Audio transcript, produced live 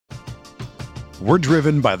We're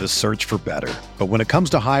driven by the search for better. But when it comes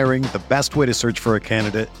to hiring, the best way to search for a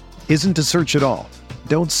candidate isn't to search at all.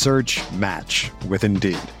 Don't search, match with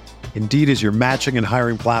Indeed. Indeed is your matching and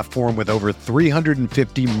hiring platform with over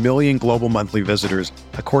 350 million global monthly visitors,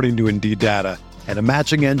 according to Indeed data, and a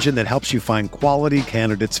matching engine that helps you find quality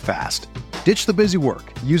candidates fast. Ditch the busy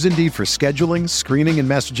work. Use Indeed for scheduling, screening, and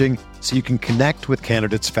messaging so you can connect with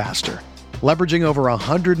candidates faster. Leveraging over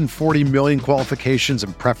 140 million qualifications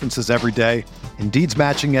and preferences every day, Indeed's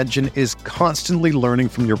matching engine is constantly learning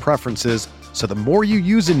from your preferences, so the more you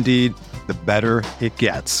use Indeed, the better it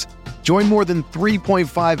gets. Join more than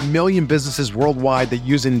 3.5 million businesses worldwide that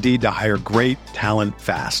use Indeed to hire great talent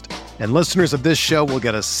fast. And listeners of this show will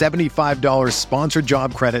get a $75 sponsored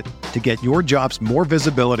job credit to get your jobs more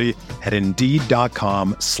visibility at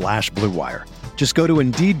Indeed.com/Blue Wire. Just go to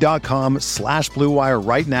Indeed.com/Blue Wire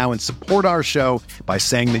right now and support our show by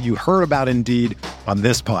saying that you heard about Indeed on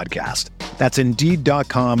this podcast. That's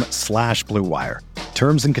Indeed.com/Blue Wire.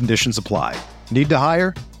 Terms and conditions apply. Need to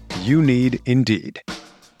hire? You need Indeed.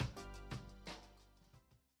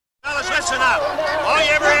 Fellas, listen up. All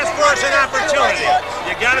you ever asked for is an opportunity.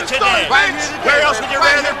 You got it today. Where else would you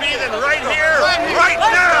rather be than right here, right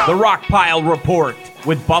now? The Rockpile Report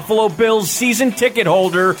with Buffalo Bills season ticket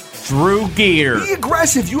holder Drew Geary. Be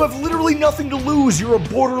aggressive. You have literally nothing to lose. You're a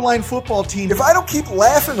borderline football team. If I don't keep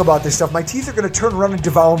laughing about this stuff, my teeth are going to turn around and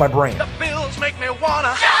devour my brain. The Bills make me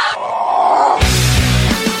wanna.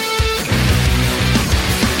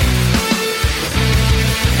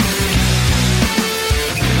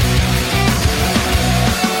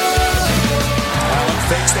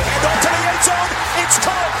 Fakes the handoff to the end zone. It's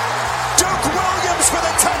caught. Duke Williams for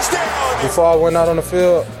the touchdown. Before I went out on the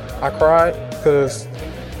field, I cried because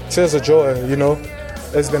tears of joy, you know.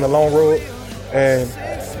 It's been a long road, and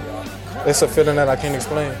it's a feeling that I can't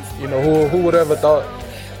explain. You know, who would ever thought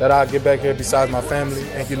that I'd get back here besides my family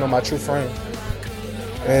and, you know, my true friend.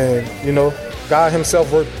 And, you know, God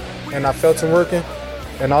himself worked, and I felt him working.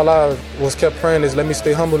 And all I was kept praying is let me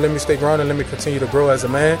stay humble, let me stay grounded, let me continue to grow as a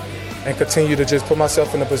man and continue to just put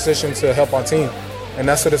myself in a position to help our team. And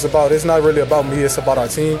that's what it's about. It's not really about me, it's about our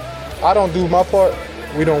team. I don't do my part,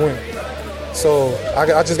 we don't win. So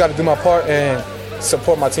I just got to do my part and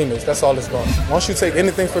support my teammates. That's all it's about. Once you take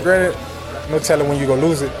anything for granted, no telling when you're going to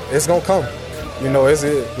lose it. It's going to come. You know,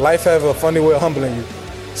 life have a funny way of humbling you.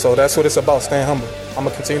 So that's what it's about, staying humble. I'm going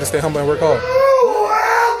to continue to stay humble and work hard.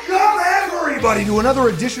 Welcome, everybody, to another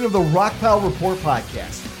edition of the Rockpile Report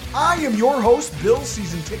podcast. I am your host, Bills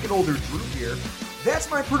season ticket holder Drew here. That's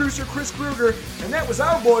my producer, Chris Kruger, and that was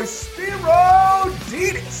our boy, Tyrod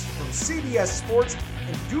from CBS Sports,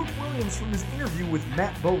 and Duke Williams from his interview with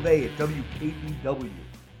Matt Beauvais at WKBW.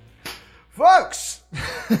 Folks,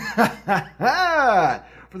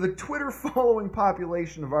 for the Twitter following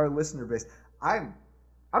population of our listener base, I'm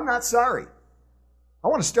not sorry. I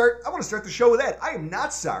want to start the show with that. I am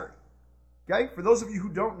not sorry. Okay? For those of you who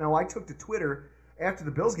don't know, I took to Twitter after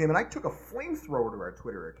the Bills game, and I took a flamethrower to our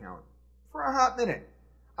Twitter account for a hot minute.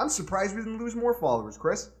 I'm surprised we didn't lose more followers,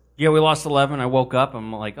 Chris. Yeah, we lost 11. I woke up.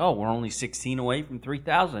 I'm like, oh, we're only 16 away from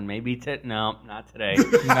 3,000. Maybe no, not today.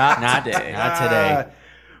 not today.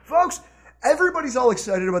 Folks, everybody's all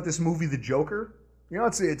excited about this movie, The Joker. You know,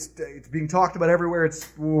 it's being talked about everywhere. It's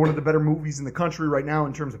one of the better movies in the country right now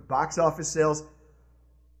in terms of box office sales.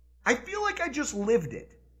 I feel like I just lived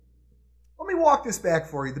it. Let me walk this back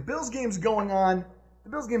for you. The Bills game's going on,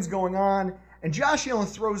 and Josh Allen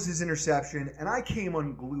throws his interception, and I came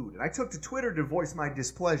unglued. And I took to Twitter to voice my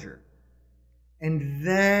displeasure. And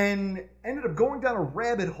then ended up going down a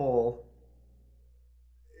rabbit hole.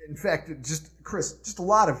 In fact, just a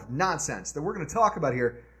lot of nonsense that we're going to talk about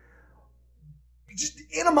here. Just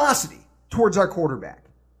animosity towards our quarterback.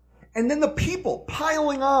 And then the people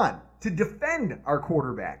piling on to defend our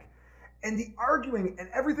quarterback. And the arguing and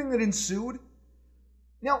everything that ensued.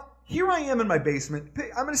 Now, here I am in my basement.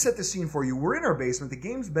 I'm going to set the scene for you. We're in our basement. The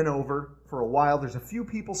game's been over for a while. There's a few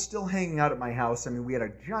people still hanging out at my house. I mean, we had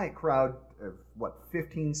a giant crowd of,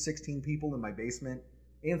 15, 16 people in my basement.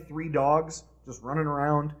 And 3 dogs just running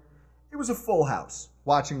around. It was a full house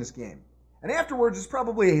watching this game. And afterwards, there's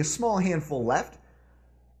probably a small handful left.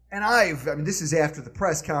 And this is after the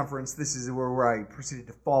press conference. This is where I proceeded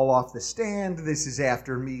to fall off the stand. This is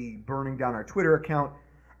after me burning down our Twitter account.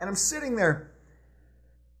 And I'm sitting there,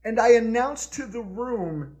 and I announced to the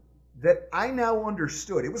room that I now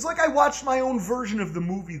understood. It was like I watched my own version of the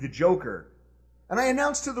movie The Joker. And I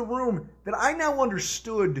announced to the room that I now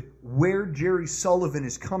understood where Jerry Sullivan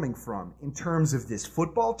is coming from in terms of this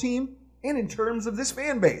football team and in terms of this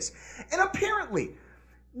fan base. And apparently,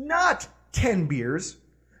 not 10 beers,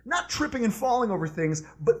 not tripping and falling over things,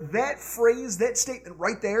 but that phrase, that statement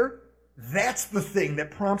right there, that's the thing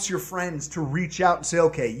that prompts your friends to reach out and say,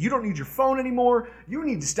 okay, you don't need your phone anymore. You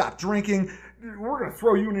need to stop drinking. We're going to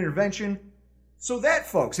throw you an intervention. So that,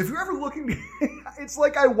 folks, if you're ever looking to... it's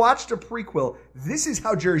like I watched a prequel. This is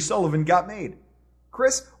how Jerry Sullivan got made.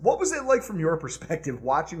 Chris, what was it like from your perspective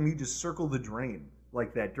watching me just circle the drain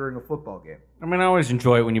like that during a football game? I mean, I always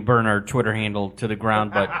enjoy it when you burn our Twitter handle to the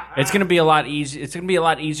ground, but it's going to be a lot easy. It's going to be a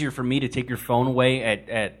lot easier for me to take your phone away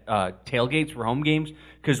at tailgates for home games,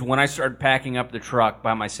 because when I start packing up the truck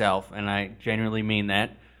by myself, and I genuinely mean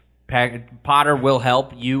that, Potter will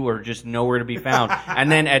help. You are just nowhere to be found. And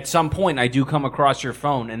then at some point, I do come across your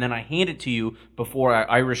phone, and then I hand it to you before I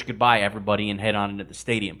Irish goodbye everybody and head on into the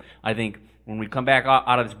stadium. I think when we come back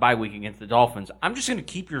out of this bye week against the Dolphins, I'm just going to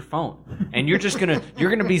keep your phone, and you're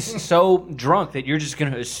going to be so drunk that you're just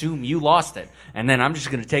going to assume you lost it, and then I'm just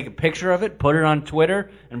going to take a picture of it, put it on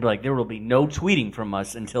Twitter, and be like, there will be no tweeting from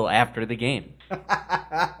us until after the game.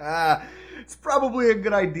 It's probably a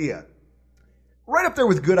good idea. Right up there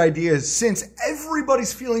with good ideas, since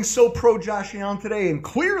everybody's feeling so pro Josh Allen today, and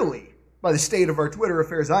clearly, by the state of our Twitter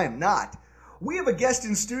affairs, I am not. We have a guest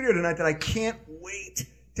in studio tonight that I can't wait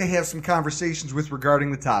to have some conversations with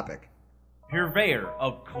regarding the topic. Purveyor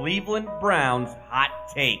of Cleveland Browns hot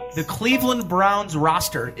takes. The Cleveland Browns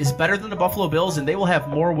roster is better than the Buffalo Bills, and they will have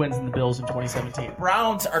more wins than the Bills in 2017.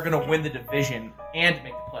 Browns are going to win the division and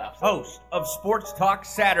make the playoffs. Host of Sports Talk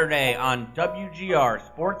Saturday on WGR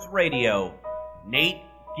Sports Radio, Nate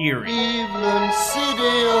Geary. Cleveland,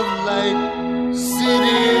 city of light,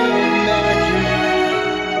 city of magic.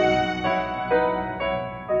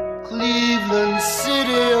 Cleveland,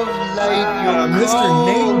 city of light. Mr.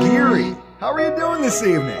 Nate Geary, how are you doing this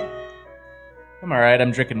evening? I'm all right.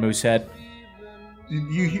 I'm drinking Moosehead.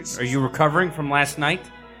 Are you recovering from last night?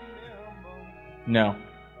 No.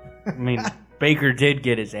 I mean, Baker did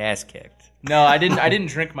get his ass kicked. No, I didn't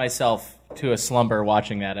drink myself to a slumber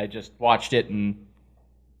watching that. I just watched it and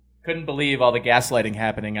couldn't believe all the gaslighting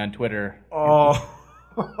happening on Twitter. Oh.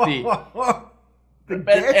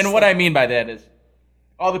 And what I mean by that is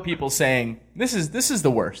all the people saying, this is the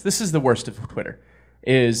worst. This is the worst of Twitter.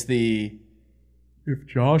 Is the, if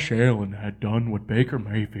Josh Allen had done what Baker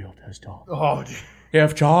Mayfield has done. Oh,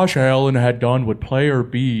 if Josh Allen had done what player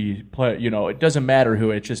B, it doesn't matter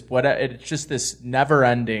who. It's just this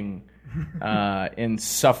never-ending,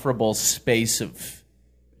 insufferable space of,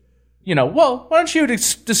 well, why don't you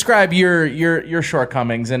describe your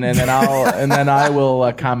shortcomings, and then I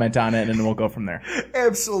will comment on it, and then we'll go from there.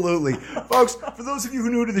 Absolutely. Folks, for those of you who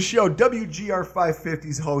are new to the show,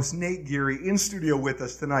 WGR550's host, Nate Geary, in studio with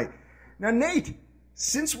us tonight. Now, Nate,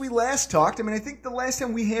 since we last talked, I think the last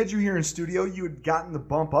time we had you here in studio, you had gotten the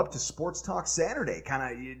bump up to Sports Talk Saturday.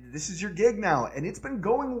 This is your gig now, and it's been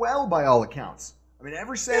going well by all accounts.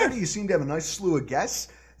 Every Saturday you seem to have a nice slew of guests.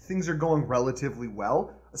 Things are going relatively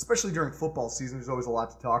well, especially during football season. There's always a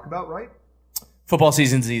lot to talk about, right? Football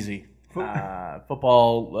season's easy.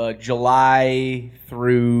 Football, July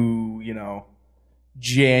through,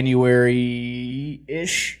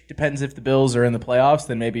 January-ish. Depends if the Bills are in the playoffs,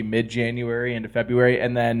 then maybe mid-January into February.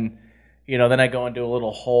 And then, then I go into a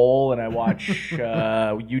little hole and I watch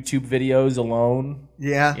YouTube videos alone.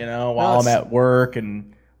 Yeah. While I'm at work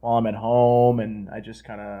and while I'm at home, and I just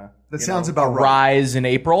kind of sounds about right. Rise in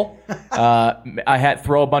April. I had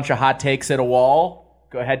throw a bunch of hot takes at a wall.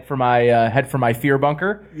 Go head for my fear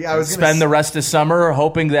bunker. Yeah, I was spend the rest of summer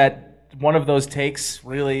hoping that one of those takes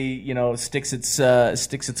really sticks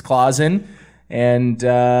its claws in, and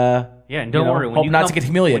and don't worry. Hope not to get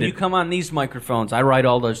humiliated. When you come on these microphones, I write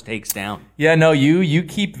all those takes down. Yeah, no, you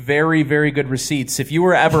keep very, very good receipts. If you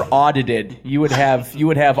were ever audited, you would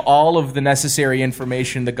have all of the necessary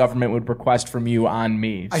information the government would request from you on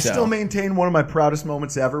me. I still maintain one of my proudest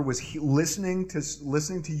moments ever was listening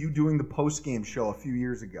to you doing the post-game show a few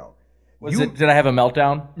years ago. Did I have a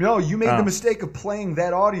meltdown? No, you made the mistake of playing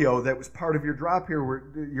that audio that was part of your drop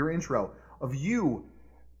here, your intro, of you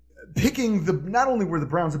picking not only were the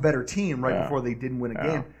Browns a better team before they didn't win a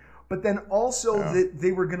game, but then also that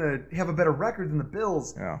they were going to have a better record than the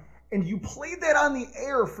Bills. Yeah. And you played that on the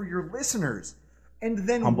air for your listeners. And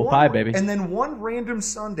then humble pie, baby. And then one random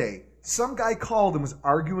Sunday, some guy called and was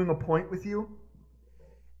arguing a point with you.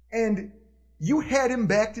 And you had him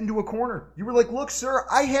backed into a corner. You were like, look, sir,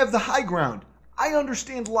 I have the high ground. I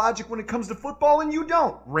understand logic when it comes to football, and you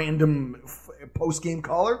don't. Random post-game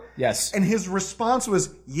caller. Yes. And his response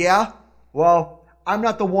was, yeah, well, I'm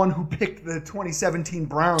not the one who picked the 2017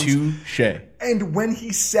 Browns. Touché. And when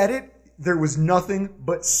he said it, there was nothing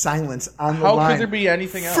but silence on the line. line. How could there be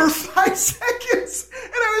anything else? For 5 seconds.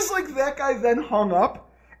 And I was like, that guy then hung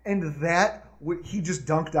up. and he just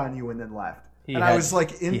dunked on you and then left. I was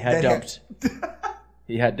like, he had dumped.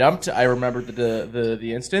 He had dumped. I remembered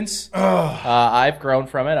the instance. I've grown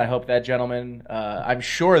from it. I hope that gentleman. I'm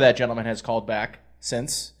sure that gentleman has called back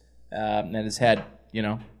since and has had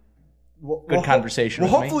good conversation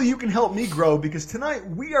with me. Hopefully you can help me grow, because tonight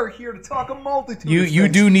we are here to talk a multitude of You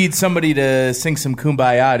things. do need somebody to sing some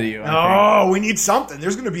Kumbaya to you. We need something.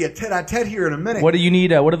 There's going to be a tete-a-tete here in a minute. What do you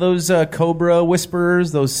need? What are those cobra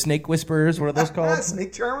whisperers? Those snake whisperers? What are those called?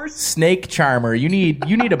 Snake charmers? Snake charmer. You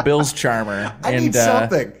need a Bills charmer. I need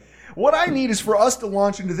something. What I need is for us to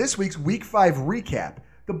launch into this week's Week 5 recap.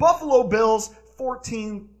 The Buffalo Bills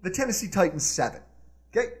 14, the Tennessee Titans 7.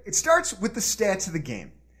 Okay, it starts with the stats of the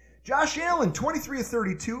game. Josh Allen, 23 of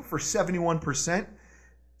 32 for 71%,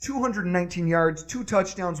 219 yards, 2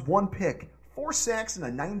 touchdowns, 1 pick, 4 sacks, and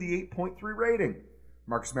a 98.3 rating.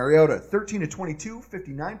 Marcus Mariota, 13 of 22,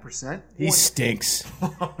 59%. He stinks.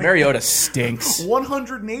 Mariota stinks.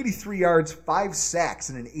 183 yards, 5 sacks,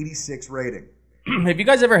 and an 86 rating. Have you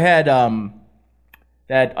guys ever had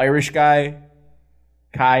that Irish guy,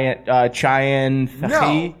 Chyan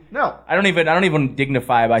Fahy? No. I don't even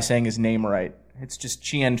dignify by saying his name right. It's just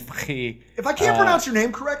Chyan Fahy. If I can't pronounce your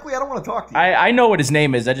name correctly, I don't want to talk to you. I know what his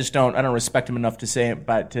name is. I don't respect him enough to say it,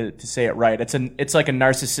 but to say it right. It's like a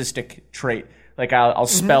narcissistic trait. Like I'll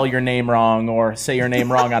spell your name wrong or say your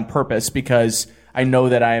name wrong on purpose because I know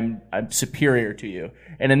that I'm superior to you.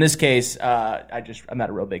 And in this case, I'm not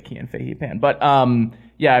a real big Chyan Fahy fan, but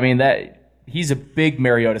yeah, I mean that. He's a big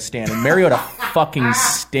Mariota stan, and Mariota fucking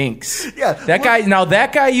stinks. Yeah, that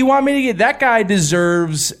guy. You want me to get that guy?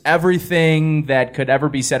 Deserves everything that could ever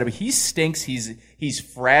be said of him. He stinks. He's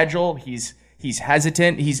fragile. He's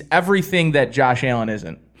hesitant. He's everything that Josh Allen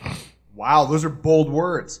isn't. Wow, those are bold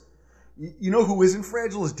words. You know who isn't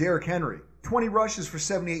fragile is Derrick Henry. 20 rushes for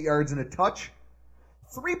 78 yards and a touch.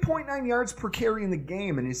 3.9 yards per carry in the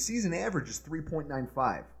game, and his season average is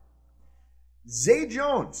 3.95. Zay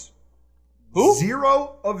Jones. Who?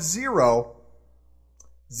 0 of 0.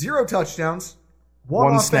 0 touchdowns.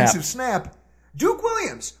 One offensive snap. Duke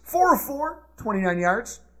Williams, 4 of 4, 29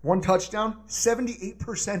 yards, 1 touchdown,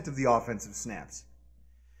 78% of the offensive snaps.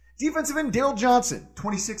 Defensive end, Daryl Johnson,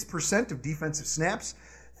 26% of defensive snaps,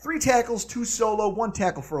 3 tackles, 2 solo, 1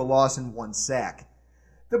 tackle for a loss, and 1 sack.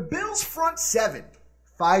 The Bills' front 7,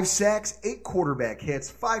 5 sacks, 8 quarterback hits,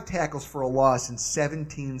 5 tackles for a loss, and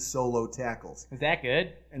 17 solo tackles. Is that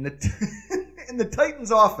good? And the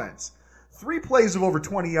Titans' offense, 3 plays of over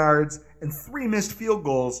 20 yards and 3 missed field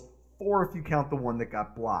goals, 4 if you count the one that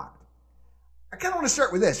got blocked. I kind of want to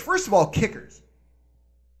start with this. First of all, kickers.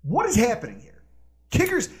 What is happening here?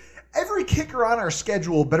 Kickers, every kicker on our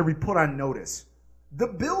schedule better be put on notice. The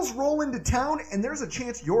Bills roll into town, and there's a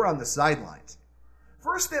chance you're on the sidelines.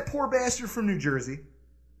 First, that poor bastard from New Jersey.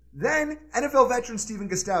 Then, NFL veteran Steven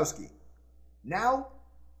Gostkowski. Now,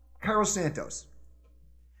 Carlos Santos.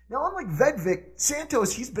 Now, unlike Vedvik,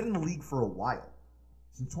 Santos, he's been in the league for a while.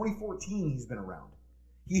 Since 2014, he's been around.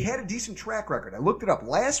 He had a decent track record. I looked it up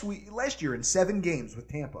last year in 7 games with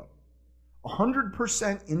Tampa.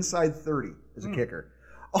 100% inside 30 as a kicker.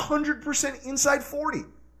 100% inside 40.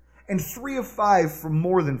 And 3 of 5 from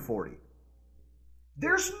more than 40.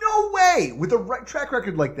 There's no way, with a track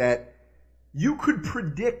record like that, you could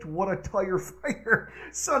predict what a tire fire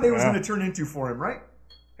Sunday was going to turn into for him, right?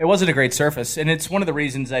 It wasn't a great surface, and it's one of the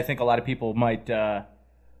reasons I think a lot of people might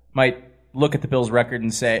look at the Bills' record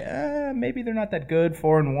and say, maybe they're not that good.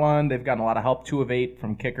 4-1, they've gotten a lot of help. 2 of 8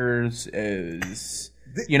 from kickers and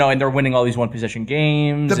they're winning all these one-possession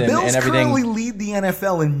games. The Bills and everything. currently lead the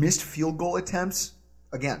NFL in missed field goal attempts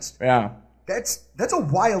against. Yeah, that's a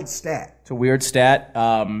wild stat. It's a weird stat.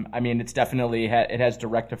 I mean, it's definitely it has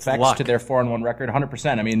direct effects to their 4-1 record.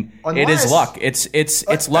 100%. I mean, it is luck.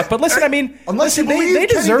 It's luck. But listen, I mean, unless you believe they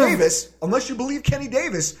deserve. Unless you believe Kenny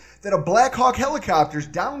Davis that a Black Hawk helicopter's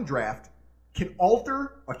downdraft can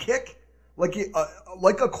alter a kick,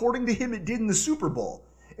 like according to him it did in the Super Bowl.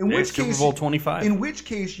 Super Bowl 25. In which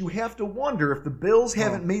case, you have to wonder if the Bills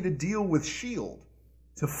haven't made a deal with Shield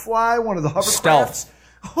to fly one of the hovercrafts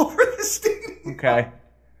over the stadium. Okay.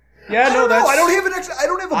 Yeah, I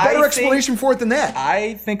don't have a better explanation for it than that.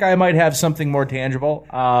 I think I might have something more tangible.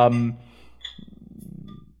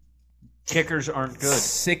 Kickers aren't good.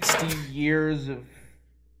 60 years of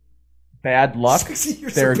bad luck.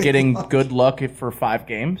 They're getting good luck for 5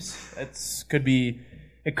 games. It could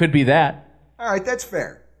be that. All right, that's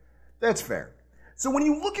fair. So when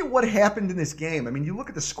you look at what happened in this game, I mean, you look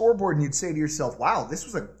at the scoreboard and you'd say to yourself, "Wow, this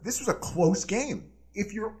was a close game."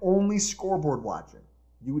 If you're only scoreboard watching,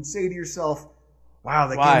 you would say to yourself, "Wow,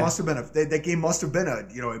 that game must have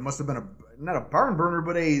been not a barn burner,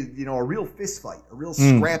 but a real fist fight, a real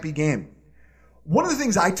scrappy game. One of the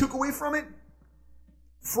things I took away from it,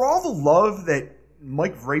 for all the love that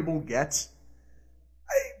Mike Vrabel gets,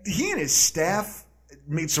 he and his staff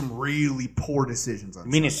made some really poor decisions on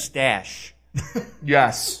Sunday. His stash?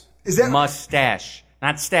 Yes. Is that mustache?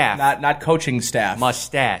 Not staff. Not coaching staff.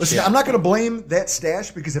 Mustache. Listen, I'm not going to blame that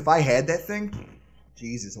stash because if I had that thing,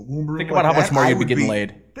 Jesus, a womb room. Think about how much more you'd be getting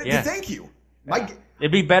laid. Thank you.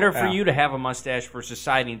 It'd be better for you to have a mustache for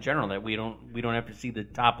society in general, that we don't have to see the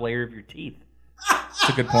top layer of your teeth. That's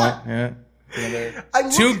a good point. Yeah.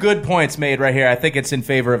 Two good points made right here. I think it's in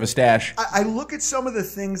favor of a stash. I look at some of the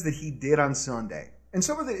things that he did on Sunday, and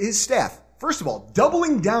some of his staff. First of all,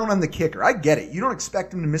 doubling down on the kicker. I get it. You don't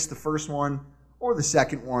expect him to miss the first one or the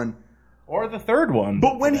second one. Or the third one.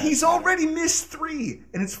 But when he's already missed 3,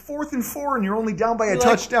 and it's 4th and 4, and you're only down by a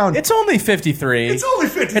touchdown. It's only 53. It's only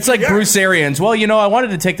 53. It's like Bruce Arians. Well, I wanted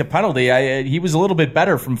to take the penalty. He was a little bit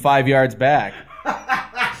better from 5 yards back.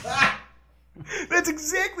 That's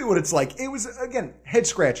exactly what it's like. It was, again, head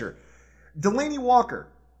scratcher. Delaney Walker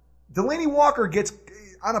gets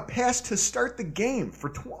on a pass to start the game for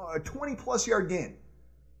a 20-plus yard gain.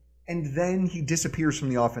 And then he disappears from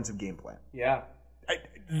the offensive game plan. Yeah.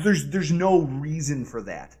 There's no reason for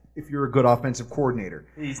that if you're a good offensive coordinator.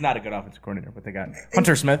 He's not a good offensive coordinator, but they got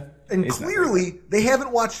Hunter Smith. And clearly, they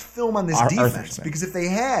haven't watched film on this defense. Because if they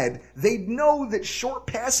had, they'd know that short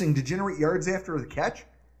passing to generate yards after the catch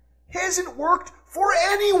hasn't worked for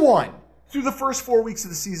anyone through the first 4 weeks of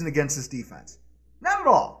the season against this defense. Not at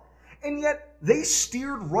all. And yet, they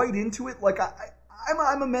steered right into it. Like,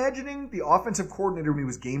 I'm imagining the offensive coordinator when he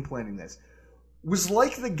was game planning this was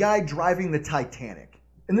like the guy driving the Titanic.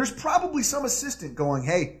 And there's probably some assistant going,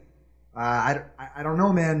 hey, I don't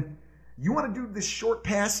know, man. You want to do this short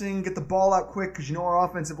passing, get the ball out quick because our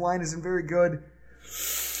offensive line isn't very good?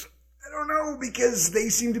 I don't know, because they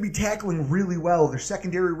seem to be tackling really well. Their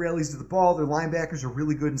secondary rallies to the ball. Their linebackers are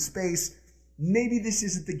really good in space. Maybe this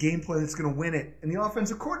isn't the game plan that's going to win it. And the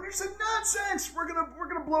offensive coordinator said, nonsense. We're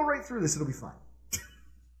gonna blow right through this. It'll be fine.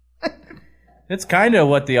 That's kind of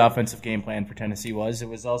what the offensive game plan for Tennessee was. It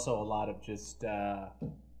was also a lot of just,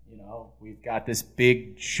 we've got this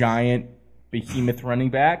big, giant, behemoth running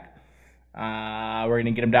back. We're going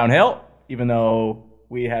to get him downhill, even though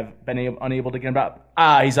we have been unable to get him up.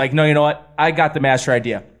 He's like, no, you know what? I got the master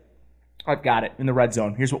idea. I've got it in the red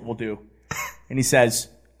zone. Here's what we'll do. And he says,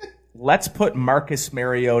 let's put Marcus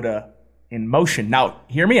Mariota in motion. Now,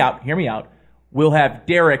 hear me out. We'll have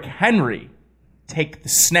Derrick Henry take the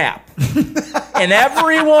snap. And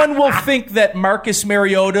everyone will think that Marcus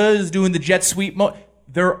Mariota is doing the jet sweep.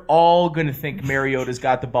 They're all going to think Mariota's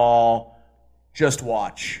got the ball. Just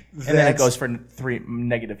watch. And then it goes for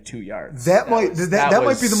 -2 yards. That might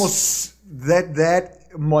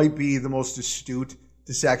be the most astute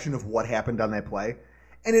dissection of what happened on that play.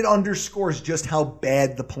 And it underscores just how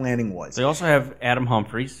bad the planning was. They also have Adam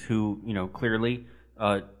Humphries, who, clearly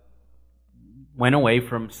went away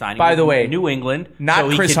from signing By the way, New England.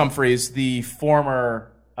 Not Chris Humphries, the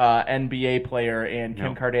former NBA player and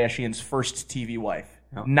Kim Kardashian's first TV wife.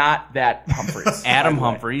 No. Not that Humphries. Adam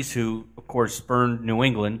Humphries, who, of course, spurned New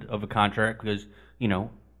England of a contract because,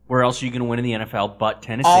 where else are you going to win in the NFL but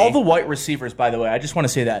Tennessee? All the white receivers, by the way, I just want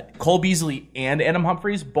to say that. Cole Beasley and Adam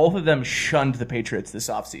Humphries, both of them shunned the Patriots this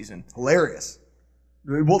offseason. Hilarious.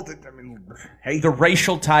 Well, the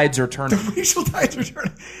racial tides are turning.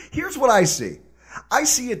 Here's what I see. I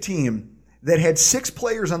see a team that had 6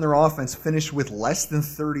 players on their offense finish with less than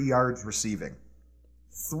 30 yards receiving.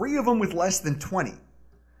 3 of them with less than 20.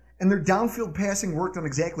 And their downfield passing worked on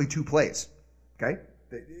exactly 2 plays. Okay?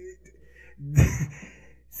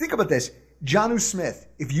 Think about this. Jonnu Smith,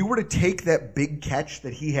 if you were to take that big catch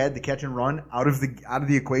that he had, the catch and run, out of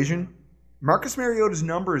the equation, Marcus Mariota's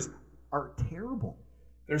numbers are terrible.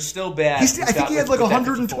 They're still bad. I think he had like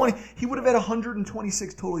 120. He would have had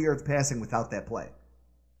 126 total yards passing without that play.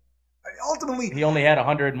 Ultimately, he only had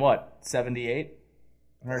 178?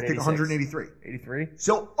 I think 183. 83?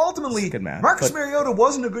 So ultimately, Marcus Mariota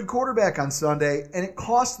wasn't a good quarterback on Sunday, and it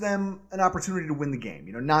cost them an opportunity to win the game.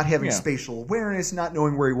 Not having spatial awareness, not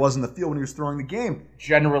knowing where he was in the field when he was throwing the game.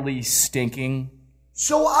 Generally stinking.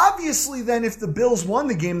 So obviously then, if the Bills won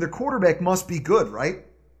the game, their quarterback must be good, right?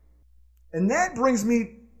 And that brings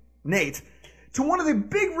me, Nate, to one of the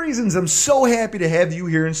big reasons I'm so happy to have you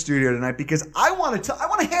here in studio tonight, because I want to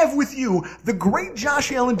have with you the great Josh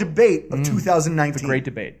Allen debate of 2019. It's a great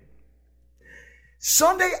debate.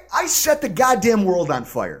 Sunday, I set the goddamn world on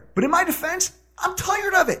fire. But in my defense, I'm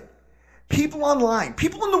tired of it. People online,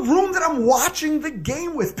 people in the room that I'm watching the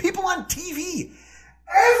game with, people on TV,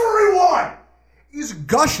 everyone is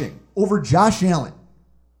gushing over Josh Allen.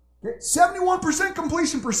 71%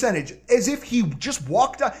 completion percentage, as if he just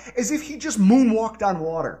moonwalked on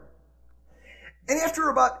water. And after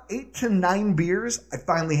about 8 to 9 beers, I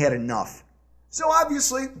finally had enough. So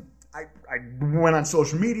obviously, I went on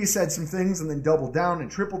social media, said some things, and then doubled down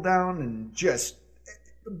and tripled down and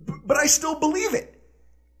but I still believe it.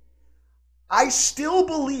 I still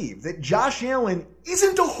believe that Josh Allen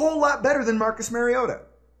isn't a whole lot better than Marcus Mariota.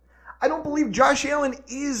 I don't believe Josh Allen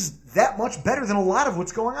is that much better than a lot of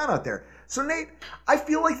what's going on out there. So, Nate, I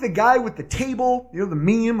feel like the guy with the table, the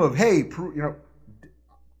meme of, hey, the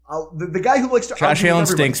guy who likes to Josh Allen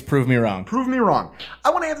stinks, prove me wrong. Prove me wrong. I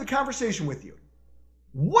want to have the conversation with you.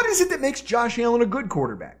 What is it that makes Josh Allen a good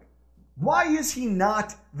quarterback? Why is he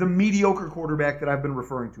not the mediocre quarterback that I've been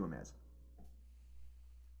referring to him as?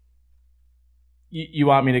 You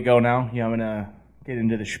want me to go now? You want me to get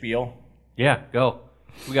into the spiel? Yeah, go.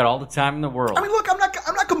 We got all the time in the world. I mean, look, I'm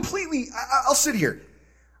not completely. I'll sit here.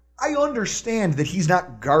 I understand that he's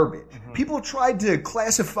not garbage. Mm-hmm. People have tried to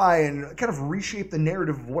classify and kind of reshape the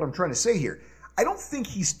narrative of what I'm trying to say here. I don't think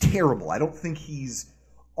he's terrible. I don't think he's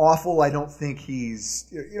awful. I don't think he's,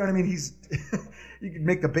 you know what I mean? He's, you could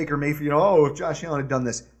make the Baker Mayfield, if Josh Allen had done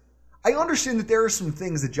this. I understand that there are some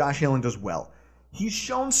things that Josh Allen does well. He's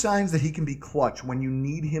shown signs that he can be clutch. When you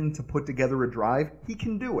need him to put together a drive, he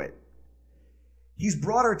can do it. He's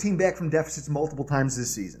brought our team back from deficits multiple times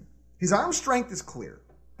this season. His arm strength is clear.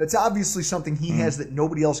 That's obviously something he has that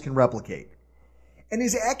nobody else can replicate. And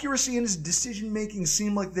his accuracy and his decision-making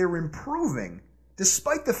seem like they're improving,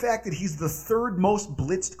 despite the fact that he's the third most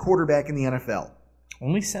blitzed quarterback in the NFL.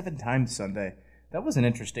 Only 7 times Sunday. That was an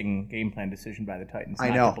interesting game plan decision by the Titans. I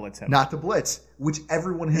know. Not to blitz him. Not to blitz, which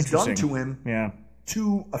everyone has done to him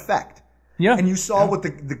to effect. Yeah. And you saw what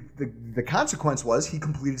the consequence was. He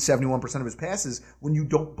completed 71% of his passes when you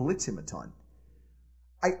don't blitz him a ton.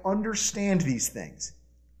 I understand these things.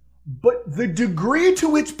 But the degree to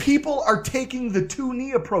which people are taking the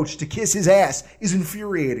 2-knee approach to kiss his ass is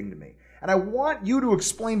infuriating to me. And I want you to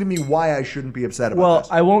explain to me why I shouldn't be upset about this.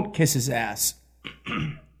 Well, I won't kiss his ass.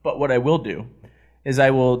 But what I will do is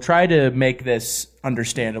I will try to make this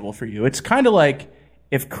understandable for you. It's kind of like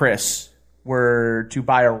if Chris were to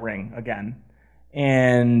buy a ring again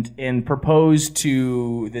and propose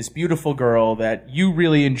to this beautiful girl that you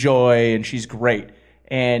really enjoy and she's great.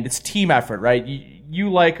 And it's team effort, right?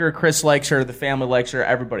 You like her, Chris likes her, the family likes her,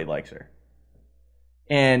 everybody likes her.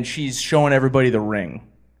 And she's showing everybody the ring.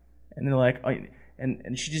 And they're like, oh,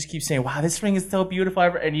 and she just keeps saying, wow, this ring is so beautiful.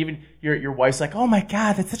 And even your wife's like, oh my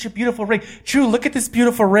God, that's such a beautiful ring. Drew, look at this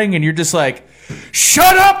beautiful ring. And you're just like,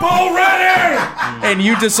 shut up already! And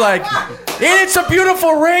you just like, it's a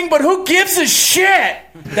beautiful ring, but who gives a shit?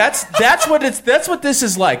 That's what this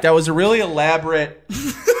is like. That was a really elaborate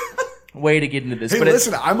way to get into this. Hey, but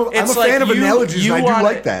listen, I'm a fan of analogies, and I do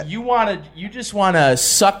like that. You just want to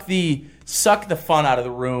suck the fun out of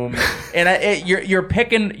the room, and you're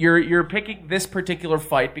picking this particular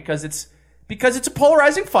fight because it's a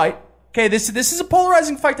polarizing fight. Okay, this is a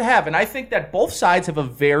polarizing fight to have, and I think that both sides have a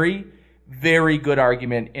very, very good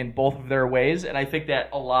argument in both of their ways, and I think that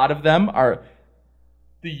a lot of them are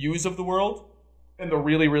the yous of the world and the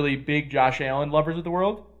really, really big Josh Allen lovers of the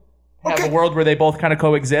world. Have a world where they both kind of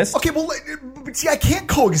coexist. Okay, well, but see, I can't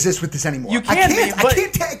coexist with this anymore. You can't.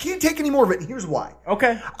 I can't take any more of it. And here's why.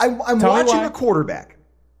 Okay. I'm watching a quarterback.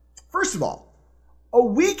 First of all, a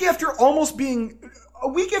week after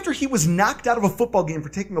he was knocked out of a football game for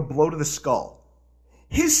taking a blow to the skull,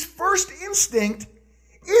 his first instinct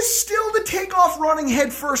is still to take off running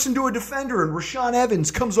head first into a defender, and Rashaan Evans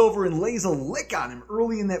comes over and lays a lick on him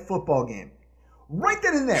early in that football game. Right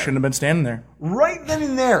then and there. Shouldn't have been standing there. Right then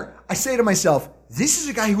and there, I say to myself, this is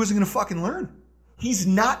a guy who isn't going to fucking learn. He's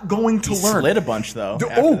not going to learn. He slid a bunch, though,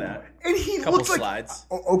 after that. And he looks like... slides.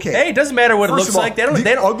 Okay. Hey, it doesn't matter what it looks like. They don't.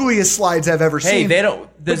 Ugliest slides I've ever seen. Hey, they don't...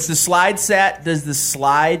 Does the slide stat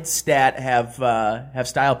have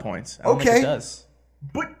style points? I don't think it does.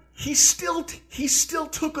 But he still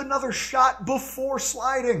took another shot before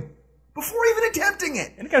sliding. Before even attempting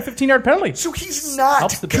it. And he got a 15-yard penalty. So he's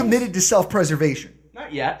not committed to self-preservation.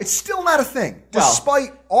 Not yet. It's still not a thing,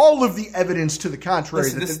 despite all of the evidence to the contrary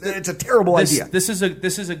that it's a terrible idea. This is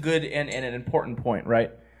a good and an important point,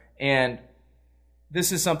 right? And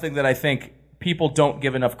this is something that I think people don't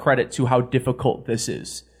give enough credit to how difficult this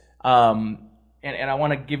is. And I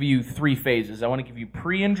want to give you 3 phases. I want to give you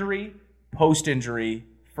pre-injury, post-injury,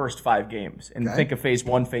 first 5 games. And think of phase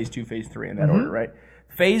 1, phase 2, phase 3 in that order, right?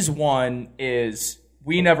 Phase 1 is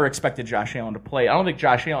we never expected Josh Allen to play. I don't think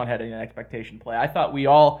Josh Allen had any expectation to play. I think we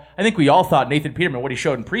all thought Nathan Peterman, what he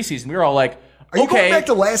showed in preseason, we were all like, Are you going back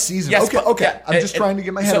to last season? Yes, okay. Yeah. I'm just trying to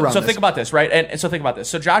get my head around So this. think about this, right? And so think about this.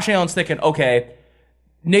 So Josh Allen's thinking, okay,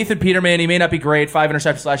 Nathan Peterman, he may not be great. 5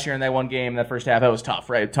 interceptions last year in that one game in that first half. That was tough,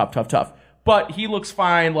 right? Tough. But he looks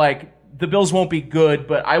fine. Like, the Bills won't be good,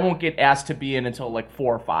 but I won't get asked to be in until like week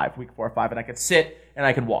 4 or 5, and I could sit and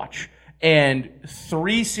I could watch. And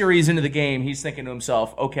 3 series into the game, he's thinking to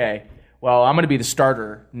himself, okay, well, I'm going to be the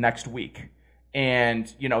starter next week. And,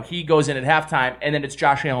 he goes in at halftime, and then it's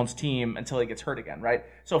Josh Allen's team until he gets hurt again, right?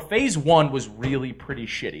 So phase 1 was really pretty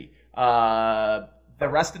shitty. The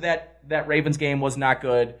rest of that Ravens game was not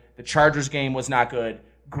good. The Chargers game was not good.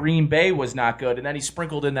 Green Bay was not good. And then he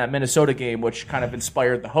sprinkled in that Minnesota game, which kind of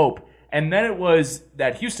inspired the hope. And then it was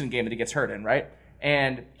that Houston game that he gets hurt in, right?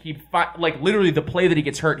 And he, literally the play that he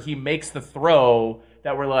gets hurt, he makes the throw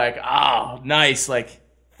that we're like, oh, nice,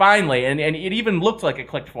 finally. And it even looked like it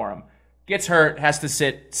clicked for him. Gets hurt, has to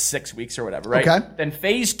sit 6 weeks or whatever, right? Okay. Then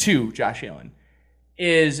phase 2, Josh Allen,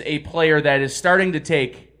 is a player that is starting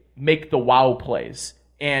to make the wow plays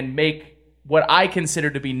and make what I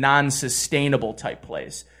consider to be non-sustainable type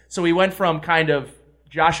plays. So he went from kind of,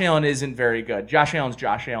 Josh Allen isn't very good. Josh Allen's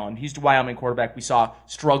Josh Allen. He's the Wyoming quarterback we saw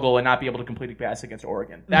struggle and not be able to complete a pass against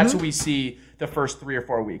Oregon. That's what we see the first 3 or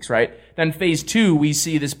 4 weeks, right? Then phase 2, we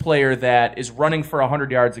see this player that is running for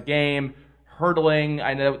 100 yards a game, hurdling.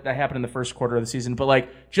 I know that happened in the first quarter of the season, but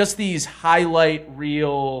just these highlight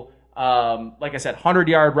reel, like I said,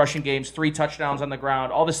 100-yard rushing games, 3 touchdowns on the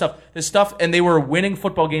ground, all this stuff, and they were winning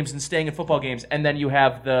football games and staying in football games. And then you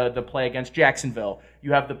have the play against Jacksonville,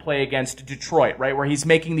 you have the play against Detroit, right, where he's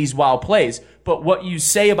making these wow plays. But what you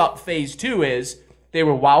say about phase 2 is they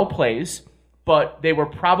were wow plays, but they were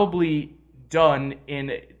probably done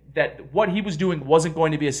in that what he was doing wasn't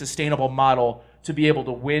going to be a sustainable model to be able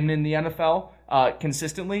to win in the NFL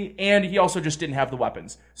consistently, and he also just didn't have the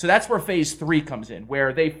weapons. So that's where phase 3 comes in,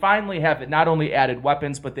 where they finally have not only added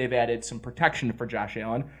weapons, but they've added some protection for Josh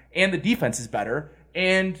Allen, and the defense is better,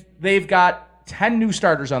 and they've got 10 new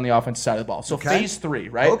starters on the offensive side of the ball. So phase 3,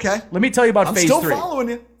 right? Okay. Let me tell you about phase 3. I'm still following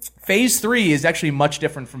you. Phase 3 is actually much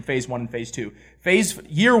different from phase 1 and phase 2.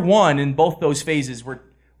 Year 1 in both those phases were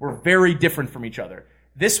very different from each other.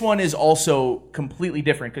 This one is also completely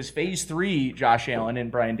different because phase 3, Josh Allen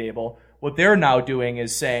and Brian Daboll, what they're now doing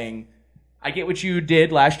is saying, I get what you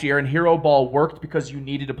did last year, and hero ball worked because you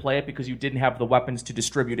needed to play it because you didn't have the weapons to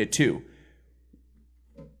distribute it to.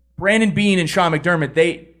 Brandon Beane and Sean McDermott,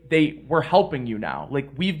 they were helping you now.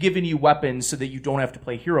 We've given you weapons so that you don't have to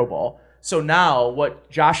play hero ball. So now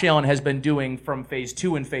what Josh Allen has been doing from phase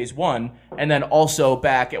 2 and phase 1, and then also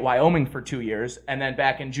back at Wyoming for 2 years, and then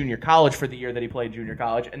back in junior college for the year that he played junior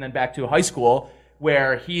college, and then back to high school,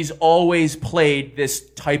 where he's always played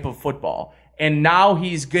this type of football. And now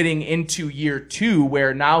he's getting into year 2,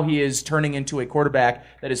 where now he is turning into a quarterback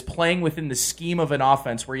that is playing within the scheme of an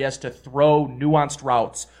offense where he has to throw nuanced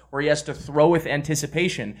routes, where he has to throw with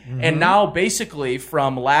anticipation. And now basically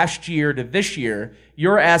from last year to this year,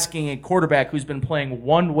 you're asking a quarterback who's been playing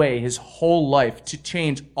one way his whole life to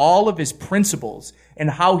change all of his principles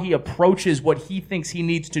and how he approaches what he thinks he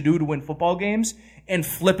needs to do to win football games and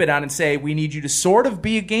flip it on and say, we need you to sort of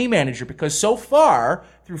be a game manager, because so far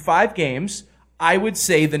through 5 games, I would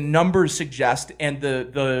say the numbers suggest, and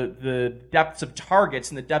the depths of targets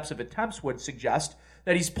and the depths of attempts would suggest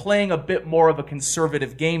that he's playing a bit more of a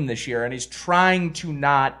conservative game this year, and he's trying to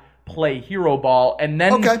not play hero ball. And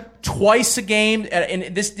then twice a game,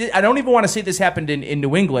 and this, I don't even want to say this happened in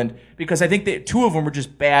New England, because I think that 2 of them were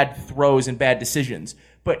just bad throws and bad decisions.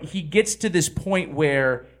 But he gets to this point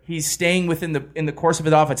where he's staying within the course of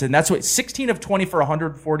his offense, and that's what 16 of 20 for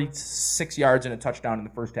 146 yards and a touchdown in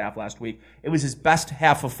the first half last week. It was his best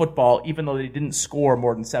half of football, even though they didn't score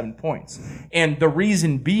more than 7 points. And the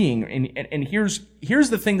reason being, and here's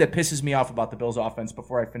the thing that pisses me off about the Bills' offense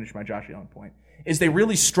before I finish my Josh Allen point, is they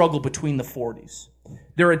really struggle between the 40s.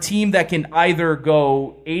 They're a team that can either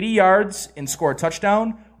go 80 yards and score a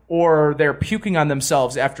touchdown, or they're puking on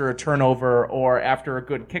themselves after a turnover or after a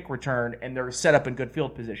good kick return, and they're set up in good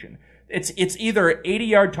field position. It's either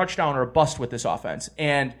 80-yard touchdown or a bust with this offense.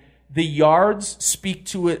 And the yards speak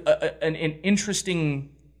to an interesting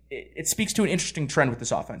trend with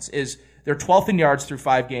this offense. Is they're 12th in yards through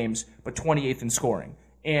 5 games, but 28th in scoring.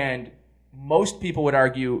 And most people would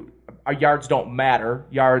argue our yards don't matter.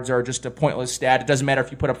 Yards are just a pointless stat. It doesn't matter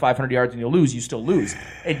if you put up 500 yards and you lose, you still lose.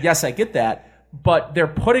 And yes, I get that. But they're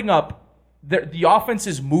putting up, the offense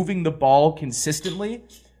is moving the ball consistently,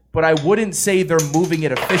 but I wouldn't say they're moving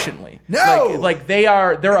it efficiently. No!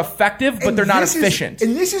 They're effective, but they're not efficient.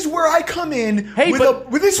 And this is where I come in where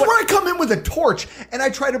I come in with a torch, and I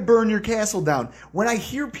try to burn your castle down. When I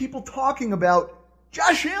hear people talking about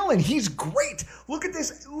Josh Allen, he's great. Look at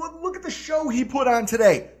this. Look at the show he put on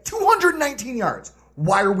today. 219 yards.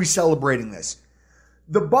 Why are we celebrating this?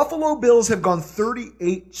 The Buffalo Bills have gone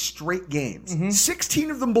 38 straight games.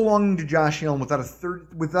 16 of them belonging to Josh Allen without a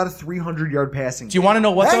 300-yard passing. Do you want to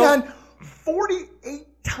know what? Hang on.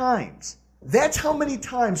 48 times. That's how many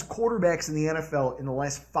times quarterbacks in the NFL in the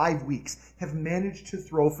last 5 weeks have managed to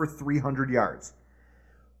throw for 300 yards.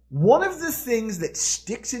 One of the things that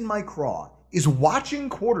sticks in my craw is watching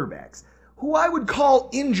quarterbacks who I would call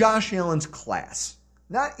in Josh Allen's class.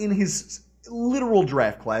 Not in his literal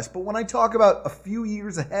draft class, but when I talk about a few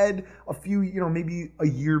years ahead, maybe a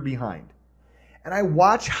year behind. And I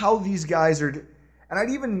watch how these guys are, and I'd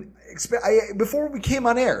even expect, before we came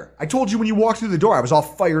on air, I told you when you walked through the door, I was all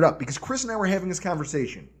fired up because Chris and I were having this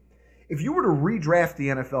conversation. If you were to redraft the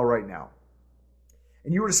NFL right now,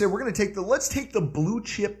 and you were to say, let's take the blue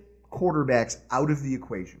chip quarterbacks out of the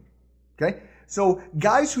equation. Okay? So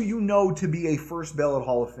guys who you know to be a first ballot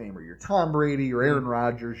Hall of Famer, your Tom Brady, your Aaron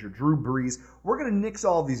Rodgers, your Drew Brees, we're going to nix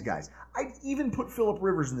all of these guys. I'd even put Phillip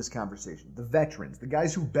Rivers in this conversation. The veterans, the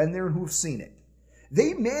guys who've been there and who've seen it.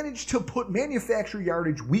 They managed to put manufacturer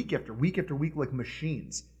yardage week after week after week like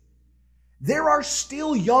machines. There are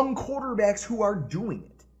still young quarterbacks who are doing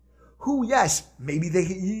it. Who, yes, maybe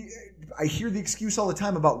I hear the excuse all the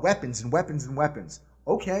time about weapons and weapons and weapons.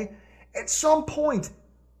 Okay, at some point,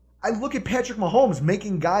 I look at Patrick Mahomes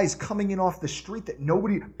making guys coming in off the street that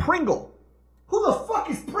Pringle. Who the fuck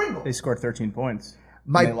is Pringle? They scored 13 points.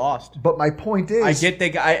 They lost. But my point is, I get the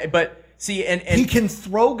guy, but see, and he can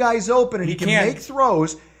throw guys open and he can make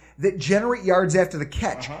throws that generate yards after the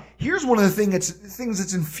catch. Here's one of the things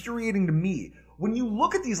that's infuriating to me. When you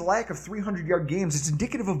look at these lack of 300-yard games, it's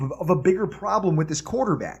indicative of a bigger problem with this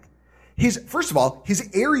quarterback. First of all,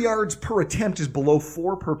 his air yards per attempt is below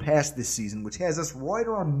 4 per pass this season, which has us right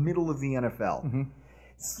around middle of the NFL.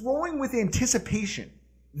 Throwing with anticipation.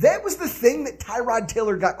 That was the thing that Tyrod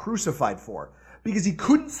Taylor got crucified for because he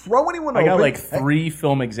couldn't throw anyone open. I got like 3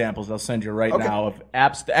 film examples I'll send you right now of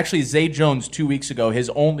apps. Actually, Zay Jones 2 weeks ago, his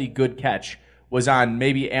only good catch was on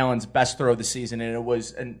maybe Allen's best throw of the season, and it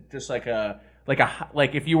was just like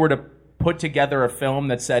if you were to put together a film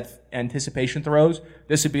that said anticipation throws,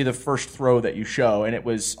 this would be the first throw that you show, and that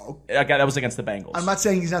was against the Bengals. I'm not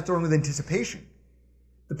saying he's not throwing with anticipation.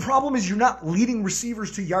 The problem is you're not leading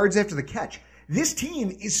receivers to yards after the catch. This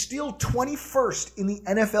team is still 21st in the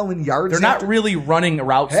NFL in yards. They're not really running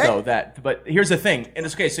routes though. But here's the thing, and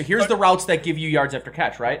it's okay. So here's the routes that give you yards after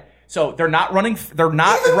catch, right? So they're not running. They're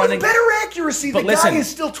not even running with better accuracy. The guy is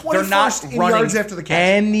still 21st in yards after the catch.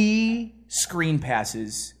 Any screen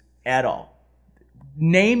passes at all.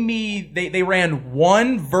 Name me, they ran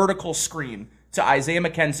one vertical screen to Isaiah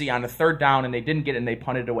McKenzie on a 3rd down and they didn't get it and they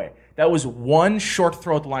punted it away. That was one short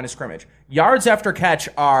throw at the line of scrimmage. Yards after catch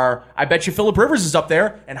are, I bet you Phillip Rivers is up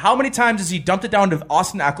there, and how many times has he dumped it down to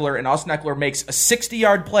Austin Eckler and Austin Eckler makes a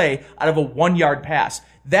 60-yard play out of a 1-yard pass?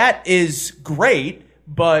 That is great,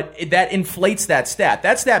 but that inflates that stat.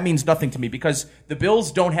 That stat means nothing to me because the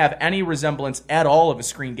Bills don't have any resemblance at all of a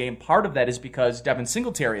screen game. Part of that is because Devin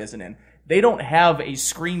Singletary isn't in. They don't have a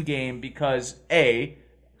screen game because, A,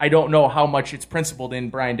 I don't know how much it's principled in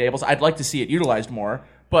Brian Daboll's. I'd like to see it utilized more.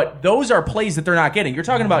 But those are plays that they're not getting. You're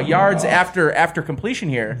talking about yards after completion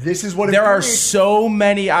here. This is what there are so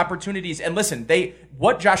many opportunities. And listen,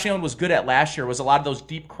 what Josh Allen was good at last year was a lot of those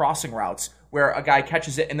deep crossing routes where a guy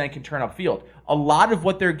catches it and then can turn upfield. A lot of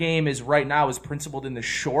what their game is right now is principled in the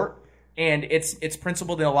short, and it's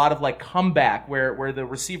principled in a lot of like comeback where the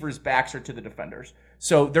receivers' backs are to the defenders.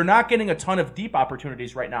 So they're not getting a ton of deep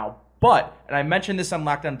opportunities right now. But, and I mentioned this on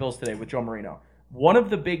Locked On Bills today with Joe Marino, one of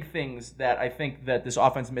the big things that I think that this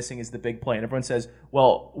offense is missing is the big play. And everyone says,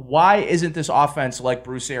 well, why isn't this offense like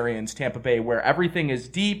Bruce Arians' Tampa Bay, where everything is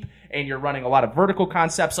deep and you're running a lot of vertical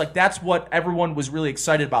concepts? Like, that's what everyone was really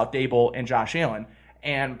excited about, Daboll and Josh Allen.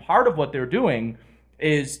 And part of what they're doing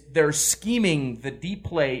is they're scheming the deep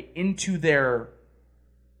play into their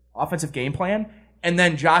offensive game plan, and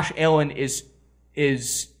then Josh Allen is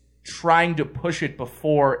trying to push it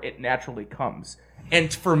before it naturally comes.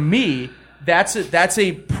 And for me, that's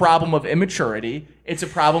a problem of immaturity. It's a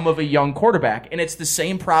problem of a young quarterback. And it's the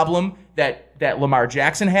same problem that Lamar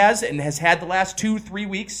Jackson has and has had the last 2-3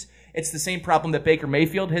 weeks. It's the same problem that Baker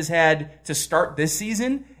Mayfield has had to start this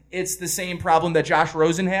season. It's the same problem that Josh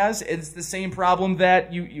Rosen has. It's the same problem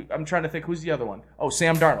that I'm trying to think, who's the other one? Oh,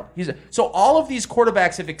 Sam Darnold. So all of these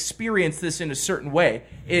quarterbacks have experienced this in a certain way,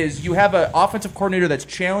 is you have an offensive coordinator that's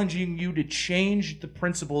challenging you to change the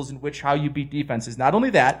principles in which how you beat defenses. Not only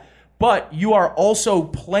that, but you are also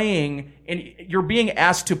playing, and you're being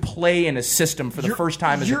asked to play in a system for the first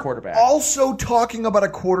time as a quarterback. You're also talking about a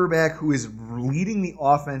quarterback who is leading the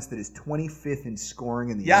offense that is 25th in scoring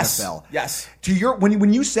in the NFL. Yes. To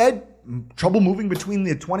when you said trouble moving between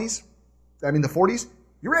the 40s,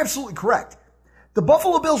 you're absolutely correct. The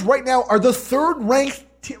Buffalo Bills right now are the third ranked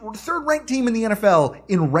team in the NFL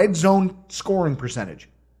in red zone scoring percentage.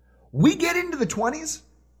 We get into the 20s,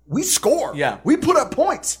 we score. Yeah. We put up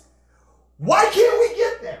points. Why can't we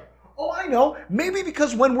get there? Oh, I know. Maybe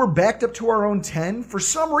because when we're backed up to our own 10, for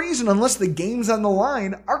some reason, unless the game's on the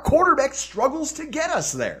line, our quarterback struggles to get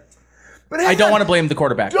us there. But I don't want to blame the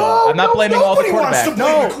quarterback, though. I'm not blaming all the quarterback.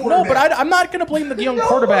 No, but I'm not going to blame the young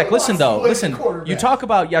quarterback. Listen, you talk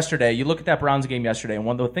about yesterday. You look at that Browns game yesterday,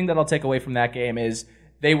 and the thing that I'll take away from that game is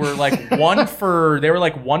they were like 1 for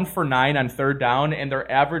 9 on third down, and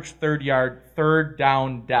their average third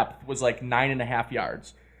down depth was like 9.5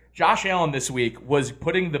 yards. Josh Allen this week was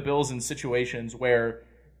putting the Bills in situations where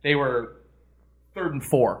they were 3rd and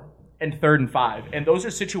 4 and 3rd and 5. And those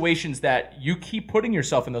are situations that you keep putting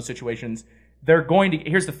yourself in those situations. They're going to,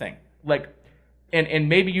 here's the thing, and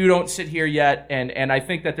maybe you don't sit here yet. And I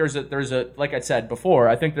think that there's a, like I said before,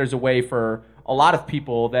 I think there's a way for a lot of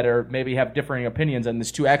people that are maybe have differing opinions on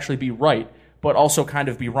this to actually be right, but also kind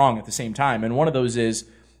of be wrong at the same time. And one of those is,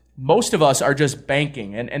 most of us are just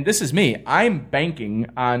banking, and this is me. I'm banking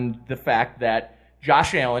on the fact that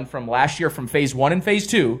Josh Allen from last year, from phase 1 and phase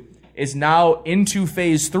 2, is now into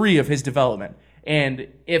phase 3 of his development. And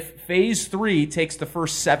if phase 3 takes the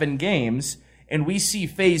first 7 games, and we see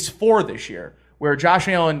phase 4 this year, where Josh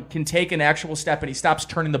Allen can take an actual step and he stops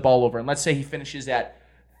turning the ball over, and let's say he finishes at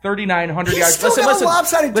 3,900 yards.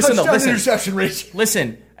 Interception ratio.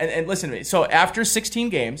 Listen to me. So after 16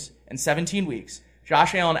 games and 17 weeks,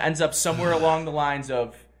 Josh Allen ends up somewhere along the lines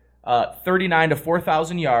of 39 to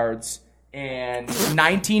 4,000 yards and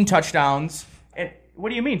 19 touchdowns. And what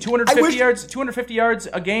do you mean? 250 yards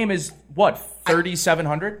a game is what?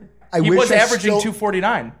 3,700? He was averaging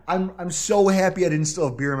 249. I'm so happy I didn't still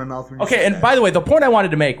have beer in my mouth. Okay, and by the way, the point I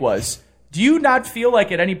wanted to make was, do you not feel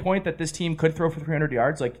like at any point that this team could throw for 300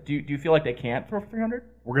 yards? Like, do you feel like they can't throw for 300?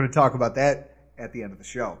 We're going to talk about that at the end of the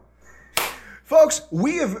show. Folks,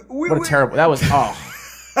 what a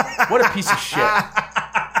piece of shit.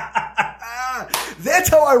 That's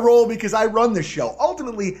how I roll because I run this show.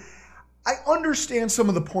 Ultimately, I understand some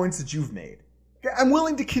of the points that you've made. I'm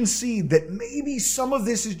willing to concede that maybe some of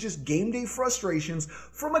this is just game day frustrations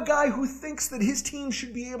from a guy who thinks that his team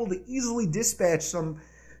should be able to easily dispatch some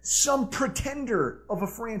pretender of a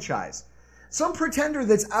franchise. Some pretender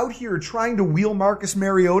that's out here trying to wheel Marcus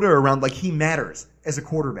Mariota around like he matters as a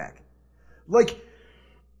quarterback. Like,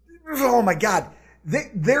 oh my God.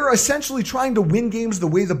 They're essentially trying to win games the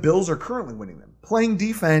way the Bills are currently winning them. Playing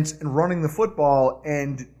defense and running the football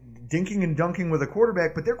and dinking and dunking with a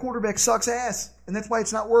quarterback, but their quarterback sucks ass, and that's why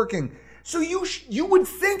it's not working. So you would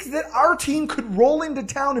think that our team could roll into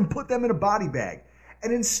town and put them in a body bag.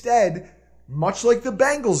 And instead, much like the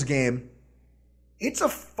Bengals game, it's a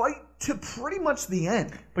fight to pretty much the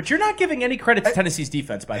end. But you're not giving any credit to Tennessee's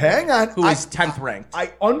defense, by the way. Hang on. Who is 10th ranked.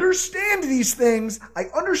 I understand these things. I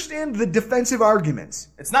understand the defensive arguments.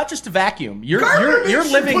 It's not just a vacuum. You're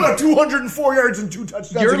living... put up 204 yards and 2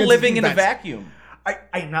 touchdowns. You're living in a vacuum.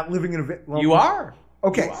 I'm not living in a vacuum. You are.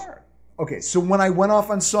 Okay. You are. Okay, so when I went off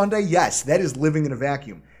on Sunday, yes, that is living in a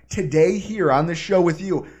vacuum. Today, here on the show with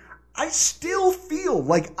you, I still feel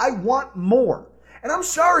like I want more. And I'm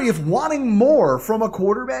sorry if wanting more from a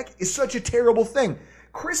quarterback is such a terrible thing.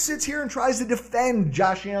 Chris sits here and tries to defend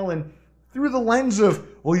Josh Allen through the lens of,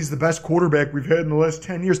 well, he's the best quarterback we've had in the last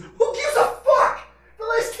 10 years. Who gives a fuck? The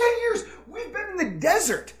last 10 years, we've been in the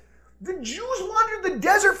desert. The Jews wandered the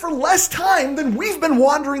desert for less time than we've been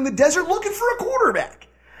wandering the desert looking for a quarterback.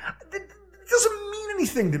 That doesn't mean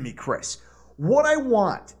anything to me, Chris. What I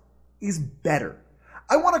want is better.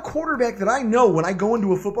 I want a quarterback that I know when I go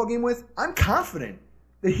into a football game with, I'm confident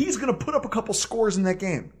that he's going to put up a couple scores in that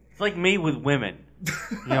game. It's like me with women.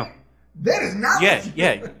 You know. That is not.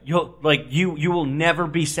 Yeah. You will never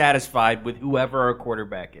be satisfied with whoever our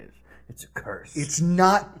quarterback is. It's a curse. It's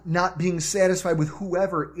not being satisfied with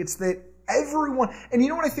whoever. It's that everyone. And you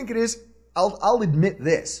know what I think it is? I'll admit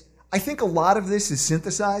this. I think a lot of this is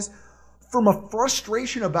synthesized from a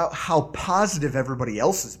frustration about how positive everybody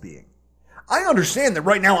else is being. I understand that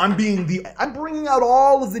right now I'm bringing out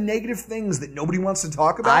all of the negative things that nobody wants to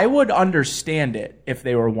talk about. I would understand it if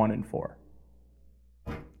they were 1-4.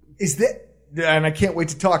 Is that, and I can't wait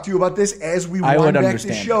to talk to you about this as we wind back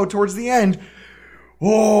the show towards the end.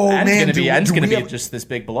 Oh man, It's gonna be just this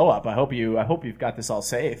big blow up. I hope you've got this all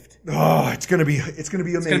saved. Oh, it's gonna be amazing. It's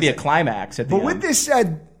gonna be a climax at the end. But with this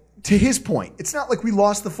said, to his point, it's not like we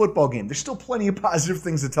lost the football game. There's still plenty of positive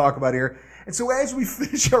things to talk about here. And so as we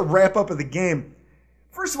finish our wrap up of the game,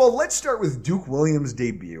 first of all, let's start with Duke Williams'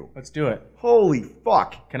 debut. Let's do it. Holy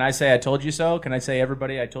fuck. Can I say I told you so? Can I say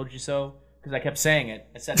everybody I told you so? Because I kept saying it.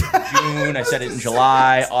 I said it in June. I said it in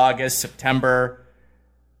July, August, September.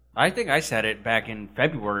 I think I said it back in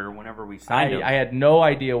February or whenever we signed him. I had no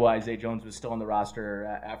idea why Zay Jones was still on the roster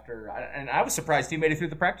after, and I was surprised he made it through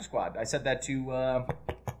the practice squad. I said that to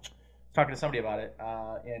talking to somebody about it,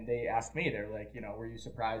 and they asked me. They're like, were you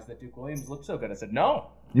surprised that Duke Williams looked so good? I said no.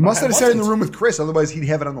 You must have sat in the room with Chris, otherwise he'd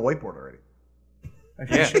have it on the whiteboard already.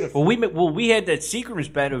 Yeah. Well, we had that Seagram's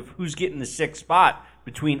bet of who's getting the 6th spot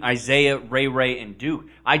between Isaiah, Ray, and Duke.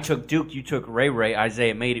 I took Duke, you took Ray,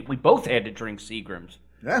 Isaiah made it. We both had to drink Seagram's.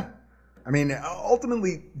 Yeah. I mean,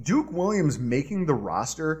 ultimately, Duke Williams making the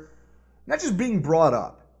roster, not just being brought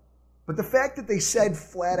up, but the fact that they said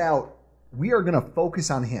flat out, we are going to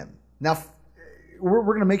focus on him. Now, we're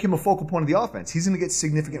going to make him a focal point of the offense. He's going to get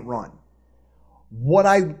significant run. What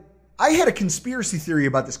I had a conspiracy theory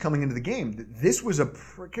about this coming into the game. This was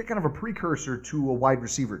kind of a precursor to a wide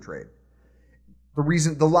receiver trade.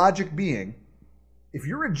 The logic being, if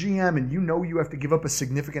you're a GM and you know you have to give up a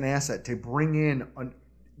significant asset to bring in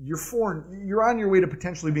you're on your way to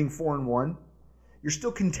potentially being 4-1. You're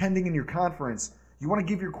still contending in your conference. You want to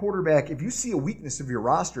give your quarterback, if you see a weakness of your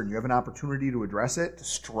roster and you have an opportunity to address it, to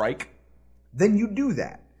strike, then you do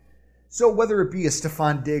that. So whether it be a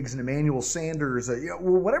Stephon Diggs, an Emmanuel Sanders,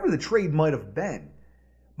 whatever the trade might have been,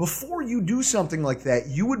 before you do something like that,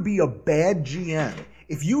 you would be a bad GM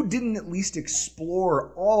if you didn't at least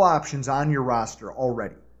explore all options on your roster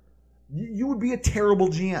already. You would be a terrible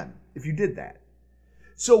GM if you did that.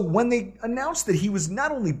 So when they announced that he was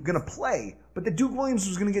not only going to play, but that Duke Williams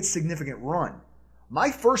was going to get significant run,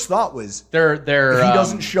 my first thought was, if he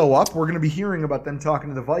doesn't show up, we're going to be hearing about them talking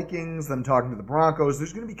to the Vikings, them talking to the Broncos.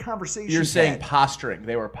 There's going to be conversations. You're saying posturing.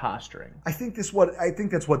 They were posturing. I think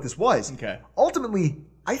that's what this was. Okay. Ultimately,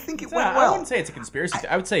 I think it went well. I wouldn't say it's a conspiracy.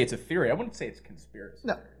 I would say it's a theory. I wouldn't say it's a conspiracy.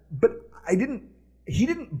 No, but he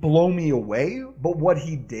didn't blow me away, but what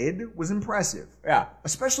he did was impressive. Yeah.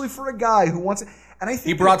 Especially for a guy who wants it. And I think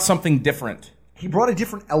he brought something different. He brought a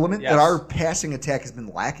different element that our passing attack has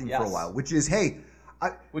been lacking for a while, which is,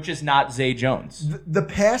 which is not Zay Jones. The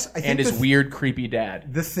pass, I think, and his weird, creepy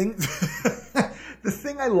dad. The thing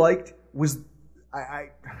I liked was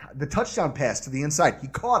the touchdown pass to the inside. He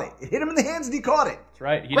caught it. It hit him in the hands, and he caught it. That's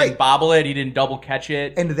right. He didn't bobble it. He didn't double catch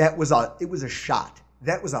it. And it was a shot.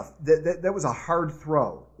 That was a hard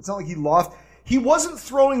throw. It's not like he lost. He wasn't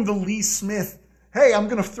throwing the Lee Smith, hey, I'm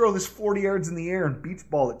going to throw this 40 yards in the air and beach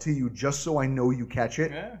ball it to you just so I know you catch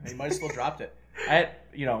it. Yeah, he might as well dropped it. I had,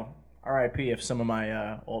 RIP if some of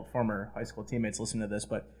my old former high school teammates listen to this,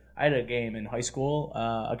 but I had a game in high school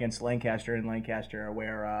against Lancaster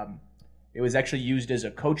where it was actually used as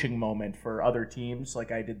a coaching moment for other teams.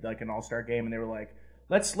 Like I did like an all-star game, and they were like,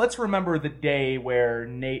 Let's remember the day where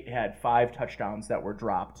Nate had 5 touchdowns that were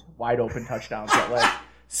dropped, wide open touchdowns that like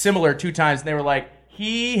similar 2 times. And they were like,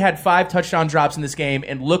 he had 5 touchdown drops in this game,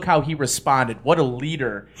 and look how he responded. What a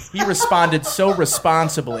leader! He responded so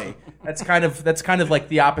responsibly. That's kind of like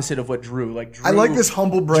the opposite of what Drew. Like Drew, I like this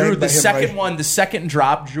humble brag. Drew, the second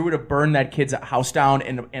drop, Drew would have burned that kid's house down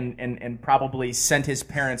and probably sent his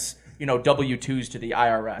parents, W-2s to the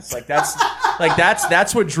IRS.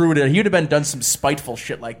 That's what Drew did. He would have done some spiteful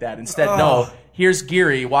shit like that. Instead, no. Here's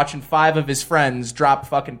Geary watching 5 of his friends drop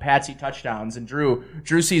fucking patsy touchdowns, and Drew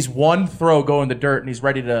sees one throw go in the dirt, and he's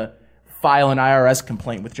ready to file an IRS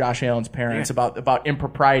complaint with Josh Allen's parents about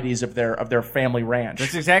improprieties of their family ranch.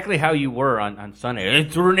 That's exactly how you were on Sunday.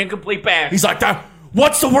 It threw an incomplete pass. He's like,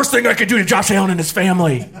 what's the worst thing I could do to Josh Allen and his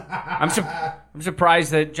family? I'm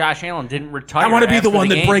surprised that Josh Allen didn't retire. I want to be the one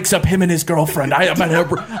that breaks up him and his girlfriend.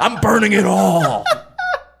 I'm burning it all.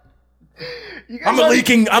 I'm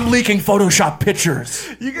leaking Photoshop pictures.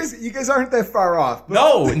 You guys aren't that far off.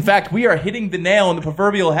 No, in fact, we are hitting the nail on the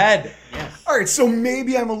proverbial head. Yes. All right, so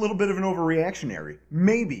maybe I'm a little bit of an overreactionary.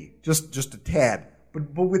 Maybe. Just a tad.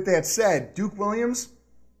 But with that said, Duke Williams,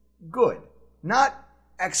 good. Not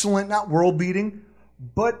excellent, not world-beating,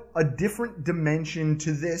 but a different dimension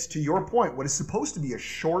to this, to your point, what is supposed to be a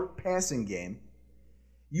short passing game.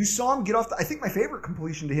 You saw him get off I think my favorite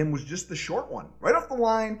completion to him was just the short one. Right off the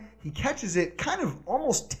line, he catches it, kind of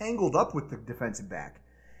almost tangled up with the defensive back.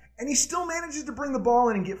 And he still manages to bring the ball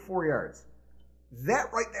in and get 4 yards.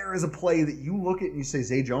 That right there is a play that you look at and you say,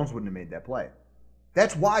 Zay Jones wouldn't have made that play.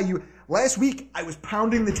 That's why Last week, I was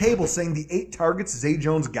pounding the table saying the 8 targets Zay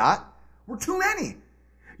Jones got were too many.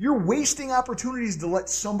 You're wasting opportunities to let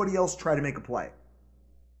somebody else try to make a play.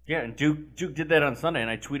 Yeah, and Duke did that on Sunday, and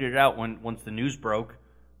I tweeted it out once the news broke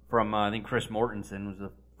from, I think, Chris Mortensen was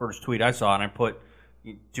the first tweet I saw, and I put,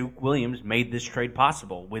 Duke Williams made this trade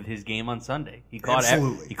possible with his game on Sunday. He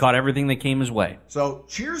caught everything that came his way. So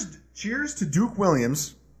cheers to Duke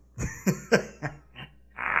Williams.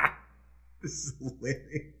 This is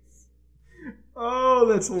hilarious. Oh,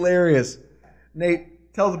 that's hilarious.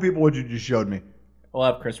 Nate, tell the people what you just showed me. We'll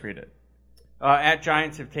have Chris read it. At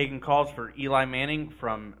Giants have taken calls for Eli Manning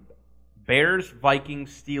from Bears, Vikings,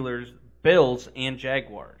 Steelers, Bills, and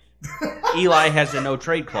Jaguars. Eli has a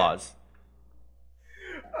no-trade clause.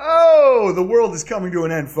 Oh, the world is coming to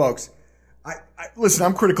an end, folks. Listen,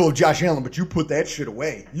 I'm critical of Josh Allen, but you put that shit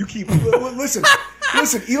away. You keep listen.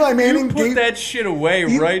 Eli Manning put that shit away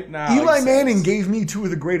right now. Eli Manning gave me 2 of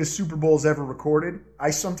the greatest Super Bowls ever recorded. I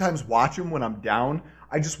sometimes watch them when I'm down.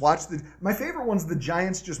 I just watch my favorite one's the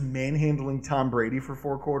Giants just manhandling Tom Brady for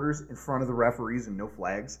 4 quarters in front of the referees and no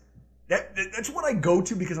flags. That's what I go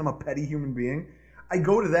to because I'm a petty human being. I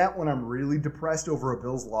go to that when I'm really depressed over a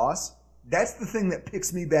Bills loss. That's the thing that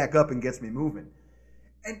picks me back up and gets me moving.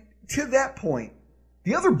 And to that point,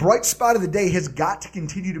 the other bright spot of the day has got to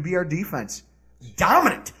continue to be our defense.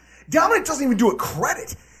 Dominant. Dominant doesn't even do it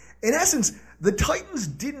credit. In essence, the Titans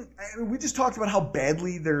didn't. We just talked about how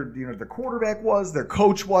badly their quarterback was, their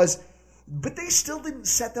coach was, but they still didn't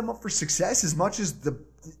set them up for success as much as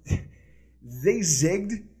they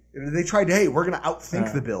zigged. They tried to, hey, we're going to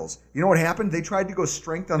outthink the Bills. You know what happened? They tried to go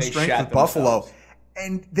strength on strength with Buffalo.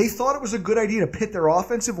 And they thought it was a good idea to pit their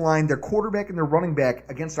offensive line, their quarterback, and their running back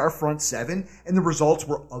against our front 7, and the results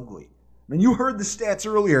were ugly. I mean, you heard the stats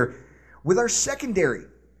earlier with our secondary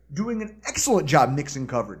doing an excellent job mixing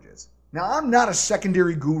coverages. Now, I'm not a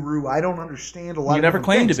secondary guru. I don't understand a lot of You never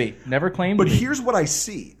claimed things. to be. Never claimed But to be. here's what I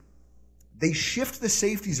see. They shift the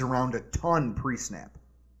safeties around a ton pre-snap,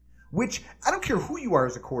 which I don't care who you are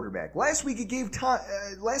as a quarterback. Last week it gave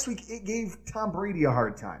Tom Brady a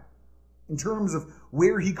hard time in terms of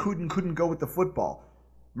where he could and couldn't go with the football.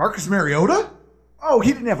 Marcus Mariota? Oh,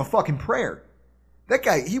 he didn't have a fucking prayer. That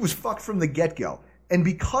guy, he was fucked from the get-go. And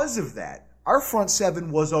because of that, our front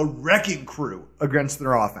 7 was a wrecking crew against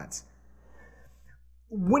their offense.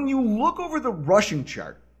 When you look over the rushing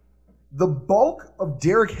chart, the bulk of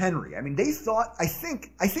Derrick Henry, I mean, they thought, I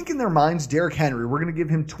think in their minds, Derrick Henry, we're going to give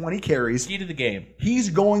him 20 carries. Key to the game. He's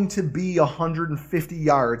going to be 150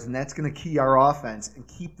 yards, and that's going to key our offense and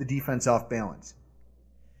keep the defense off balance.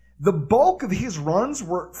 The bulk of his runs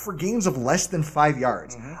were for gains of less than 5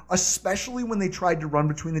 yards, especially when they tried to run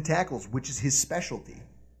between the tackles, which is his specialty.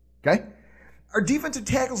 Okay? Our defensive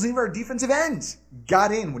tackles and even our defensive ends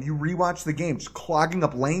got in when you rewatch the game, just clogging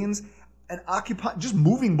up lanes and just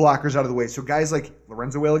moving blockers out of the way so guys like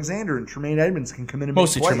Lorenzo Alexander and Tremaine Edmonds can come in and make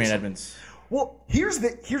plays. Mostly Tremaine Edmonds. Well, here's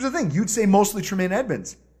the thing. You'd say mostly Tremaine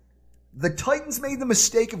Edmonds. The Titans made the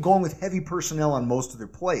mistake of going with heavy personnel on most of their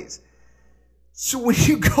plays. So when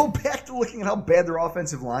you go back to looking at how bad their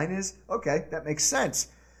offensive line is, okay, that makes sense.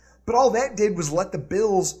 But all that did was let the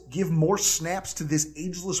Bills give more snaps to this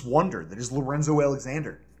ageless wonder that is Lorenzo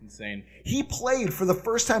Alexander. Insane. He played for the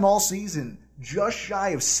first time all season just shy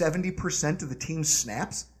of 70% of the team's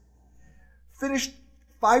snaps. Finished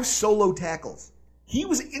 5 solo tackles. He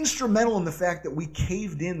was instrumental in the fact that we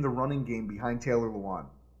caved in the running game behind Taylor Lewan.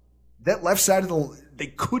 That left side they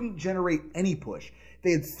couldn't generate any push.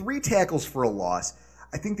 They had 3 tackles for a loss.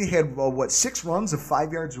 I think they had, 6 runs of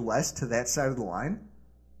 5 yards or less to that side of the line.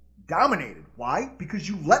 Dominated. Why? Because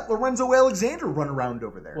you let Lorenzo Alexander run around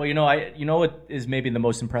over there. Well, you know what is maybe the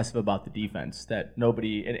most impressive about the defense that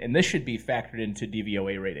nobody, and this should be factored into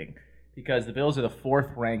DVOA rating, because the Bills are the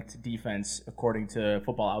 4th ranked defense according to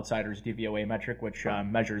Football Outsiders DVOA metric, which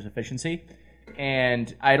measures efficiency.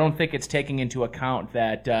 And I don't think it's taking into account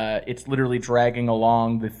that it's literally dragging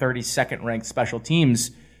along the 32nd ranked special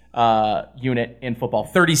teams unit in football.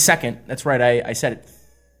 32nd. That's right. I said it.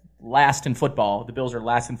 Last in football. The Bills are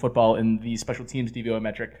last in football in the special teams DVOA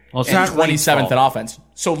metric. Well, it's and not 27th in offense.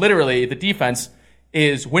 So literally, the defense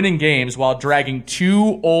is winning games while dragging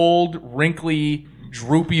 2 old, wrinkly,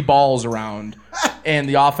 droopy balls around and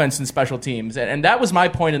the offense and special teams. And that was my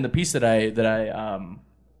point in the piece that I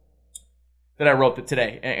wrote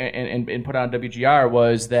today and put on WGR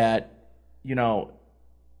was that,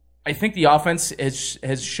 I think the offense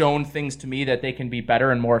has shown things to me that they can be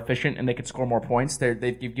better and more efficient and they can score more points.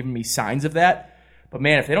 They've given me signs of that. But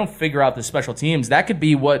man, if they don't figure out the special teams, that could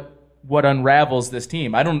be what unravels this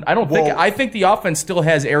team. I think the offense still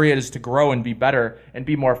has areas to grow and be better and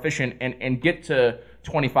be more efficient and get to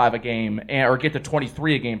 25 a game or get to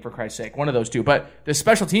 23 a game, for Christ's sake. One of those two. But the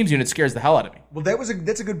special teams unit scares the hell out of me. Well,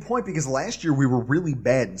 that's a good point because last year we were really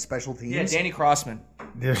bad in special teams. Yeah, Danny Crossman.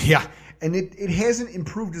 Yeah. And it hasn't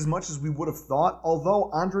improved as much as we would have thought, although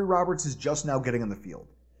Andre Roberts is just now getting on the field.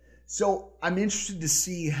 So I'm interested to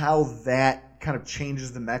see how that kind of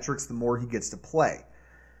changes the metrics the more he gets to play.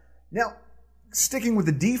 Now, sticking with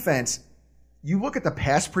the defense, you look at the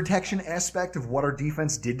pass protection aspect of what our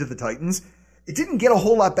defense did to the Titans, it didn't get a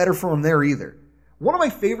whole lot better for them there either. One of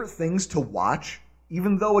my favorite things to watch,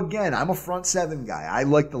 even though, again, I'm a front seven guy. I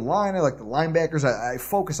like the line, I like the linebackers, I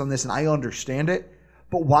focus on this and I understand it.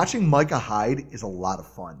 But watching Micah Hyde is a lot of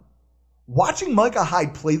fun. Watching Micah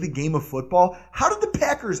Hyde play the game of football, how did the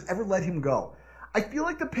Packers ever let him go? I feel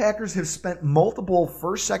like the Packers have spent multiple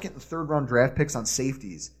first, second, and third round draft picks on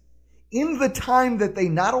safeties in the time that they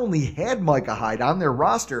not only had Micah Hyde on their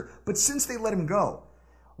roster, but since they let him go.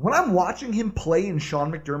 When I'm watching him play in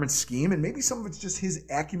Sean McDermott's scheme, and maybe some of it's just his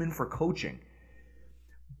acumen for coaching,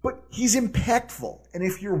 but he's impactful. And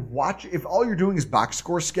if all you're doing is box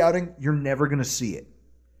score scouting, you're never going to see it.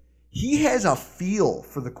 He has a feel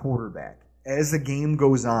for the quarterback as the game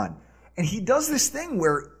goes on. And he does this thing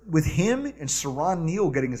where with him and Saron Neal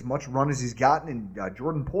getting as much run as he's gotten and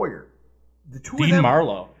Jordan Poyer, the two Dean of them,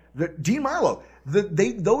 Marlowe. Dean Marlowe,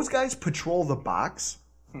 those guys patrol the box.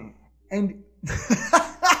 And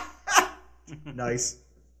nice.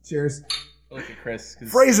 Cheers. Look at Chris.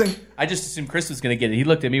 Phrasing. I just assumed Chris was going to get it. He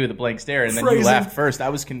looked at me with a blank stare, and then Phrasing. you laughed first. I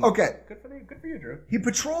was okay. Good for you, Drew. He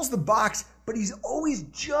patrols the box, but he's always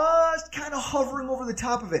just kind of hovering over the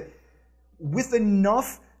top of it with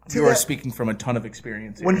enough to. You are speaking from a ton of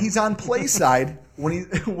experience here. When he's on play side, when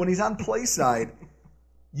he's on play side,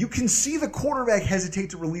 you can see the quarterback hesitate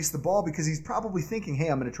to release the ball because he's probably thinking, "Hey,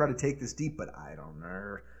 I'm going to try to take this deep, but I don't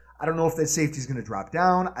know. I don't know if that safety's going to drop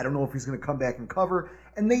down. I don't know if he's going to come back and cover."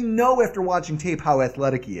 And they know after watching tape how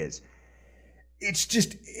athletic he is. It's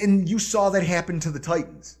just, and you saw that happen to the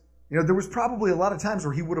Titans. You know, there was probably a lot of times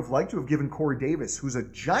where he would have liked to have given Corey Davis, who's a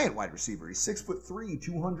giant wide receiver. He's 6'3",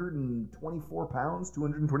 224 pounds,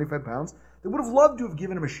 225 pounds. They would have loved to have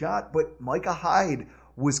given him a shot, but Micah Hyde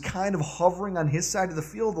was kind of hovering on his side of the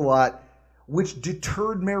field a lot, which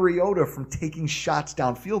deterred Mariota from taking shots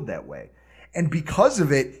downfield that way. And because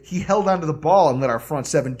of it, he held onto the ball and let our front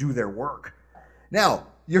seven do their work. Now,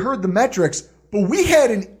 you heard the metrics, but we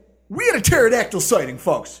had a pterodactyl sighting,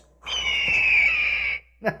 folks.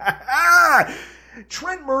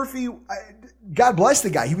 Trent Murphy, God bless the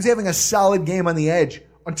guy. He was having a solid game on the edge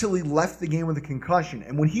until he left the game with a concussion.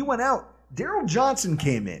 And when he went out, Daryl Johnson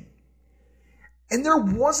came in. And there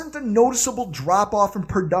wasn't a noticeable drop-off in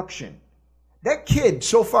production. That kid,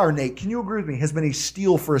 so far, Nate, can you agree with me, has been a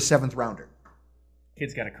steal for a seventh rounder.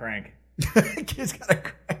 Kid's got a crank. Kid's got a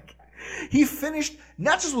crank. He finished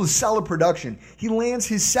not just with solid production, he lands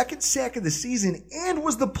his second sack of the season and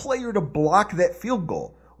was the player to block that field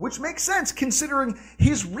goal, which makes sense considering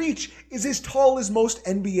his reach is as tall as most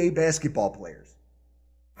NBA basketball players.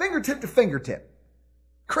 Fingertip to fingertip.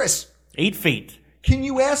 Chris. 8 feet. Can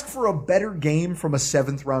you ask for a better game from a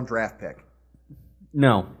seventh round draft pick?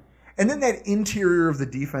 No. And then that interior of the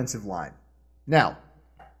defensive line. Now,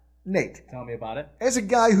 Nate. Tell me about it. As a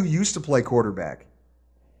guy who used to play quarterback,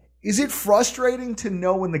 is it frustrating to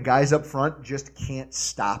know when the guys up front just can't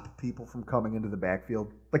stop people from coming into the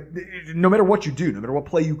backfield? Like, no matter what you do, no matter what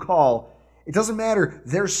play you call, it doesn't matter.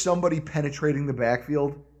 There's somebody penetrating the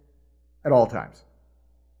backfield at all times.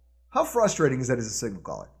 How frustrating is that as a signal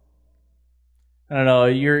caller? I don't know.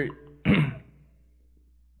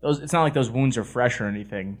 It's not like those wounds are fresh or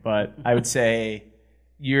anything, but I would say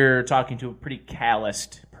you're talking to a pretty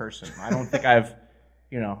calloused person. I don't think I've,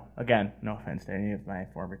 again, no offense to any of my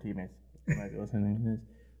former teammates who might be listening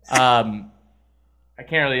to this. I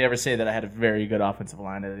can't really ever say that I had a very good offensive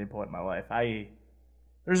line at any point in my life.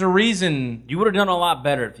 There's a reason. You would have done a lot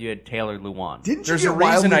better if you had Taylor Lewan. Didn't you There's get a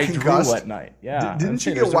reason wildly I concussed? drew at night. Yeah. Didn't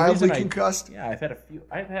you get wildly concussed? Yeah, I've had a few.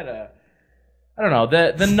 I don't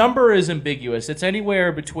know. The number is ambiguous. It's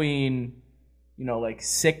anywhere between, like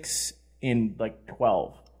 6 and like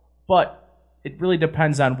 12. But it really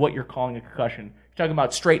depends on what you're calling a concussion. If you're talking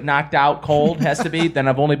about straight knocked out cold has to be, then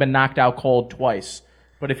I've only been knocked out cold twice.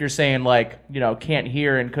 But if you're saying like, can't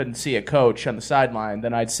hear and couldn't see a coach on the sideline,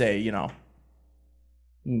 then I'd say,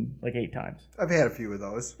 like 8 times. I've had a few of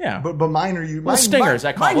those. Yeah. But mine are Well, stingers.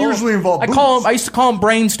 Mine usually involve booze. I used to call them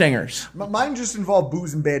brain stingers. Mine just involve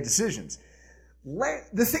booze and bad decisions.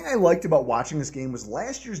 The thing I liked about watching this game was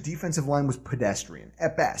last year's defensive line was pedestrian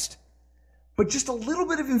at best, but just a little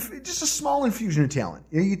bit of just a small infusion of talent.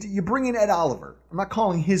 You bring in Ed Oliver. I'm not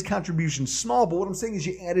calling his contribution small, but what I'm saying is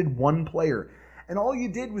you added one player, And all you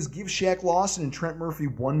did was give Shaq Lawson and Trent Murphy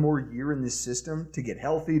one more year in this system to get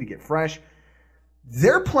healthy, to get fresh.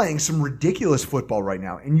 They're playing some ridiculous football right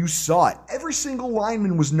now, and you saw it. Every single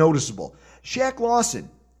lineman was noticeable. Shaq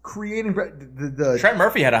Lawson creating the Trent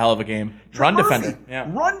Murphy had a hell of a game. Run defending.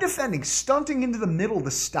 Run defending, stunting into the middle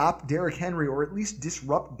to stop Derrick Henry or at least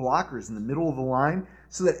disrupt blockers in the middle of the line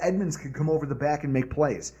so that Edmonds could come over the back and make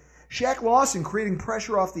plays. Shaq Lawson creating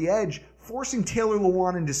pressure off the edge, forcing Taylor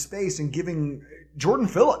Lewan into space and giving Jordan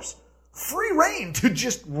Phillips free reign to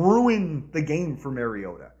just ruin the game for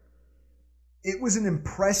Mariota. It was an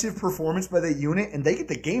impressive performance by that unit, and they get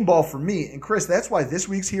the game ball from me. And Chris, that's why this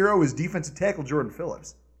week's hero is defensive tackle Jordan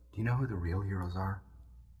Phillips. Do you know who the real heroes are?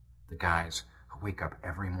 The guys who wake up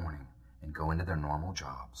every morning and go into their normal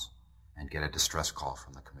jobs and get a distress call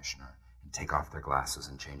from the commissioner and take off their glasses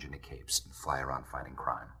and change into capes and fly around fighting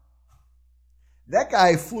crime. That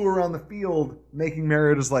guy flew around the field making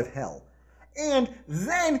Mariota's life hell. And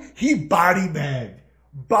then he bodybagged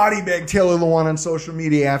Taylor Lewan on social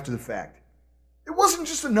media after the fact. It wasn't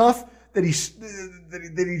just enough that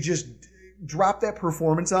he just dropped that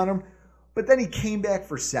performance on him, but then he came back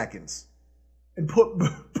for seconds and put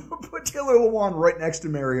Taylor Lewan right next to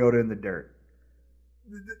Mariota in the dirt.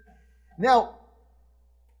 Now,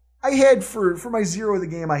 I had for my zero of the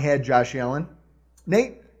game, I had Josh Allen.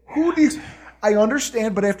 Nate, who do you... I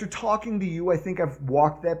understand, but after talking to you, I think I've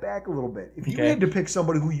walked that back a little bit. If you had to pick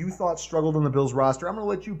somebody who you thought struggled on the Bills roster, I'm going to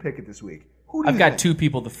let you pick it this week. Who do you I've got think? two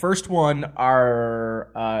people. The first one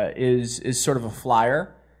is sort of a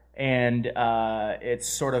flyer, and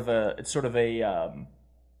it's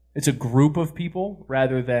a group of people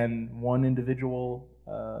rather than one individual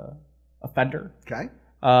offender. Okay.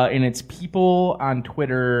 And it's people on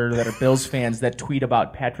Twitter that are Bills fans that tweet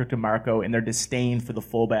about Patrick DeMarco and their disdain for the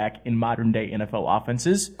fullback in modern-day NFL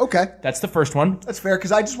offenses. Okay. That's the first one. That's fair,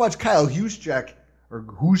 because I just watched Kyle Juszczyk, or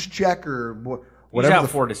whatever. He's out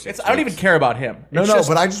 4 to 6. I don't even care about him. No,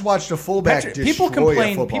 but I just watched a fullback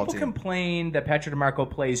destroy a football team. Complain that Patrick DeMarco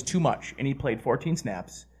plays too much, and he played 14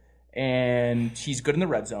 snaps, and he's good in the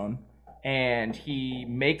red zone, and he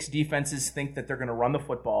makes defenses think that they're going to run the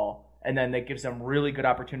football, and then that gives them really good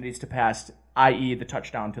opportunities to pass, i.e. the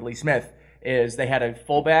touchdown to Lee Smith, is they had a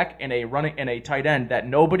fullback and a tight end that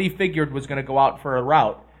nobody figured was going to go out for a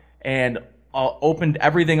route and opened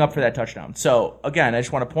everything up for that touchdown. So, again, I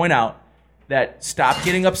just want to point out that stop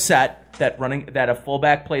getting upset that a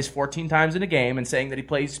fullback plays 14 times in a game and saying that he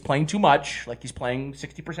playing too much, like he's playing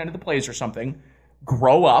 60% of the plays or something.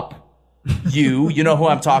 Grow up. You know who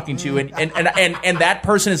I'm talking to. And that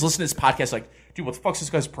person is listening to this podcast like, dude, what the fuck's this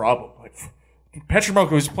guy's problem? Like, Patrick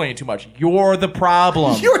DeMarco is playing too much. You're the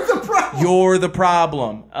problem. You're the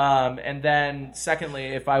problem. And then, secondly,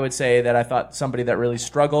 if I would say that I thought somebody that really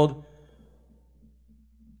struggled,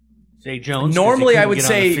 Zay Jones. Normally, I would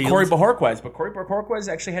say Corey Bojorquez, but Corey Bojorquez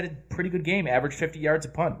actually had a pretty good game, averaged 50 yards a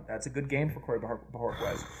punt. That's a good game for Corey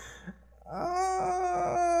Bojorquez.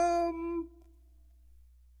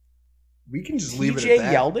 We can just leave it at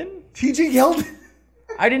that. TJ Yeldon?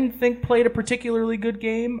 I didn't think played a particularly good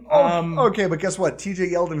game. Okay, but guess what?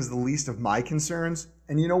 TJ Yeldon is the least of my concerns.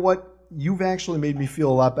 And you know what? You've actually made me feel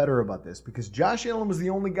a lot better about this because Josh Allen was the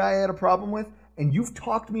only guy I had a problem with, and you've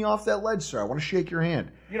talked me off that ledge, sir. I want to shake your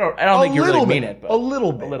hand. I don't think you really mean it. But a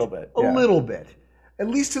little bit. Yeah. A little bit. At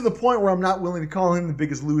least to the point where I'm not willing to call him the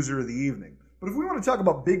biggest loser of the evening. But if we want to talk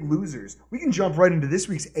about big losers, we can jump right into this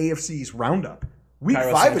week's AFC East Roundup. Week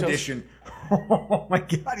Cairo 5 Santos? edition. Oh, my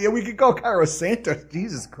God. Yeah, we could call Cairo Santos.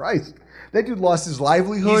 Jesus Christ. That dude lost his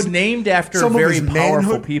livelihood. He's named after very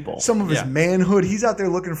powerful people. Some of his manhood. He's out there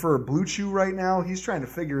looking for a Blue Chew right now. He's trying to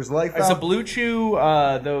figure his life out. Is a Blue Chew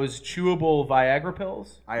those chewable Viagra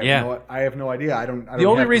pills? I have no idea. I don't. The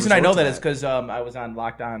only reason I know that is because I was on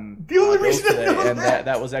Locked On. The only reason today, I know and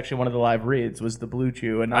that was actually one of the live reads was the Blue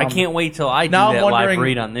Chew. And I can't wait till I do that live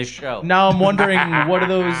read on this show. Now I'm wondering, what are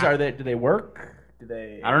those? Do they work?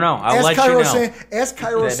 I don't know. I'll let you know. Ask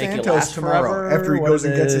Cairo Santos tomorrow after he goes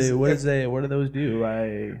and gets his. What do those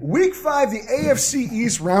do? Week 5, the AFC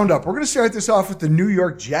East Roundup. We're going to start this off with the New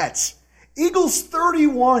York Jets. Eagles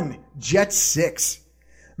 31, Jets 6.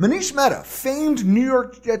 Manish Mehta, famed New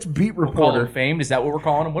York Jets beat reporter. We'll call him famed? Is that what we're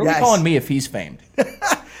calling him? What are we calling me if he's famed?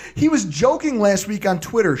 He was joking last week on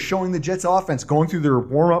Twitter, showing the Jets offense going through their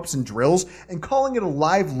warm-ups and drills and calling it a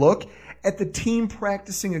live look at the team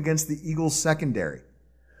practicing against the Eagles secondary.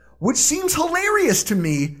 Which seems hilarious to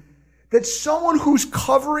me that someone who's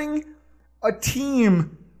covering a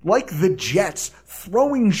team like the Jets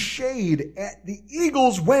throwing shade at the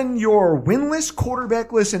Eagles when you're winless,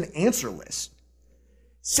 quarterbackless, and answerless.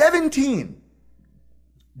 17.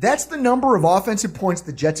 That's the number of offensive points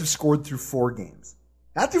the Jets have scored through 4 games.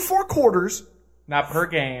 Not through 4 quarters. Not per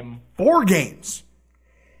game. 4 games.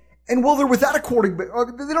 And while they're without a quarterback,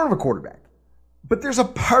 they don't have a quarterback. But there's a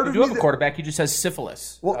part of me You do have a quarterback. He just has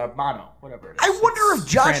syphilis. Mono, whatever it is. I wonder if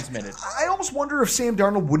Josh... Transmitted. I almost wonder if Sam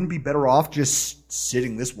Darnold wouldn't be better off just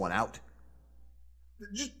sitting this one out.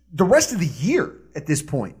 Just the rest of the year at this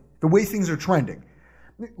point, the way things are trending.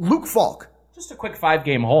 Luke Falk. Just a quick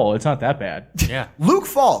 5-game hole. It's not that bad. Yeah. Luke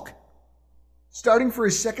Falk, starting for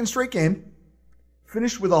his second straight game,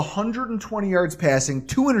 finished with 120 yards passing,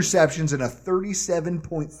 2 interceptions, and a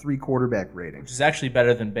 37.3 quarterback rating. Which is actually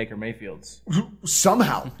better than Baker Mayfield's.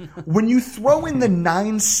 Somehow. When you throw in the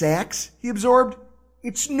 9 sacks he absorbed,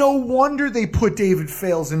 it's no wonder they put David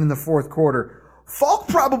Fales in the fourth quarter. Falk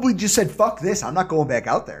probably just said, fuck this, I'm not going back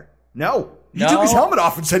out there. No. He took his helmet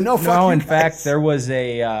off and said, no, fuck you in guys. fact, there was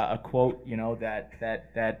a quote,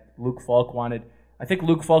 that Luke Falk wanted. I think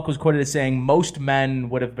Luke Falk was quoted as saying, "Most men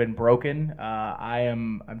would have been broken.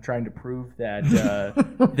 I'm trying to prove that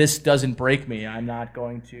this doesn't break me. I'm not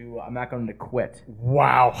going to quit."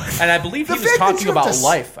 Wow. And I believe he was talking about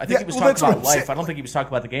life. I think he was talking about life. I don't think he was talking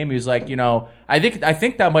about the game. He was like, I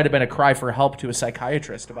think that might have been a cry for help to a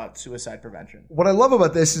psychiatrist about suicide prevention. What I love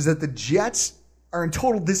about this is that the Jets are in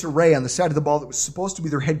total disarray on the side of the ball that was supposed to be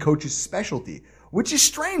their head coach's specialty, which is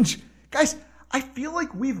strange. Guys, I feel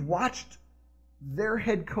like we've watched their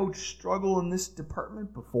head coach struggle in this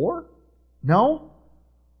department before? No?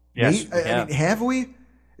 Yes. I mean, have we?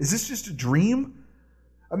 Is this just a dream?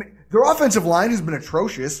 I mean, their offensive line has been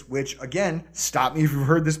atrocious, which, again, stop me if you've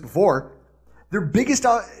heard this before. Their biggest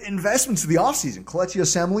investments of the offseason, Kelechi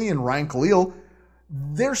Osemele and Ryan Khalil,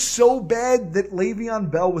 they're so bad that Le'Veon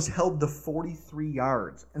Bell was held to 43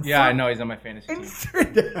 yards. And I know. He's on my fantasy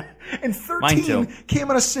team. And 13 came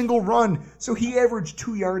on a single run, so he averaged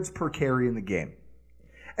 2 yards per carry in the game.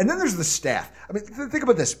 And then there's the staff. I mean, think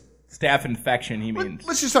about this. Staff infection, he means.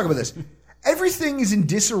 Let's just talk about this. Everything is in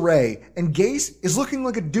disarray, and Gase is looking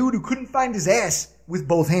like a dude who couldn't find his ass with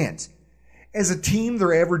both hands. As a team,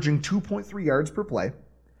 they're averaging 2.3 yards per play.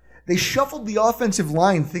 They shuffled the offensive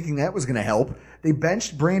line thinking that was going to help. They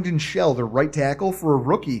benched Brandon Shell, their right tackle, for a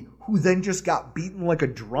rookie who then just got beaten like a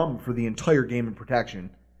drum for the entire game in protection.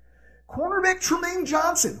 Cornerback Tremaine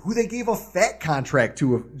Johnson, who they gave a fat contract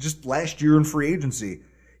to just last year in free agency.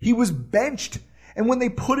 He was benched, and when they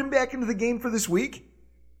put him back into the game for this week,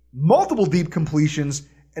 multiple deep completions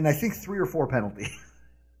and I think 3 or 4 penalties.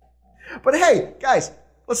 But hey, guys,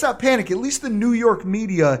 let's not panic. At least the New York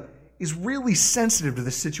media is really sensitive to the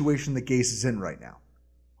situation that Gase is in right now.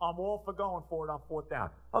 I'm all for going for it on 4th down.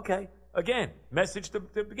 Okay, again, message to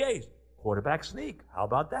Gase. Quarterback sneak. How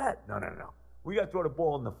about that? No. We got to throw the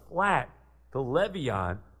ball in the flat to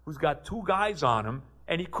Le'Veon, who's got 2 guys on him,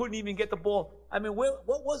 and he couldn't even get the ball. I mean, what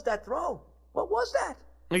was that throw? What was that?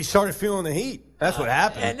 He started feeling the heat. That's what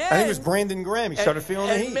happened. And then, I think it was Brandon Graham. He started feeling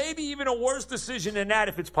the heat. And maybe even a worse decision than that,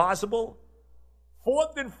 if it's possible.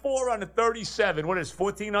 4th and 4 on the 37. What is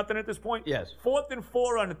 14-0 at this point? Yes. 4th and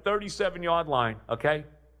 4 on the 37-yard line, okay?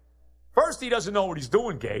 First, he doesn't know what he's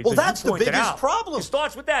doing, Gage. Well, that's the biggest problem. It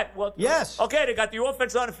starts with that. Well, yes. Okay, they got the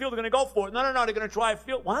offense on the field. They're going to go for it. No. They're going to try a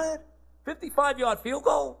field. What? 55-yard field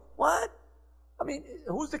goal? What? I mean,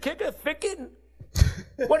 who's the kicker? Ficken?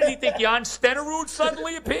 What did he think? Jan Stenerud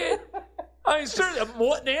suddenly appeared? I mean, seriously,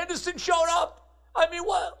 Morton Anderson showed up? I mean,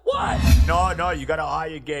 what? No, you got to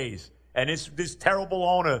hire Gase. And this terrible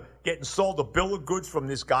owner getting sold a bill of goods from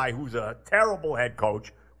this guy who's a terrible head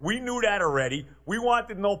coach. We knew that already. We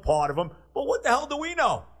wanted no part of him. But what the hell do we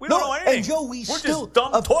know? We don't know anything. And Joe, we're just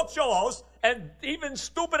dumb talk show hosts. And even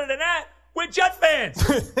stupider than that, we're Jet fans.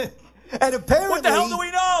 And apparently, what the hell do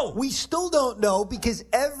we know? We still don't know because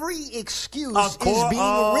every excuse is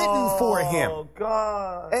being written for him. Oh,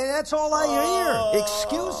 God. And that's all I hear.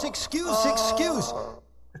 Excuse.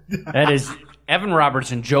 That is Evan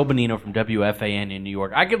Roberts and Joe Bonino from WFAN in New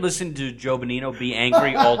York. I could listen to Joe Bonino be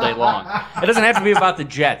angry all day long. It doesn't have to be about the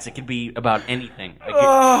Jets. It could be about anything.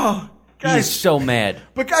 Guys, he's so mad.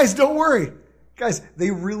 But guys, don't worry. Guys,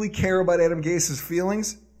 they really care about Adam Gase's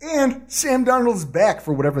feelings. And Sam Darnold's back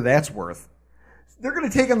for whatever that's worth. They're going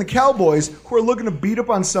to take on the Cowboys, who are looking to beat up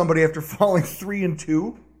on somebody after falling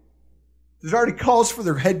 3-2. There's already calls for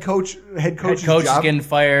their head coach's job. Getting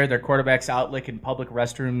fired. Their quarterback's out licking public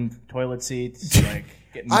restroom toilet seats.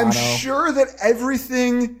 Getting mono. I'm sure that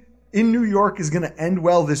everything in New York is going to end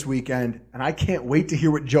well this weekend, and I can't wait to hear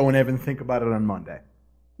what Joe and Evan think about it on Monday.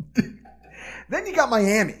 Then you got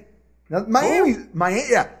Miami. Now,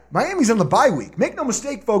 Miami's on the bye week. Make no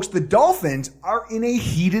mistake, folks, the Dolphins are in a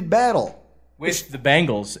heated battle. With the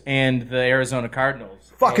Bengals and the Arizona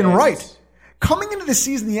Cardinals. Fucking right. Coming into the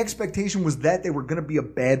season, the expectation was that they were going to be a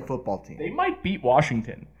bad football team. They might beat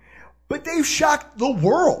Washington. But they've shocked the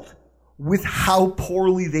world with how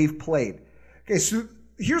poorly they've played. Okay, so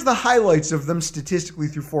here's the highlights of them statistically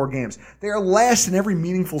through 4 games. They are last in every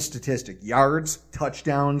meaningful statistic. Yards,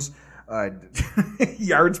 touchdowns,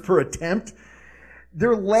 yards per attempt.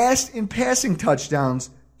 They're last in passing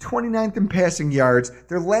touchdowns, 29th in passing yards.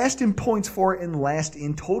 They're last in points for and last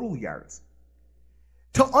in total yards.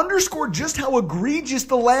 To underscore just how egregious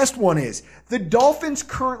the last one is, the Dolphins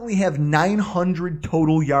currently have 900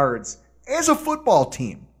 total yards as a football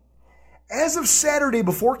team. As of Saturday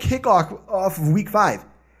before kickoff of Week 5,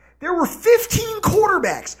 there were 15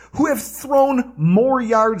 quarterbacks who have thrown more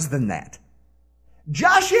yards than that.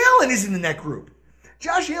 Josh Allen isn't in that group.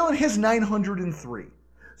 Josh Allen has 903.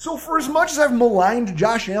 So for as much as I've maligned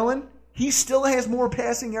Josh Allen, he still has more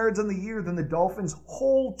passing yards on the year than the Dolphins'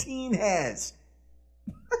 whole team has.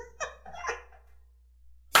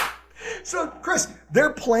 So, Chris,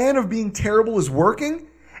 their plan of being terrible is working,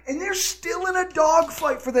 and they're still in a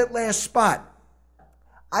dogfight for that last spot.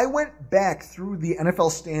 I went back through the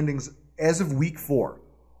NFL standings as of Week 4,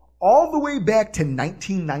 all the way back to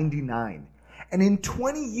 1999. And in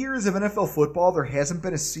 20 years of NFL football, there hasn't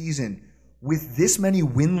been a season with this many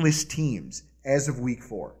winless teams as of Week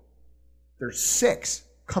 4. There's 6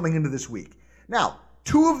 coming into this week. Now,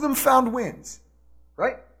 2 of them found wins,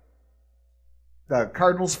 right? The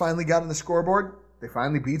Cardinals finally got on the scoreboard. They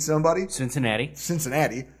finally beat somebody.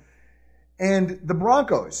 Cincinnati. And the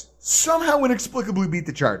Broncos somehow inexplicably beat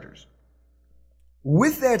the Chargers.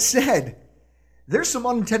 With that said, there's some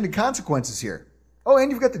unintended consequences here. Oh,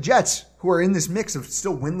 and you've got the Jets, who are in this mix of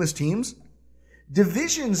still winless teams.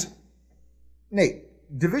 Divisions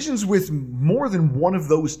with more than one of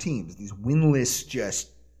those teams, these winless, just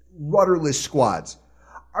rudderless squads,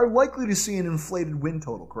 are likely to see an inflated win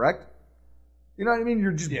total, correct? You know what I mean?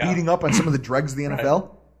 You're just beating up on some of the dregs of the NFL.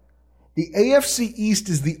 Right. The AFC East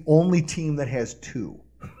is the only team that has 2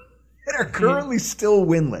 that are currently still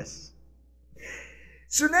winless.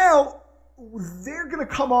 So now they're going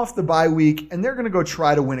to come off the bye week and they're going to go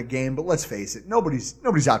try to win a game. But let's face it,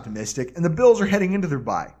 nobody's optimistic, and the Bills are heading into their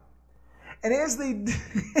bye. And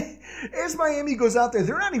as Miami goes out there,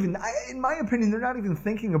 they're not even, in my opinion, they're not even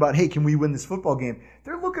thinking about, hey, can we win this football game?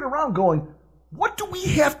 They're looking around going, what do we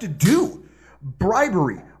have to do?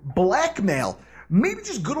 Bribery, blackmail, maybe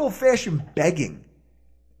just good old-fashioned begging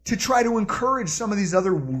to try to encourage some of these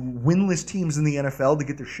other winless teams in the NFL to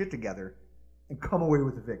get their shit together and come away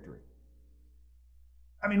with a victory.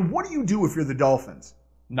 I mean, what do you do if you're the Dolphins?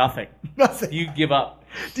 Nothing. You give up.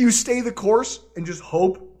 Do you stay the course and just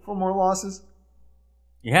hope for more losses?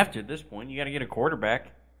 You have to at this point. You got to get a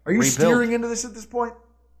quarterback. Are you steering into this at this point?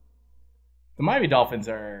 The Miami Dolphins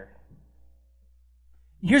are...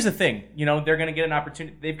 Here's the thing, they're going to get an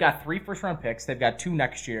opportunity. They've got 3 first-round picks. They've got 2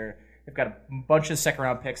 next year. They've got a bunch of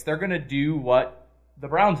second-round picks. They're going to do what the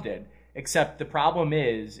Browns did, except the problem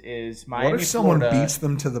is Miami, what if someone Florida, beats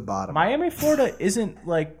them to the bottom? Miami, Florida isn't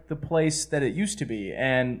like the place that it used to be.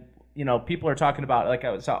 And, people are talking about, like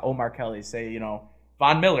I saw Omar Kelly say,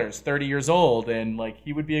 Von Miller's 30 years old, and, like,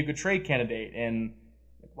 he would be a good trade candidate. And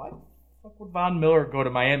why the fuck would Von Miller go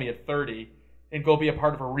to Miami at 30? And go be a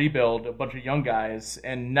part of a rebuild, a bunch of young guys,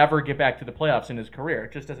 and never get back to the playoffs in his career.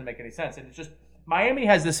 It just doesn't make any sense. And it's just Miami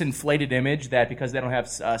has this inflated image that because they don't have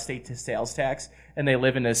state sales tax and they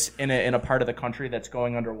live in a part of the country that's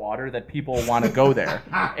going underwater, that people want to go there.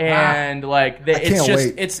 And like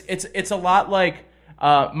it's a lot like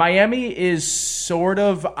Miami is sort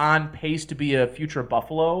of on pace to be a future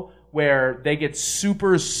Buffalo, where they get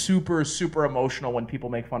super, super, super emotional when people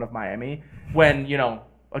make fun of Miami. When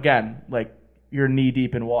again, like, you're knee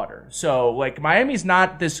deep in water. So, like, Miami's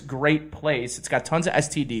not this great place. It's got tons of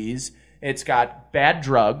STDs. It's got bad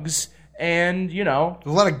drugs. And, there's a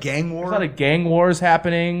lot of gang wars. There's a lot of gang wars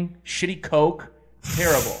happening. Shitty coke.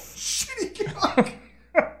 Terrible. Shitty coke.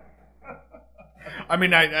 I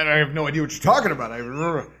mean, I have no idea what you're talking about.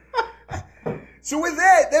 So with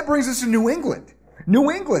that brings us to New England. New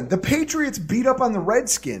England, the Patriots beat up on the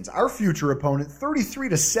Redskins, our future opponent,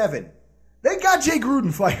 33-7. They got Jay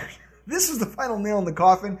Gruden fired. This is the final nail in the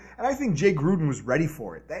coffin, and I think Jay Gruden was ready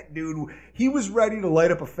for it. That dude, he was ready to light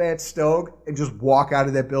up a fat stove and just walk out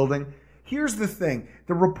of that building. Here's the thing.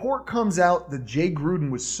 The report comes out that Jay Gruden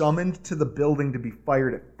was summoned to the building to be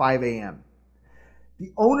fired at 5 a.m.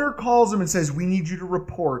 The owner calls him and says, we need you to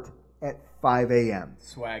report at 5 a.m.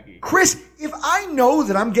 Swaggy. Chris, if I know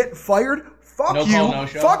that I'm getting fired, fuck no you, call, no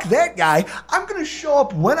show. Fuck that guy. I'm going to show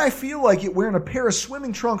up when I feel like it wearing a pair of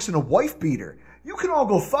swimming trunks and a wife beater. You can all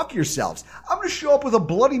go fuck yourselves. I'm going to show up with a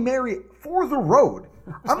Bloody Mary for the road.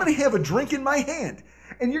 I'm going to have a drink in my hand.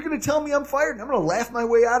 And you're going to tell me I'm fired, and I'm going to laugh my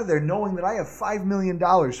way out of there knowing that I have $5 million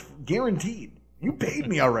guaranteed. You paid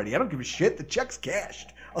me already. I don't give a shit. The check's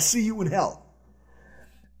cashed. I'll see you in hell.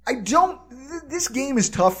 This game is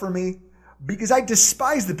tough for me because I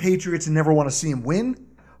despise the Patriots and never want to see them win.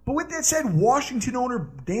 But with that said, Washington owner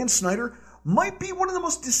Dan Snyder might be one of the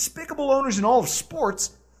most despicable owners in all of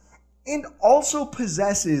sports and also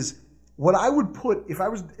possesses what I would put, if I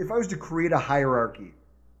was to create a hierarchy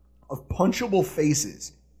of punchable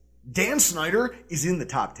faces, Dan Snyder is in the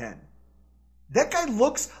top 10. That guy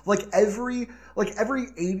looks like every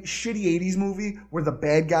shitty 80s movie where the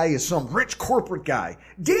bad guy is some rich corporate guy.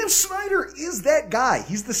 Dan Snyder is that guy.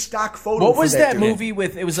 He's the stock photo. What was that movie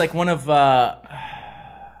with? It was like one of.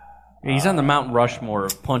 He's on the Mount Rushmore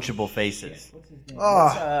of punchable faces.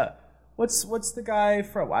 What's the guy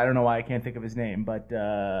from? I don't know why I can't think of his name, but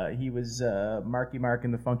he was Marky Mark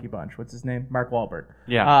in the Funky Bunch. What's his name? Mark Wahlberg.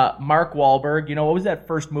 Yeah. Mark Wahlberg. You know, what was that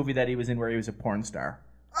first movie that he was in where he was a porn star?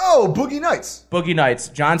 Oh, Boogie Nights. Boogie Nights.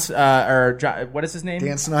 John, what is his name?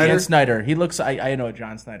 Dan Snyder. Dan Snyder. He looks. I know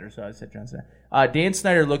John Snyder, so I said John Snyder. Dan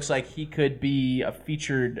Snyder looks like he could be a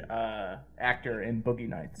featured actor in Boogie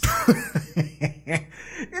Nights.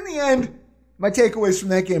 In the end, my takeaways from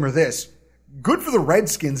that game are this. Good for the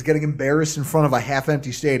Redskins getting embarrassed in front of a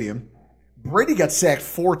half-empty stadium. Brady got sacked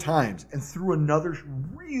 4 times and threw another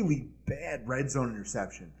really bad red zone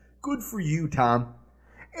interception. Good for you, Tom.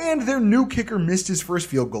 And their new kicker missed his first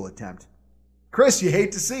field goal attempt. Chris, you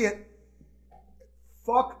hate to see it.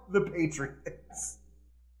 Fuck the Patriots.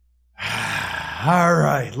 All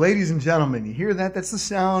right, ladies and gentlemen, you hear that? That's the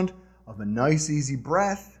sound of a nice, easy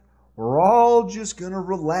breath. We're all just going to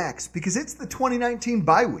relax because it's the 2019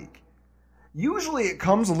 bye week. Usually it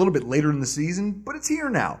comes a little bit later in the season, but it's here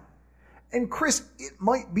now. And Chris, it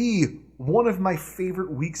might be one of my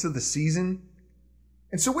favorite weeks of the season.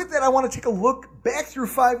 And so with that, I want to take a look back through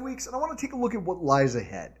 5 weeks, and I want to take a look at what lies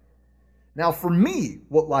ahead. Now, for me,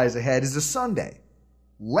 what lies ahead is a Sunday.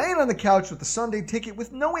 Laying on the couch with a Sunday ticket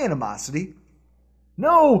with no animosity.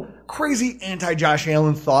 No crazy anti-Josh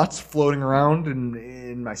Allen thoughts floating around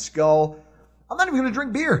in my skull. I'm not even going to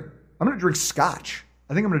drink beer. I'm going to drink scotch.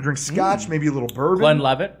 I think I'm going to drink scotch, maybe a little bourbon.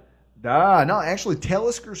 Glenlivet? No, actually,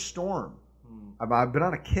 Talisker Storm. I've been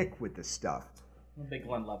on a kick with this stuff. I'm a big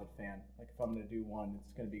Glenlivet fan. Like, if I'm going to do one,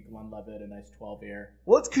 it's going to be Glenlivet, a nice 12-year.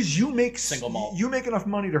 Well, it's because you make single malt. You make enough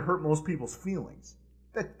money to hurt most people's feelings.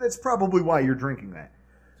 That's probably why you're drinking that.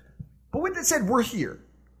 But with that said, we're here.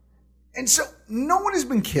 And so, no one has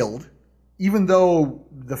been killed, even though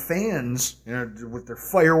the fans, with their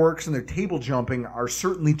fireworks and their table jumping, are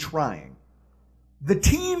certainly trying. The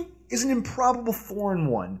team is an improbable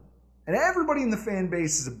 4-1, and everybody in the fan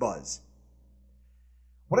base is abuzz.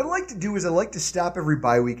 What I like to do is I like to stop every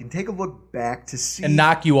bye week and take a look back to see and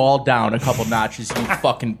knock you all down a couple notches, you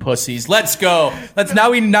fucking pussies. Let's go.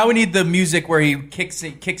 Now we need the music where he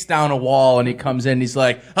kicks down a wall and he comes in. And he's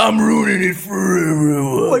like, "I'm ruining it for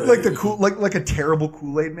everyone." Like a terrible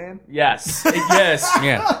Kool-Aid man. Yes, yes,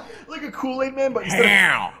 yeah. Like a Kool-Aid man, but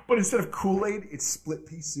instead of Kool-Aid, it's split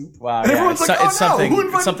pea soup. Wow, and everyone's like, it's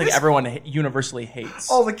something everyone universally hates.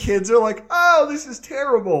 All the kids are like, "Oh, this is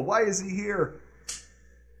terrible. Why is he here?"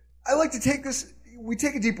 I like to take this. We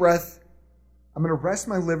take a deep breath. I'm going to rest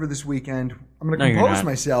my liver this weekend. I'm going to compose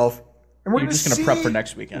myself, and we're just going to prep for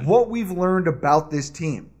next weekend. What we've learned about this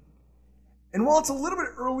team. And while it's a little bit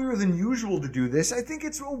earlier than usual to do this, I think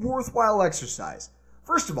it's a worthwhile exercise.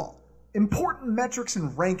 First of all, important metrics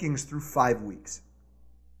and rankings through 5 weeks.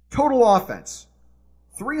 Total offense,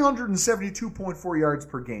 372.4 yards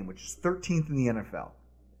per game, which is 13th in the NFL.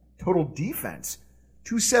 Total defense,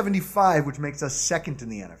 275, which makes us second in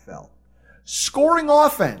the NFL. Scoring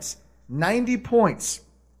offense, 90 points,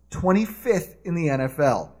 25th in the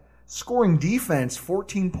NFL. Scoring defense,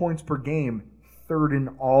 14 points per game, third in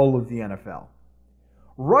all of the NFL.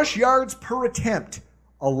 Rush yards per attempt,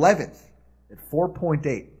 11th at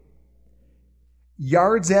 4.8.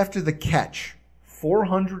 Yards after the catch,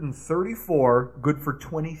 434, good for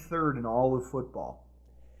 23rd in all of football.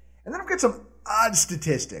 And then I've got some odd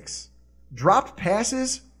statistics. Dropped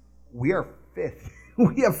passes, we are 5th.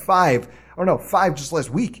 We have 5 just last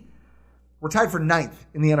week. We're tied for 9th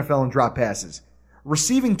in the NFL in drop passes.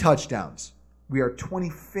 Receiving touchdowns, we are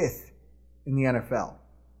 25th in the NFL.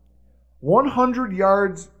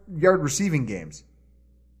 100-yard receiving games,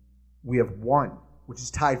 we have 1, which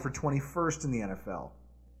is tied for 21st in the NFL.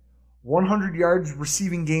 100 yards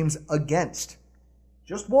receiving games against,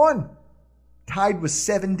 just 1, tied with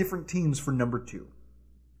 7 different teams for number 2.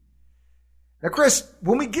 Now, Chris,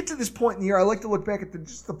 when we get to this point in the year, I like to look back at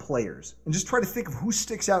just the players and just try to think of who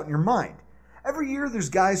sticks out in your mind. Every year there's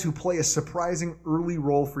guys who play a surprising early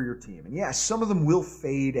role for your team. And yeah, some of them will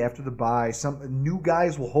fade after the bye. Some new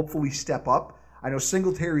guys will hopefully step up. I know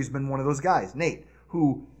Singletary's been one of those guys, Nate,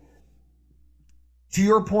 who, to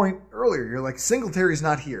your point earlier, you're like, Singletary's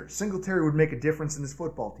not here. Singletary would make a difference in this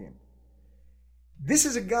football team. This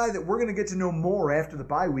is a guy that we're going to get to know more after the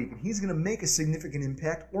bye week, and he's going to make a significant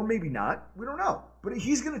impact, or maybe not. We don't know. But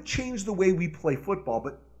he's going to change the way we play football.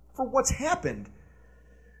 But for what's happened,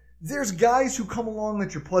 there's guys who come along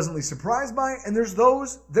that you're pleasantly surprised by, and there's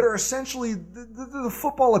those that are essentially the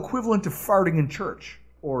football equivalent of farting in church,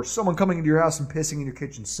 or someone coming into your house and pissing in your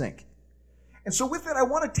kitchen sink. And so with that, I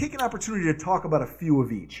want to take an opportunity to talk about a few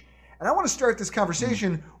of each. And I want to start this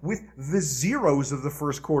conversation with the zeros of the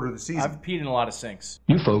first quarter of the season. I've peed in a lot of sinks.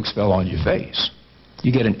 You folks fell on your face.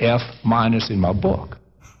 You get an F- in my book.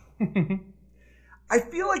 I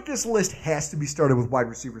feel like this list has to be started with wide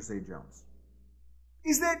receiver Zay Jones.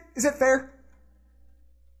 Is that fair?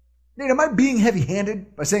 Nate, am I being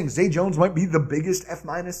heavy-handed by saying Zay Jones might be the biggest F-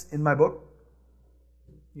 in my book?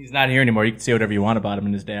 He's not here anymore. You can say whatever you want about him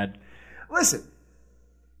and his dad. Listen,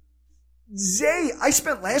 Zay, I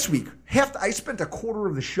spent last week, I spent a quarter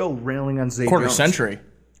of the show railing on Zay Quarter Jones. century.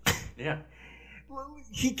 Yeah.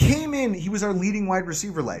 He came in, he was our leading wide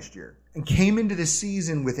receiver last year, and came into this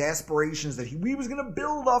season with aspirations that he was going to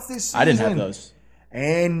build off this season. I didn't have those.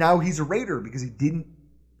 And now he's a Raider because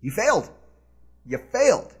he failed. You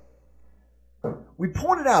failed. We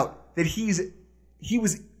pointed out that he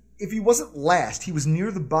was, if he wasn't last, he was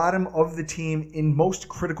near the bottom of the team in most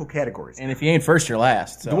critical categories. And if he ain't first, you're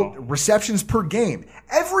last. So. Receptions per game.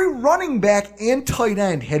 Every running back and tight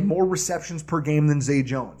end had more receptions per game than Zay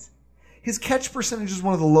Jones. His catch percentage is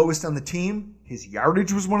one of the lowest on the team. His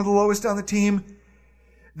yardage was one of the lowest on the team.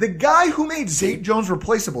 The guy who made Zay Jones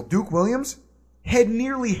replaceable, Duke Williams, had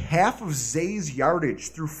nearly half of Zay's yardage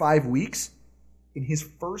through 5 weeks in his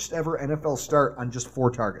first ever NFL start on just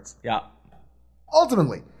 4 targets. Yeah.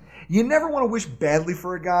 Ultimately, you never want to wish badly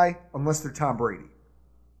for a guy unless they're Tom Brady.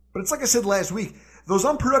 But it's like I said last week, those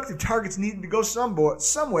unproductive targets needed to go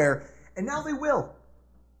somewhere, and now they will.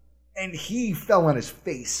 And he fell on his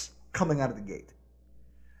face coming out of the gate.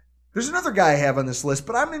 There's another guy I have on this list,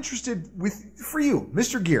 but I'm interested for you,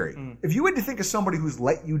 Mr. Geary. If you had to think of somebody who's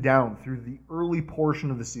let you down through the early portion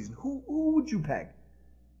of the season, who would you peg?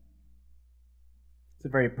 It's a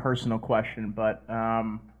very personal question, but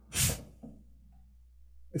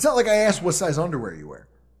it's not like I asked what size underwear you wear.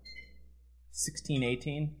 16,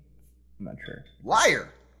 18? I'm not sure.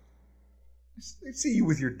 Liar! I see you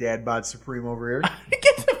with your dad bod supreme over here.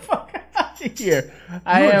 Get the fuck out of here.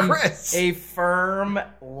 I am a firm,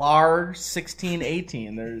 large 16,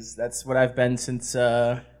 18. That's what I've been since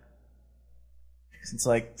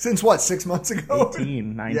Since what, 6 months ago?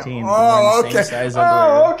 18, 19. Yeah. Oh, okay. Same size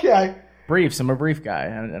underwear. Oh, okay. Briefs. I'm a brief guy.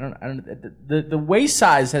 I don't. The waist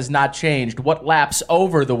size has not changed. What laps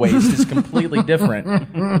over the waist is completely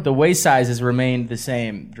different. The waist size has remained the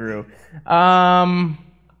same, Drew. How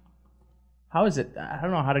is it? I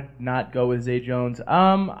don't know how to not go with Zay Jones.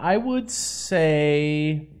 I would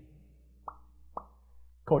say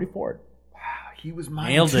Cody Ford. Wow, he was mine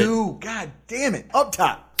Nailed too. It. God damn it. Up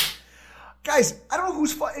top. Guys, I don't know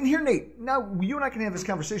whose fault. And here, Nate, now you and I can have this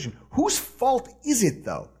conversation. Whose fault is it,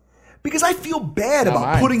 though? Because I feel bad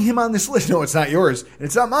about putting him on this list. No, it's not yours, and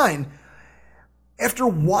it's not mine. After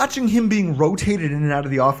watching him being rotated in and out of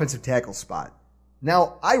the offensive tackle spot.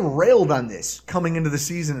 Now, I railed on this coming into the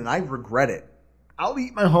season, and I regret it. I'll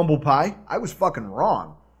eat my humble pie. I was fucking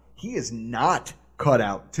wrong. He is not cut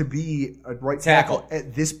out to be a right tackle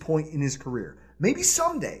at this point in his career. Maybe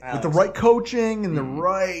someday, with the right coaching and the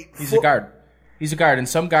right... He's a guard. He's a guard, and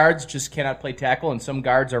some guards just cannot play tackle, and some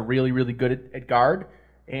guards are really, really good at guard.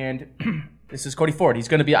 And this is Cody Ford. He's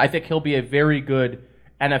going to be, I think he'll be a very good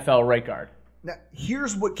NFL right guard. Now,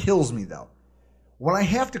 here's what kills me, though. When I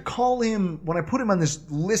have to call him, when I put him on this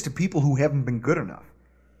list of people who haven't been good enough,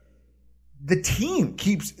 the team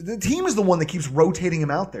is the one that keeps rotating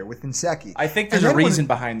him out there with Nsekhe. I think there's a reason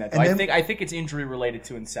behind that, though. I think it's injury related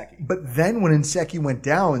to Nsekhe. But then when Nsekhe went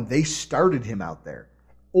down, they started him out there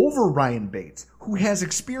over Ryan Bates, who has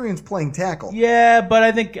experience playing tackle. Yeah, but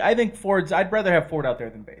I think Ford's. I'd rather have Ford out there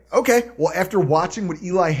than Bates. Okay, well, after watching what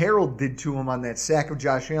Eli Harold did to him on that sack of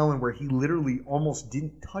Josh Allen, where he literally almost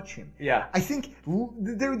didn't touch him. Yeah, I think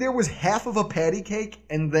there was half of a patty cake,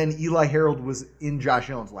 and then Eli Harold was in Josh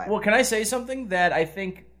Allen's lap. Well, can I say something that I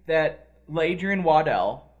think that Adrian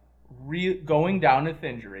Waddell going down with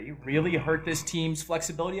injury really hurt this team's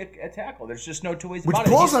flexibility at tackle. There's just no two ways about it. Which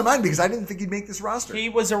blows my mind because I didn't think he'd make this roster. He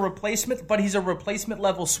was a replacement, but he's a replacement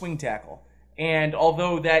level swing tackle. And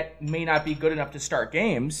although that may not be good enough to start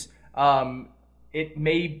games, It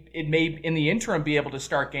may in the interim be able to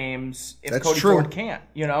start games if That's Cody true. Ford can't,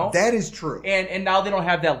 That is true. And now they don't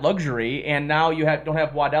have that luxury, and now you don't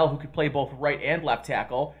have Waddell who could play both right and left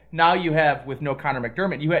tackle. Now you have, with no Connor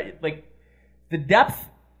McDermott, you have the depth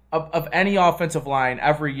of any offensive line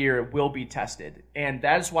every year will be tested. And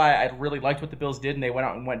that is why I really liked what the Bills did, and they went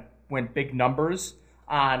out and went big numbers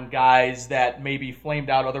on guys that maybe flamed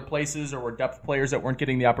out other places or were depth players that weren't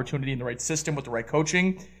getting the opportunity in the right system with the right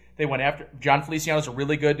coaching. They went after John Feliciano is a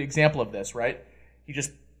really good example of this, right? He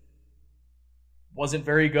just wasn't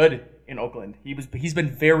very good in Oakland. He's been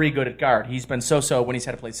very good at guard. He's been so-so when he's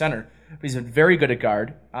had to play center, but he's been very good at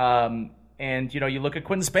guard. And you look at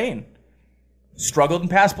Quentin Spain, struggled in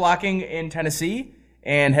pass blocking in Tennessee,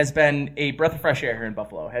 and has been a breath of fresh air here in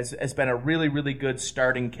Buffalo. Has been a really, really good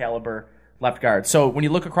starting caliber left guard. So when you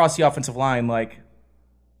look across the offensive line,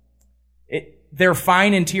 they're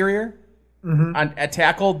fine interior. At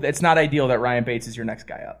tackle, it's not ideal that Ryan Bates is your next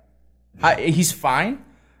guy up. He's fine.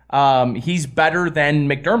 He's better than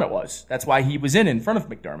McDermott was. That's why he was in front of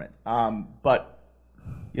McDermott. But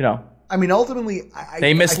I mean, ultimately,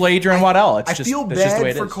 they mislay Adrian Waddell. I feel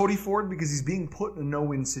bad for Cody Ford because he's being put in a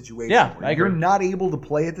no-win situation. Yeah, I agree. You're not able to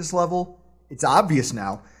play at this level. It's obvious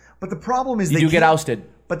now. But the problem is you get ousted.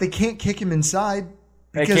 But they can't kick him inside.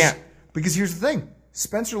 They can't. Because here's the thing.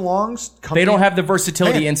 Spencer Long's coming They don't in. have the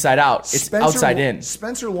versatility inside out. It's outside in.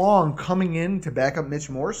 Spencer Long coming in to back up Mitch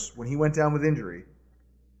Morse when he went down with injury.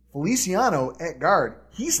 Feliciano at guard,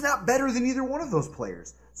 he's not better than either one of those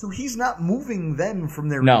players. So he's not moving them from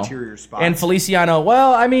their interior spots. And Feliciano,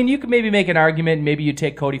 well, I mean, you could maybe make an argument. Maybe you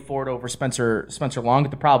take Cody Ford over Spencer Long.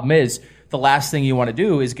 But the problem is the last thing you want to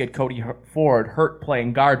do is get Cody Ford hurt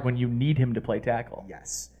playing guard when you need him to play tackle.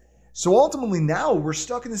 Yes. So ultimately now we're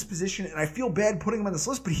stuck in this position, and I feel bad putting him on this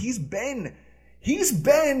list, but he's been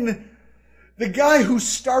the guy who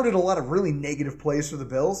started a lot of really negative plays for the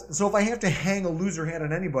Bills. And so if I have to hang a loser hat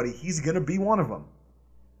on anybody, he's going to be one of them.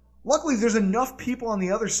 Luckily, there's enough people on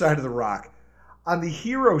the other side of the rock, on the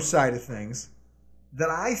hero side of things, that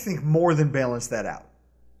I think more than balance that out.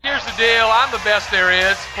 Here's the deal. I'm the best there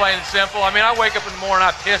is, plain and simple. I mean, I wake up in the morning,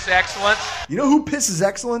 I piss excellence. You know who pisses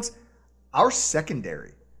excellence? Our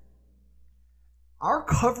secondary. Our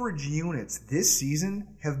coverage units this season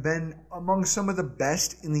have been among some of the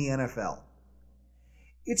best in the NFL.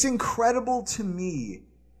 It's incredible to me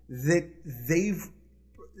that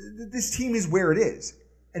this team is where it is.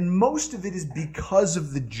 And most of it is because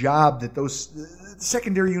of the job that the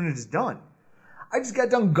secondary unit has done. I just got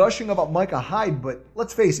done gushing about Micah Hyde, but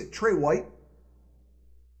let's face it, Trey White.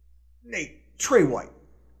 You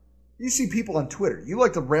see people on Twitter. You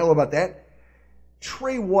like to rail about that.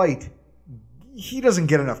 Trey White, he doesn't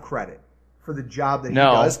get enough credit for the job that he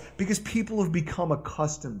does because people have become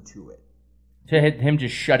accustomed to it. To him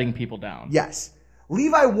just shutting people down. Yes.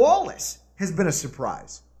 Levi Wallace has been a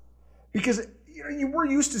surprise because we're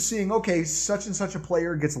used to seeing, okay, such and such a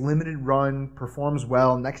player gets limited run, performs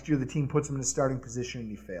well. Next year the team puts him in a starting position and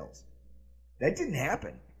he fails. That didn't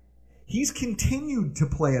happen. He's continued to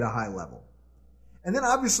play at a high level. And then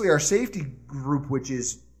obviously our safety group, which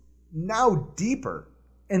is now deeper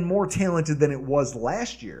and more talented than it was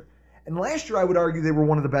last year. And last year I would argue they were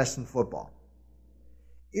one of the best in football.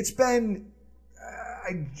 It's been,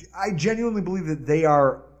 I genuinely believe that they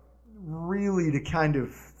are really to kind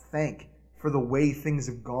of thank for the way things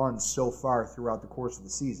have gone so far throughout the course of the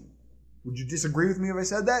season. Would you disagree with me if I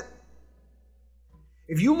said that?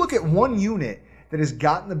 If you look at one unit that has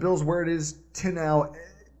gotten the Bills where it is to now,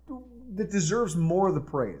 that deserves more of the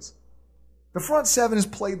praise. The front seven has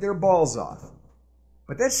played their balls off.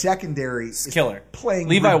 But that secondary is killer. Playing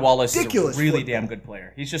Levi Wallace is a really football. damn good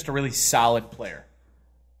player. He's just a really solid player.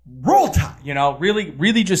 Roll Tide! Really,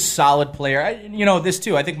 really just solid player. This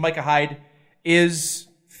too. I think Micah Hyde is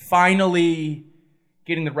finally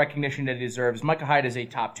getting the recognition that he deserves. Micah Hyde is a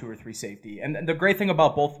top 2 or 3 safety. And the great thing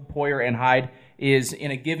about both Poyer and Hyde is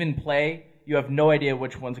in a given play, you have no idea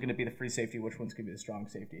which one's going to be the free safety, which one's going to be the strong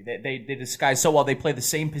safety. They disguise so well. They play the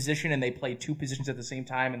same position and they play 2 positions at the same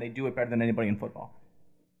time, and they do it better than anybody in football.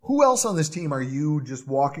 Who else on this team are you just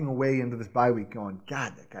walking away into this bye week going,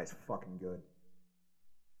 God, that guy's fucking good?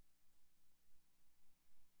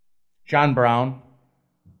 John Brown.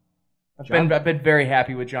 I've been very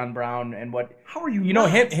happy with John Brown and what. How are you?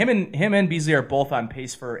 Him and Beasley are both on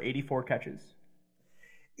pace for 84 catches.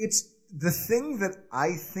 It's the thing that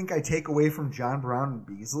I think I take away from John Brown and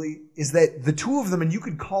Beasley is that the two of them, and you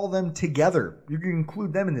could call them together. You can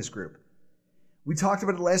include them in this group. We talked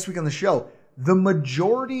about it last week on the show. The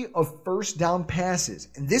majority of first down passes,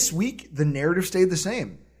 and this week the narrative stayed the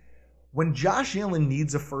same. When Josh Allen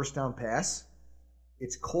needs a first down pass,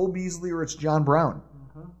 it's Cole Beasley or it's John Brown.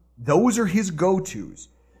 Those are his go-tos,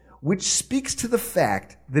 which speaks to the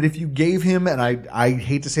fact that if you gave him, and I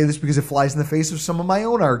hate to say this because it flies in the face of some of my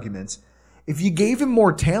own arguments, if you gave him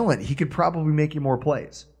more talent, he could probably make you more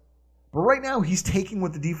plays. But right now, he's taking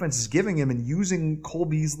what the defense is giving him and using Cole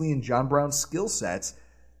Beasley and John Brown's skill sets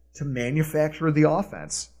to manufacture the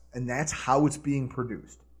offense, and that's how it's being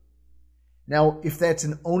produced. Now, if that's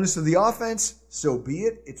an onus of the offense, so be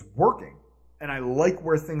it. It's working, and I like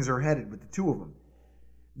where things are headed with the two of them.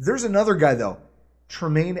 There's another guy, though,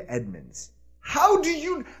 Tremaine Edmonds. How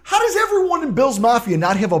does everyone in Bills Mafia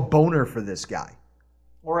not have a boner for this guy?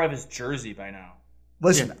 Or have his jersey by now.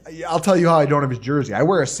 Listen, I'll tell you how I don't have his jersey. I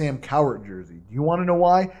wear a Sam Cowart jersey. Do you want to know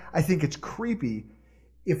why? I think it's creepy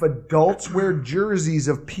if adults wear jerseys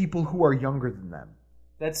of people who are younger than them.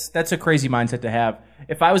 That's a crazy mindset to have.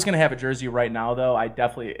 If I was going to have a jersey right now, though, I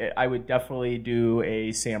would definitely do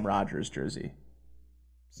a Sam Rogers jersey.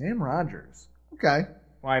 Sam Rogers. Okay.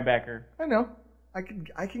 Linebacker. I know. I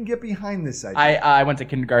can get behind this idea. I went to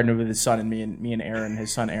kindergarten with his son, and me and Aaron,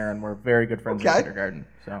 his son Aaron, were very good friends in kindergarten.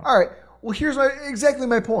 So. All right. Well, here's exactly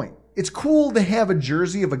my point. It's cool to have a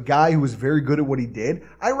jersey of a guy who was very good at what he did.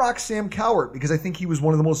 I rock Sam Cowart because I think he was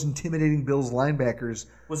one of the most intimidating Bills linebackers.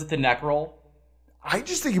 Was it the neck roll? I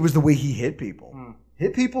just think it was the way he hit people.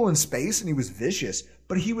 Hit people in space, and he was vicious.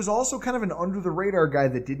 But he was also kind of an under-the-radar guy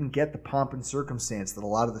that didn't get the pomp and circumstance that a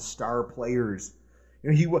lot of the star players...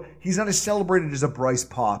 he's not as celebrated as a Bryce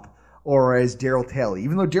Paup or as Darryl Talley.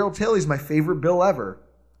 Even though Darryl Talley is my favorite Bill ever,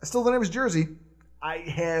 I still don't have his jersey. I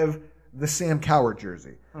have the Sam Cowart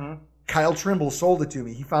jersey. Kyle Trimble sold it to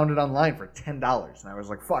me. He found it online for $10. And I was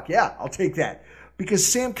like, fuck yeah, I'll take that. Because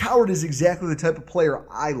Sam Cowart is exactly the type of player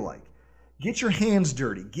I like. Get your hands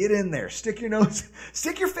dirty. Get in there. Stick your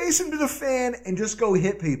face into the fan and just go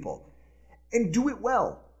hit people. And do it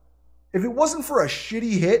well. If it wasn't for a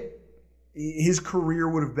shitty hit, his career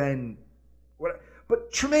would have been...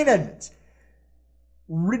 But Tremaine Edmonds,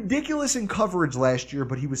 ridiculous in coverage last year,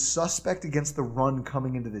 but he was suspect against the run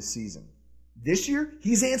coming into this season. This year,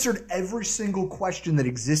 he's answered every single question that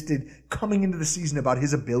existed coming into the season about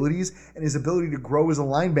his abilities and his ability to grow as a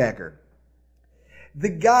linebacker. The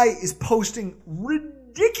guy is posting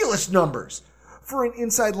ridiculous numbers for an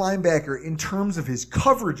inside linebacker in terms of his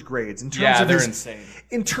coverage grades, in terms of they're insane.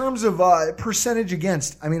 In terms of percentage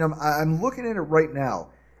against. I mean, I'm looking at it right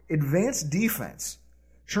now. Advanced defense.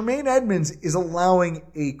 Tremaine Edmonds is allowing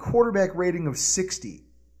a quarterback rating of 60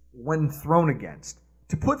 when thrown against.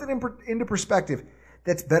 To put that into perspective,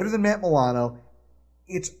 that's better than Matt Milano.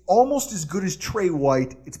 It's almost as good as Trey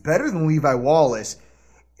White. It's better than Levi Wallace.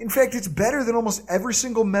 In fact, it's better than almost every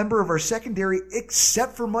single member of our secondary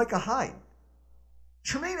except for Micah Hyde.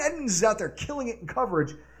 Tremaine Edmonds is out there killing it in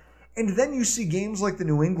coverage, and then you see games like the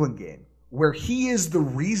New England game where he is the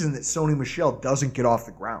reason that Sony Michel doesn't get off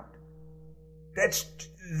the ground.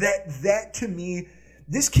 That to me,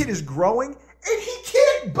 this kid is growing, and he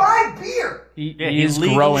can't buy beer. He's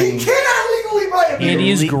growing. He cannot legally buy a beer. And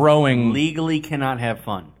he's growing. Legally cannot have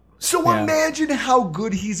fun. So imagine how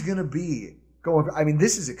good he's going to be. I mean,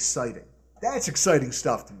 this is exciting. That's exciting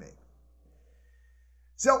stuff to me.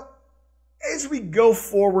 So, as we go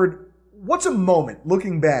forward, what's a moment,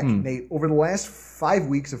 looking back, Nate, over the last 5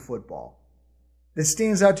 weeks of football that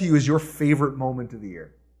stands out to you as your favorite moment of the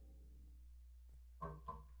year?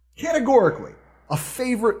 Categorically, a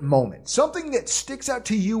favorite moment. Something that sticks out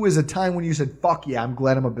to you as a time when you said, fuck yeah, I'm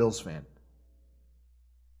glad I'm a Bills fan.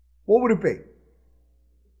 What would it be?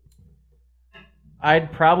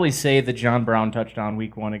 I'd probably say the John Brown touchdown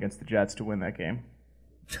week 1 against the Jets to win that game.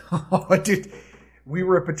 Oh, dude, we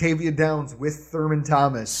were at Batavia Downs with Thurman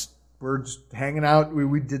Thomas. We're just hanging out.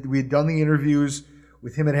 We had done the interviews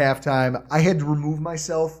with him at halftime. I had to remove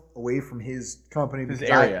myself away from his company. His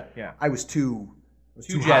area, I was too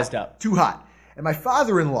jazzed up. Too hot. And my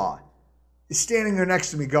father-in-law is standing there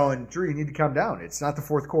next to me going, Drew, you need to calm down. It's not the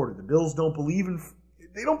fourth quarter. The Bills don't believe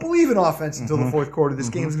in offense until the fourth quarter. This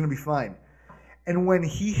game's going to be fine. And when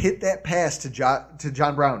he hit that pass to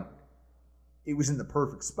John Brown, it was in the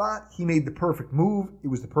perfect spot. He made the perfect move. It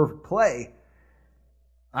was the perfect play.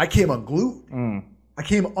 I came unglued. I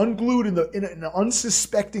came unglued in an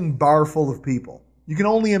unsuspecting bar full of people. You can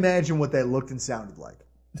only imagine what that looked and sounded like.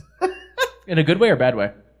 In a good way or bad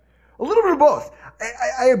way? A little bit of both.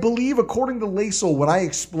 I believe, according to Laisel, when I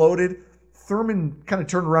exploded, Thurman kind of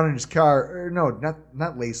turned around in his car. No,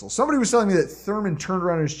 not Laisel. Somebody was telling me that Thurman turned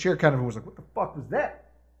around in his chair kind of and was like, what the fuck was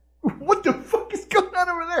that? What the fuck is going on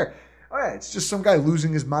over there? Oh, yeah, it's just some guy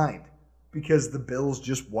losing his mind because the Bills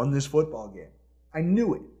just won this football game. I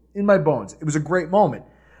knew it in my bones. It was a great moment.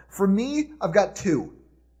 For me, I've got two.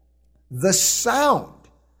 The sound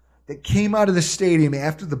that came out of the stadium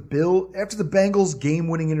after the Bengals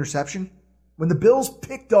game-winning interception, when the Bills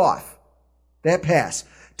picked off that pass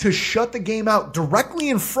to shut the game out directly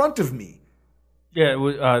in front of me. Yeah, it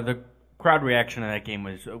was, the crowd reaction to that game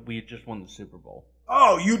was we had just won the Super Bowl.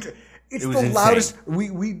 Oh, it's the insane. loudest.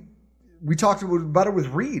 We talked about it with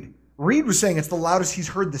Reed. Reed was saying it's the loudest he's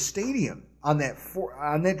heard the stadium on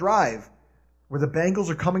that drive where the Bengals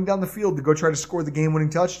are coming down the field to go try to score the game-winning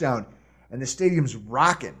touchdown, and the stadium's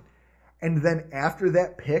rocking. And then after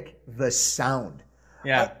that pick, the sound.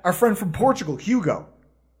 Yeah. Our friend from Portugal, Hugo,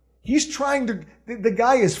 he's trying to. The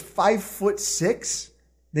guy is 5'6",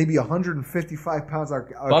 maybe 155 pounds.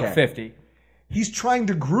 Okay. $150. He's trying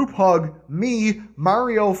to group hug me,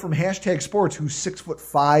 Mario from #Sports, who's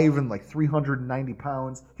 6'5" and like 390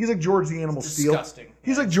 pounds. He's like George the Animal Steel. Disgusting.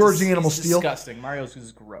 He's like George the Animal Steel. Disgusting. Mario's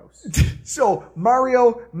is gross. So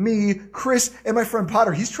Mario, me, Chris, and my friend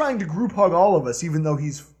Potter, he's trying to group hug all of us, even though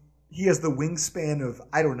he has the wingspan of,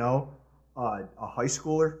 I don't know, a high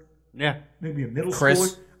schooler. Yeah. Maybe a middle Chris.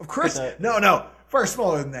 schooler. Of Chris? No. Far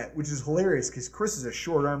smaller than that, which is hilarious because Chris is a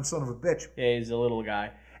short-armed son of a bitch. Yeah, he's a little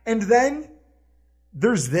guy. And then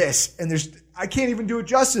there's this, and I can't even do it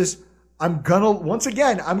justice. I'm gonna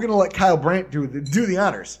let Kyle Brandt do the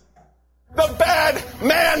honors. The bad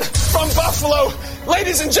man from Buffalo.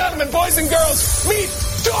 Ladies and gentlemen, boys and girls, meet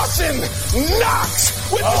Dawson Knox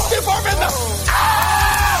with the stiff arm and the...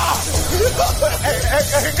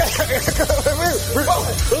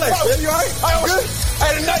 I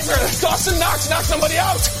had a nightmare. Dawson Knox knocked somebody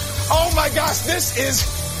out. Oh my gosh, this is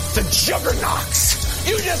the Juggernox.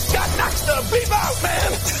 You just got knocked the beep out,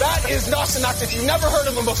 man. That is Dawson Knox. If you've never heard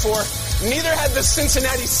of him before, neither had the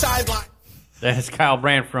Cincinnati sideline. That is Kyle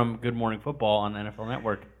Brandt from Good Morning Football on NFL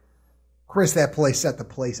Network. Chris, that play set the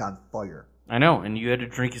place on fire. I know, and you had to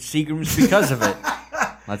drink his Seagrams because of it.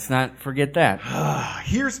 Let's not forget that.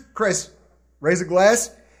 Here's, Chris, raise a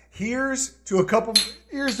glass. Here's to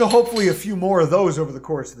hopefully a few more of those over the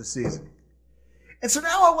course of the season. And so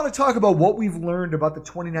now I want to talk about what we've learned about the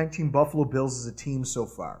 2019 Buffalo Bills as a team so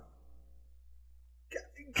far.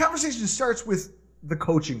 Conversation starts with the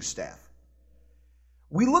coaching staff.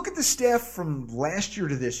 We look at the staff from last year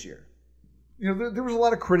to this year. You know, there was a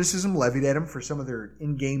lot of criticism levied at them for some of their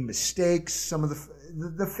in-game mistakes, some of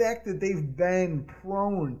the fact that they've been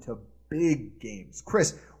prone to big games.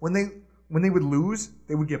 Chris, when they would lose,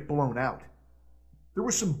 they would get blown out. There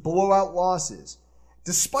were some blowout losses,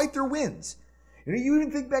 despite their wins. You know, you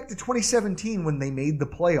even think back to 2017 when they made the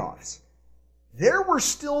playoffs. There were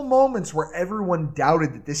still moments where everyone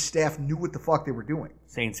doubted that this staff knew what the fuck they were doing.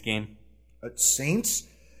 Saints game. Saints,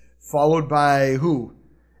 followed by who?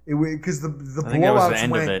 Because the I blowouts was the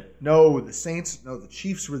end went. of it. No, the Saints. No, the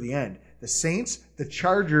Chiefs were the end. The Saints, the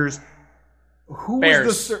Chargers. Who Bears.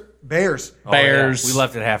 was the Bears? Oh, Bears. Yeah. We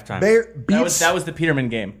left at halftime. That was the Peterman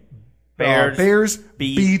game. Bears,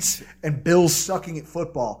 beats, and Bills sucking at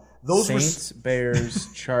football. Those Saints,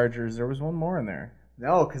 Bears, Chargers. There was one more in there.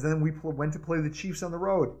 No, because then we went to play the Chiefs on the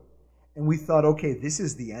road, and we thought, okay, this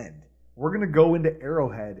is the end. We're going to go into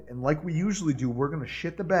Arrowhead, and like we usually do, we're going to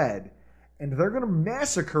shit the bed, and they're going to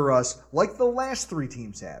massacre us like the last three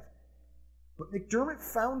teams have. But McDermott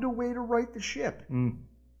found a way to right the ship.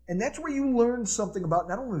 And that's where you learn something about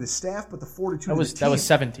not only the staff, but the fortitude of the team. That was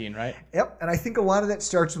 17, right? Yep, and I think a lot of that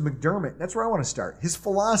starts with McDermott. That's where I want to start. His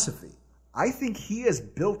philosophy. I think he has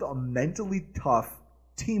built a mentally tough,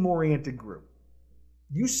 team-oriented group.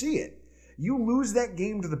 You see it. You lose that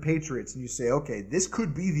game to the Patriots and you say, okay, this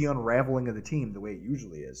could be the unraveling of the team the way it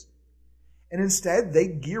usually is. And instead, they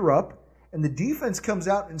gear up and the defense comes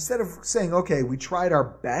out. Instead of saying, okay, we tried our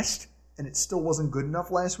best and it still wasn't good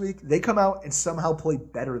enough last week, they come out and somehow play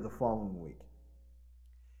better the following week.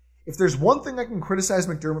 If there's one thing I can criticize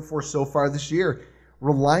McDermott for so far this year,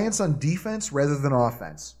 reliance on defense rather than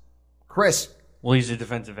offense. Chris. Well, he's a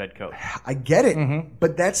defensive head coach. I get it,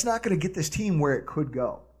 but that's not going to get this team where it could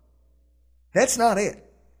go. That's not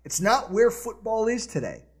it. It's not where football is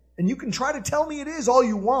today. And you can try to tell me it is all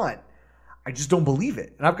you want. I just don't believe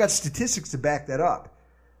it. And I've got statistics to back that up.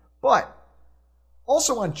 But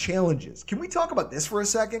also on challenges. Can we talk about this for a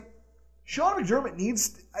second? Sean McDermott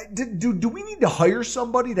needs... Do we need to hire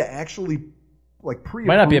somebody to actually pre-approve?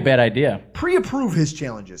 Might not be a bad idea. Pre-approve his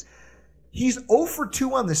challenges. He's 0 for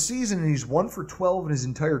 2 on the season, and he's 1 for 12 in his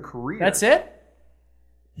entire career. That's it?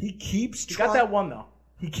 He got that one, though.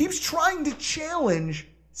 He keeps trying to challenge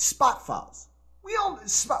spot fouls. We all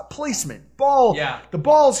spot placement, ball. Yeah. The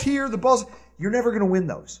ball's here. The ball's. You're never going to win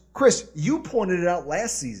those. Chris, you pointed it out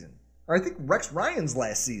last season, or I think Rex Ryan's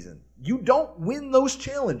last season. You don't win those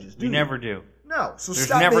challenges. Do you? Never do. No. So there's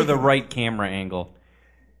stop never making the right camera angle.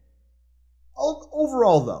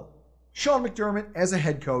 Overall, though, Sean McDermott, as a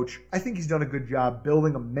head coach, I think he's done a good job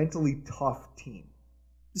building a mentally tough team.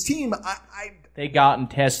 This team, they got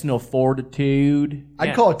intestinal fortitude.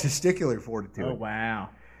 I'd call it testicular fortitude. Oh, wow.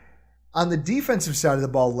 On the defensive side of the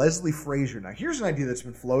ball, Leslie Frazier. Now, here's an idea that's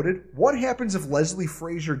been floated. What happens if Leslie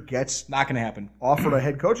Frazier gets not going to happen offered a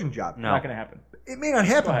head coaching job? No. Not going to happen. It may not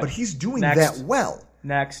happen, but he's doing that well.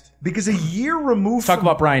 Next. Because a year removed Talk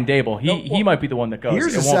about Brian Dable. He might be the one that goes.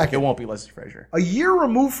 It won't be Leslie Frazier. A year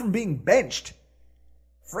removed from being benched,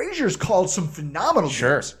 Frazier's called some phenomenal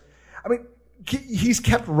games. I mean, he's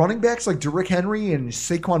kept running backs like Derrick Henry and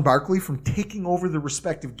Saquon Barkley from taking over the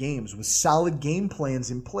respective games with solid game plans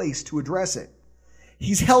in place to address it.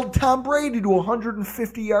 He's held Tom Brady to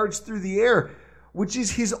 150 yards through the air, which is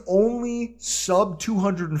his only sub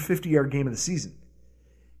 250-yard game of the season.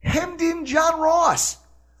 Hemmed in John Ross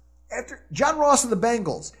of the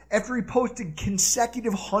Bengals after he posted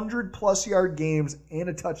consecutive 100-plus yard games and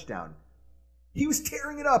a touchdown. He was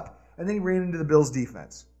tearing it up, and then he ran into the Bills'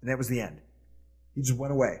 defense, and that was the end. He just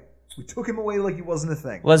went away. We took him away like he wasn't a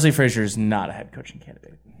thing. Leslie Frazier is not a head coaching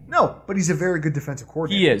candidate. No, but he's a very good defensive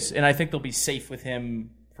coordinator. He is, and I think they'll be safe with him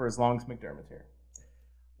for as long as McDermott's here.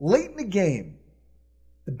 Late in the game,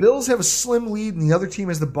 the Bills have a slim lead, and the other team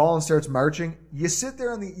has the ball and starts marching. You sit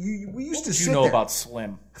there on the. We used to sit there. You know about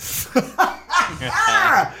slim.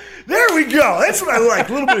 There we go. That's what I like.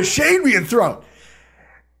 A little bit of shade being thrown.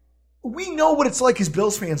 We know what it's like as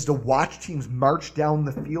Bills fans to watch teams march down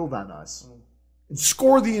the field on us and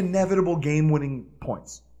score the inevitable game-winning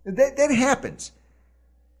points. That happens.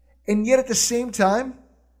 And yet at the same time,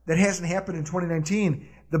 that hasn't happened in 2019.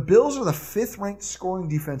 The Bills are the 5th-ranked scoring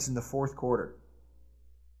defense in the fourth quarter.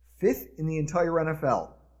 5th in the entire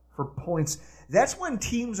NFL for points. That's when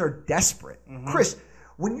teams are desperate. Mm-hmm. Chris,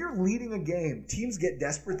 when you're leading a game, teams get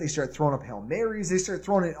desperate. They start throwing up Hail Marys. They start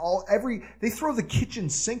throwing it they throw the kitchen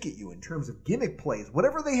sink at you in terms of gimmick plays,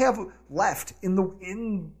 whatever they have left in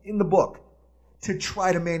the book to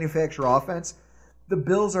try to manufacture offense. The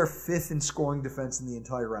Bills are 5th in scoring defense in the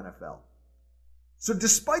entire NFL. So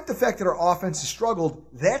despite the fact that our offense has struggled,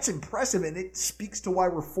 that's impressive, and it speaks to why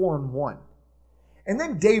we're 4-1. And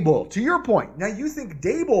then Dable, to your point. Now you think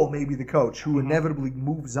Dable may be the coach who inevitably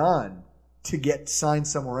moves on to get signed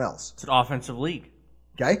somewhere else. It's an offensive league.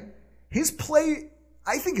 Okay?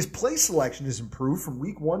 I think his play selection has improved from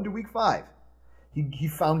week 1 to week 5. He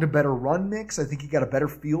found a better run mix. I think he got a better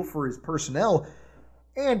feel for his personnel.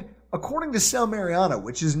 And according to Sal Mariano,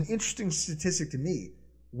 which is an interesting statistic to me,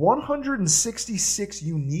 166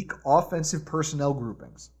 unique offensive personnel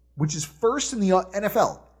groupings, which is first in the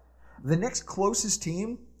NFL. The next closest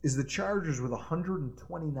team is the Chargers with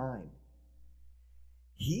 129.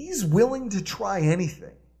 He's willing to try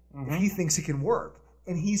anything if he thinks it can work.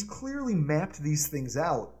 And he's clearly mapped these things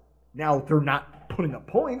out. Now, they're not putting up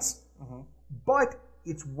points, but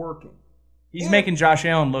it's working. He's making Josh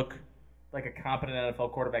Allen look like a competent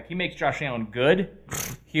NFL quarterback. He makes Josh Allen good.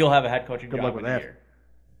 He'll have a head coaching job in a year.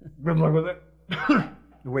 Good luck with it.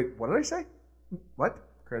 Wait, what did I say? What?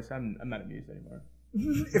 Chris, I'm not amused anymore.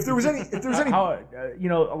 If there was any,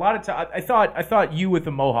 a lot of time I thought you with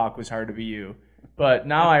the mohawk was hard to be you, but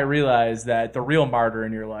now I realize that the real martyr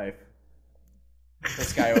in your life,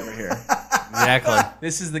 this guy over here. Exactly.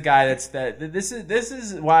 This is the guy this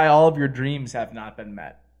is why all of your dreams have not been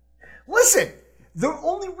met. Listen, the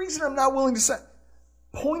only reason I'm not willing to say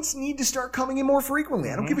points need to start coming in more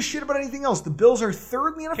frequently. I don't give a shit about anything else. The Bills are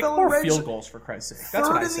 3rd in the NFL in red zone. Field goals, for Christ's sake. That's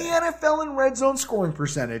what I say. 3rd in the NFL in red zone scoring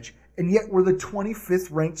percentage, and yet we're the 25th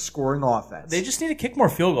ranked scoring offense. They just need to kick more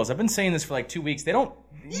field goals. I've been saying this for like 2 weeks. They don't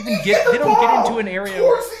get into an area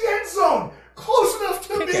towards the end zone, close enough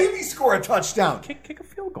to maybe score a touchdown. Kick a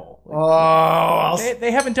field goal.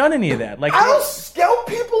 They haven't done any of that. I'll scout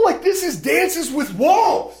people like this as Dances with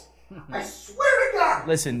Wolves. I swear to God.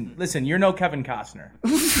 Listen. You're no Kevin Costner.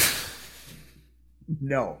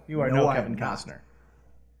 No, you are no Kevin Costner.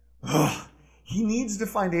 He needs to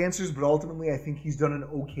find answers, but ultimately, I think he's done an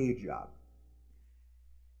okay job.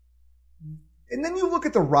 And then you look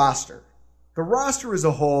at the roster. The roster as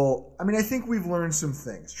a whole. I mean, I think we've learned some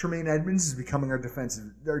things. Tremaine Edmonds is becoming our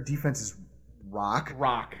defense's rock.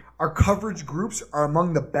 Our coverage groups are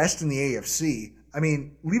among the best in the AFC. I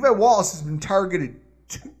mean, Levi Wallace has been targeted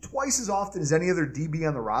twice as often as any other DB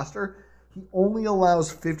on the roster. He only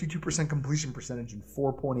allows 52% completion percentage and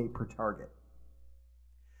 4.8 per target.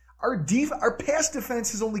 Our pass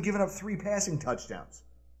defense has only given up 3 passing touchdowns.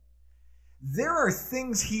 There are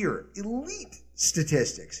things here, elite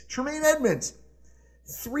statistics. Tremaine Edmonds,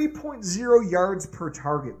 3.0 yards per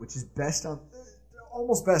target, which is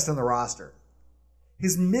almost best on the roster.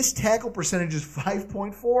 His missed tackle percentage is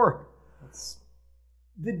 5.4. defense.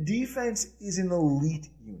 The defense is an elite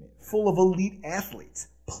unit, full of elite athletes,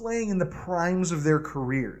 playing in the primes of their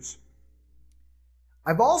careers.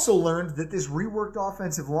 I've also learned that this reworked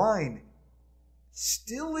offensive line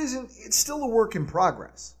it's still a work in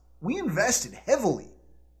progress. We invested heavily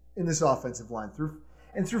in this offensive line through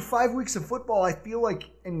 5 weeks of football. I feel like,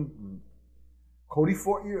 and Cody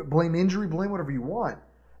Ford, blame injury, blame whatever you want.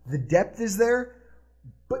 The depth is there,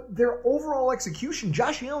 but their overall execution,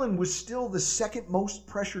 Josh Allen was still the second most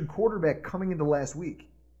pressured quarterback coming into last week.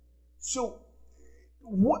 So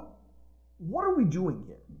what are we doing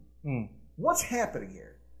here? What's happening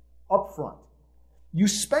here up front? You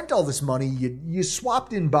spent all this money, you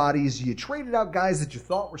swapped in bodies, you traded out guys that you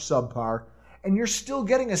thought were subpar, and you're still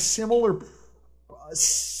getting a similar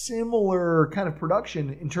kind of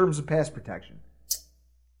production in terms of pass protection.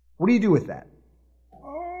 What do you do with that?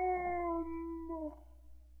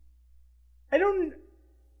 I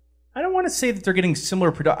don't want to say that they're getting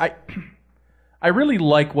similar production. I really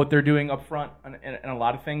like what they're doing up front in a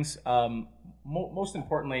lot of things. Most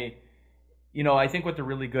importantly, I think what they're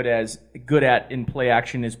really good at in play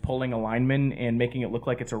action is pulling a lineman and making it look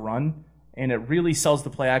like it's a run. And it really sells the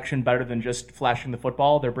play action better than just flashing the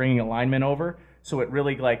football. They're bringing a lineman over. So it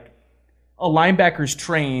really, like, a linebacker's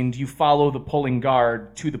trained, you follow the pulling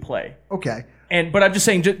guard to the play. Okay. But I'm just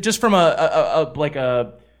saying, just from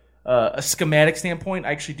a schematic standpoint,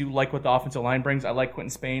 I actually do like what the offensive line brings. I like Quentin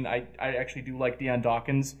Spain. I actually do like Deion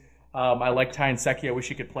Dawkins. I like Ty Nsekhe. I wish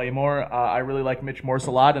he could play more. I really like Mitch Morse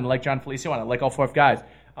a lot, and I like John Felicio, and I like all four guys.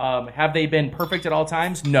 Have they been perfect at all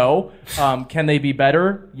times? No. Can they be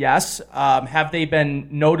better? Yes. Have they been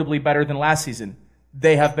notably better than last season?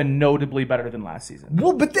 They have been notably better than last season.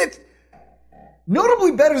 Well, but that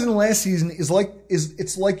notably better than last season it's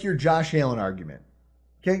like your Josh Allen argument.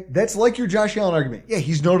 Okay, that's like your Josh Allen argument. Yeah,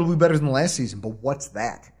 he's notably better than last season, but what's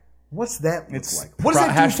that? What's that look like? What does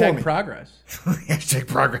that do for me? Progress. Hashtag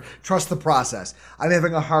progress. Trust the process. I'm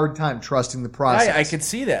having a hard time trusting the process. I could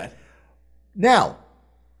see that. Now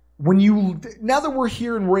that we're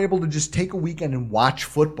here and we're able to just take a weekend and watch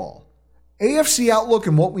football, AFC outlook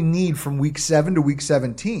and what we need from week 7 to week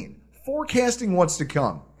 17, forecasting what's to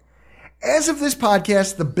come. As of this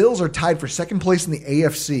podcast, the Bills are tied for second place in the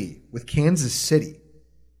AFC with Kansas City.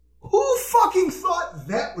 Who fucking thought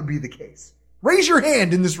that would be the case? Raise your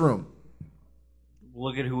hand in this room.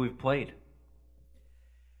 Look at who we've played.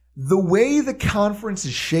 The way the conference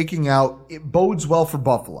is shaking out, it bodes well for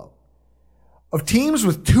Buffalo. Of teams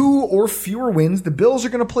with 2 or fewer wins, the Bills are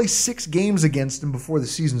going to play 6 games against them before the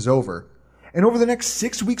season's over. And over the next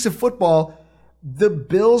 6 weeks of football, the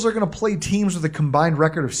Bills are going to play teams with a combined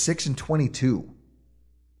record of 6-22.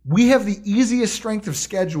 We have the easiest strength of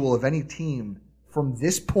schedule of any team from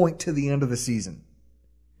this point to the end of the season.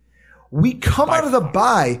 We come out of the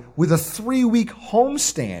bye with a 3-week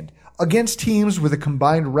homestand against teams with a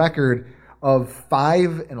combined record of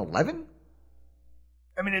 5-11.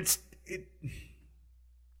 I mean,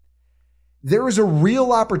 there is a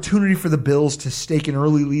real opportunity for the Bills to stake an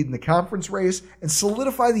early lead in the conference race and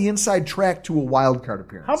solidify the inside track to a wild card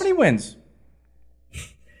appearance. How many wins?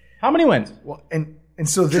 How many wins? Well, and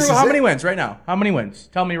so this True, is how many wins right now? How many wins?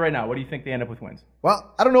 Tell me right now. What do you think they end up with wins?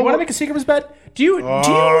 Well, I don't know. You want to make a Seagram's bet? Do you want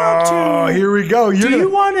to? Here we go. Do you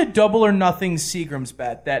want a double or nothing Seagram's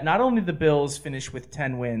bet that not only the Bills finish with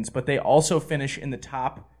 10 wins, but they also finish in the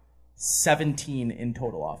top 17 in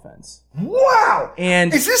total offense? Wow!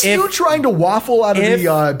 And is this you trying to waffle out of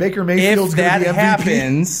the Baker Mayfield's going to be MVP? If that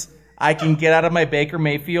happens, I can get out of my Baker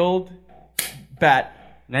Mayfield bet.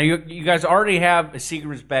 Now, you guys already have a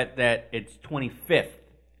Seagram's bet that it's 25th.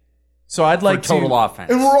 So I'd like total offense.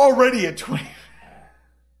 And we're already at 20.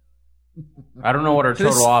 I don't know what our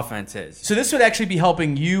total offense is. So this would actually be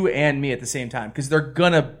helping you and me at the same time because they're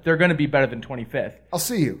gonna be better than 25th. I'll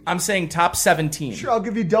see you. I'm saying top 17. Sure, I'll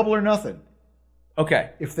give you double or nothing.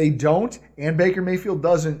 Okay. If they don't and Baker Mayfield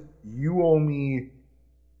doesn't, you owe me,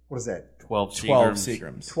 what is that? 12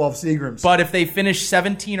 Seagrams. 12 Seagrams. But if they finish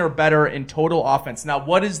 17 or better in total offense, now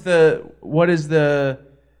what is the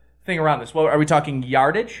thing around this? Well, are we talking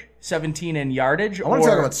yardage? 17 in yardage? I want to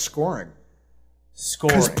talk about scoring.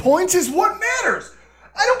 Scoring. Because points is what matters.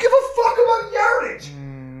 I don't give a fuck about yardage.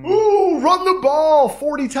 Ooh, run the ball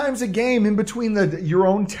 40 times a game in between your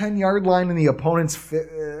own 10-yard line and the opponent's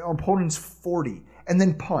 40, and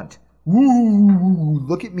then punt. Ooh,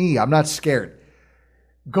 look at me. I'm not scared.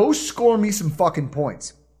 Go score me some fucking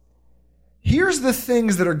points. Here's the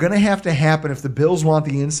things that are going to have to happen if the Bills want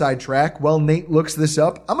the inside track. Well, Nate looks this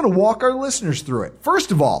up. I'm going to walk our listeners through it.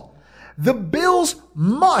 First of all, the Bills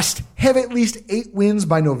must have at least 8 wins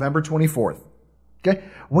by November 24th. Okay?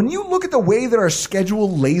 When you look at the way that our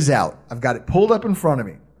schedule lays out, I've got it pulled up in front of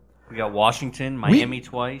me. We got Washington, Miami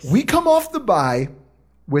twice. We come off the bye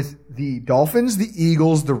with the Dolphins, the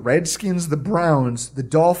Eagles, the Redskins, the Browns, the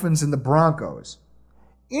Dolphins, and the Broncos.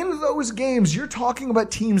 In those games, you're talking about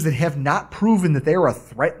teams that have not proven that they are a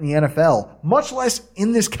threat in the NFL, much less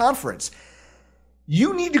in this conference.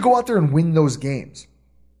 You need to go out there and win those games.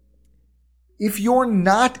 If you're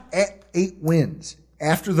not at 8 wins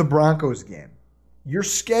after the Broncos game, your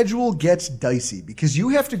schedule gets dicey because you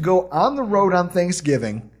have to go on the road on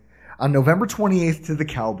Thanksgiving on November 28th to the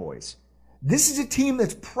Cowboys. This is a team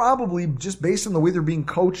that's probably, just based on the way they're being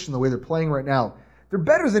coached and the way they're playing right now, they're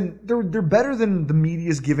better than the media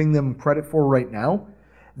is giving them credit for right now.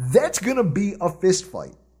 That's going to be a fist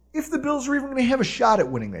fight if the Bills are even going to have a shot at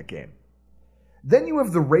winning that game. Then you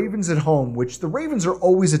have the Ravens at home, which the Ravens are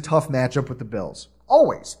always a tough matchup with the Bills.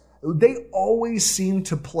 Always. They always seem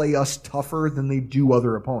to play us tougher than they do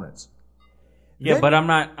other opponents. Yeah, but I'm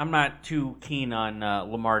not too keen on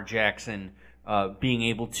Lamar Jackson being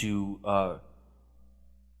able to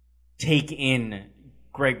take in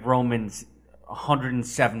Greg Roman's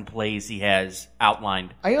 107 plays he has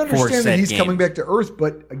outlined. I understand that he's coming back to earth,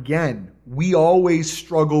 but again, we always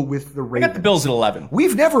struggle with the Ravens. I got the Bills at 11.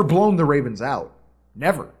 We've never blown the Ravens out.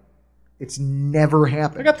 Never. It's never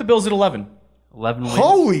happened. I got the Bills at 11. 11 wins.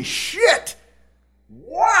 Holy shit!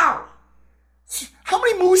 Wow! How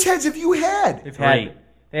many moose heads have you had?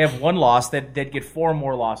 They have one loss. They'd get 4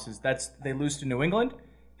 more losses. They lose to New England.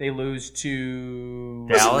 They lose to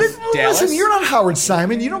Dallas. Listen, you're not Howard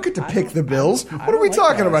Simon. You don't get to pick the Bills. What are we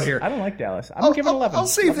talking about here? I don't like Dallas. I'm giving 11. I'll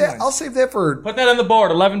save that. I'll save that for. Put that on the board.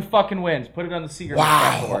 11 fucking wins. Put it on the Seager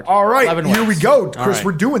board. All right, 11 here we wins. go, Chris. All right.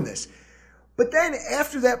 We're doing this. But then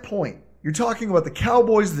after that point, you're talking about the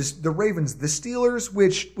Cowboys, the Ravens, the Steelers,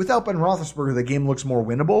 which without Ben Roethlisberger, the game looks more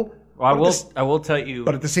winnable. Well, I will tell you.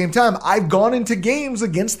 But at the same time, I've gone into games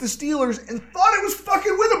against the Steelers and thought it was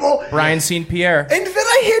fucking winnable. Brian St. Pierre. And then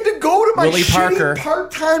I had to go to my Willie shitty Parker.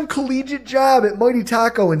 part-time collegiate job at Mighty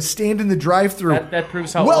Taco and stand in the drive-thru. That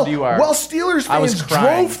proves how old you are. Well, Steelers I was fans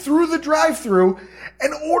crying. drove through the drive-thru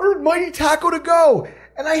and ordered Mighty Taco to go.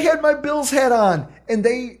 And I had my Bills hat on, and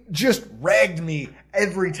they just ragged me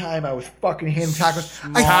every time I was fucking handing tacos.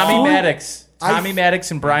 Tommy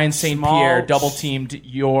Maddox and Brian St. Pierre double-teamed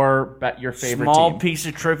your favorite Small team. piece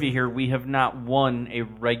of trivia here. We have not won a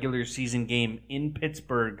regular season game in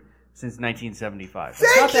Pittsburgh since 1975.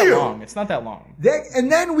 It's not that long.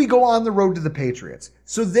 And then we go on the road to the Patriots.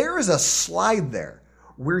 So there is a slide there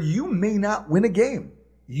where you may not win a game.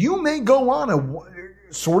 You may go on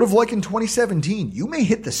sort of like in 2017, you may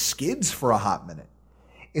hit the skids for a hot minute.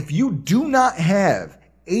 If you do not have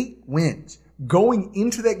 8 wins going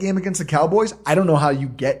into that game against the Cowboys, I don't know how you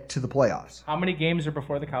get to the playoffs. How many games are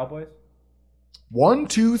before the Cowboys? 1,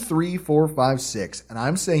 2, 3, 4, 5, 6. And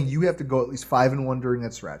I'm saying you have to go at least 5-1 during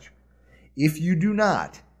that stretch. If you do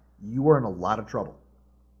not, you are in a lot of trouble.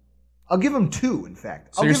 I'll give them 2, in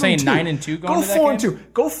fact. So you're saying 9-2 going into that game?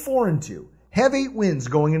 Go 4-2. Have 8 wins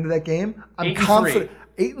going into that game. I'm confident.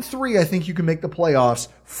 8-3, I think you can make the playoffs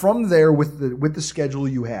from there with the schedule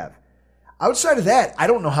you have. Outside of that, I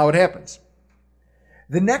don't know how it happens.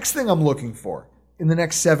 The next thing I'm looking for in the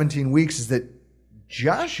next 17 weeks is that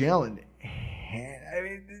Josh Allen,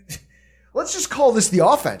 let's just call this the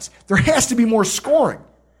offense. There has to be more scoring.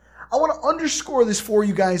 I want to underscore this for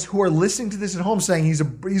you guys who are listening to this at home saying he's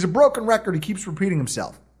a broken record. He keeps repeating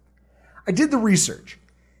himself. I did the research.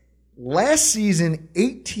 Last season,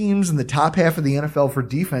 8 teams in the top half of the NFL for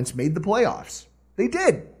defense made the playoffs. They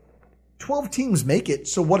did. 12 teams make it.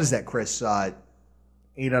 So what is that, Chris? 8 out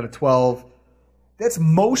of 12. That's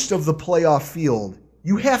most of the playoff field.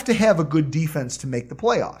 You have to have a good defense to make the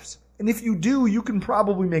playoffs. And if you do, you can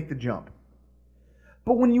probably make the jump.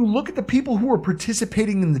 But when you look at the people who are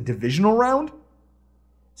participating in the divisional round,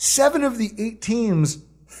 7 of the 8 teams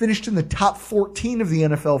finished in the top 14 of the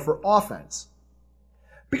NFL for offense.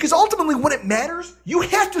 Because ultimately, when it matters, you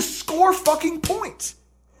have to score fucking points.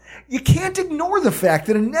 You can't ignore the fact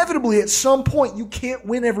that inevitably at some point you can't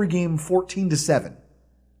win every game 14-7.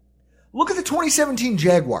 Look at the 2017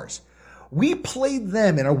 Jaguars. We played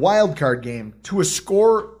them in a wild card game to a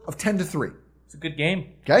score of 10-3. It's a good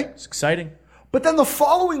game. Okay? It's exciting. But then the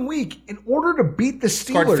following week, in order to beat the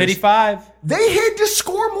Steelers, scored 55. They had to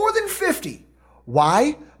score more than 50.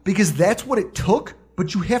 Why? Because that's what it took,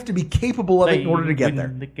 but you have to be capable of it in order to get there.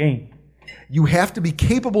 The game. You have to be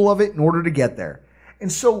capable of it in order to get there.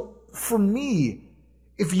 And so, for me,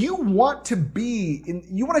 if you want to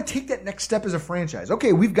you want to take that next step as a franchise.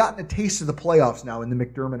 Okay, we've gotten a taste of the playoffs now in the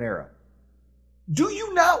McDermott era. Do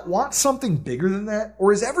you not want something bigger than that?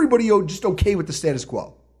 Or is everybody just okay with the status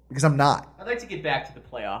quo? Because I'm not. I'd like to get back to the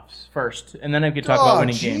playoffs first, and then I could talk about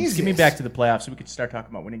winning games. Get me back to the playoffs so we could start talking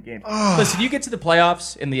about winning games. Listen, you get to the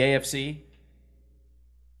playoffs in the AFC,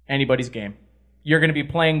 anybody's game. You're going to be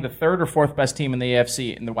playing the third or fourth best team in the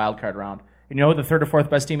AFC in the wild card round. And you know who the third or fourth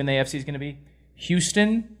best team in the AFC is going to be?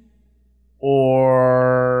 Houston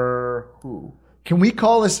or who? Can we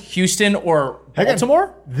call this Houston or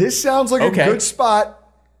Baltimore? This sounds like a good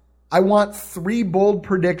spot. I want 3 bold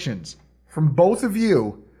predictions from both of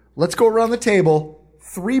you. Let's go around the table.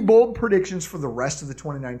 3 bold predictions for the rest of the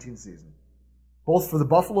 2019 season. Both for the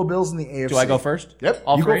Buffalo Bills and the AFC. Do I go first? Yep.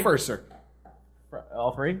 All you three? go first, sir.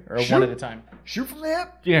 All 3? Or one at a time? Shoot from the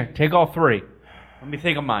hip. Yeah, take all 3. Let me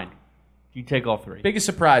think of mine. You take all 3. Biggest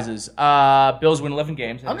surprises. Bills win 11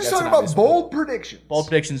 games. I'm just talking about bold predictions. Bold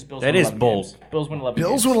predictions. Bills that win is 11 bold. Games. Bills win 11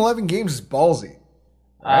 Bills games. win 11 games is ballsy.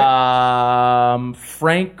 Right?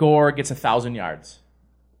 Frank Gore gets 1,000 yards.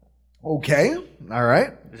 Okay. All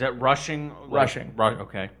right. Is that rushing? Rushing.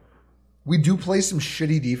 Okay. We do play some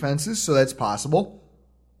shitty defenses, so that's possible.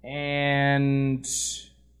 And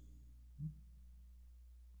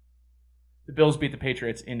the Bills beat the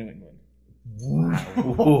Patriots in New England.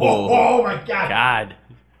 Oh my God.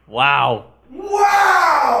 Wow.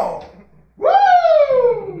 Wow.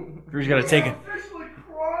 Woo! Drew's got to take it. Officially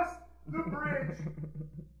crossed the bridge.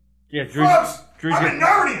 Yeah, Drew's I'm in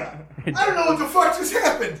Narnia. I don't know what the fuck just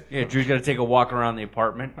happened. Yeah, Drew's got to take a walk around the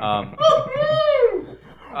apartment.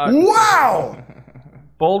 Wow.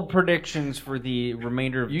 Bold predictions for the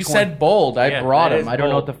remainder of. You said bold. I brought him. I don't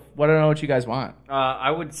know bold. I don't know what you guys want. I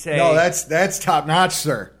would say. No, that's top notch,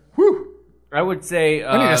 sir. Whew. I would say.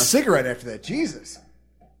 I need a cigarette after that. Jesus.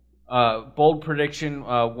 Bold prediction.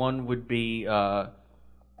 One would be.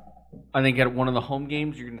 I think at one of the home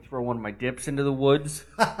games, you're going to throw one of my dips into the woods.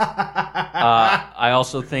 I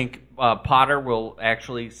also think Potter will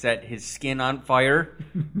actually set his skin on fire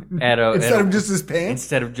instead of just his pants.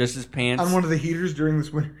 Instead of just his pants on one of the heaters during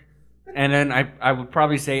this winter. And then I would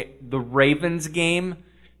probably say the Ravens game.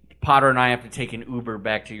 Potter and I have to take an Uber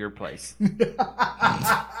back to your place.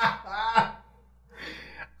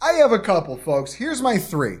 I have a couple, folks. Here's my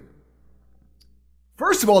 3.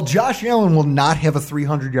 First of all, Josh Allen will not have a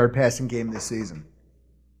 300-yard passing game this season.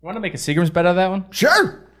 You want to make a Seagram's bet out of that one?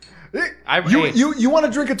 Sure. You want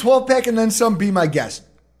to drink a 12-pack and then some? Be my guest.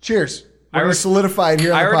 Cheers. We're going to solidify it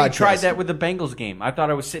here on the podcast. I already tried that with the Bengals game. I thought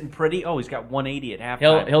I was sitting pretty. Oh, he's got 180 at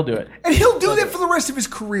halftime. He'll do it. And he'll do that for the rest of his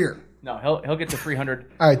career. No, he'll get to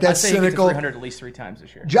 300. All right, that's cynical. He'll get to 300 at least 3 times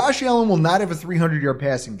this year. Josh Allen will not have a 300-yard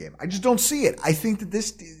passing game. I just don't see it. I think that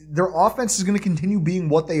their offense is going to continue being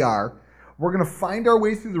what they are. We're going to find our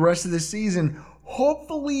way through the rest of this season,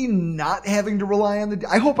 hopefully not having to rely on the...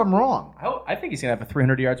 I hope I'm wrong. I think he's going to have a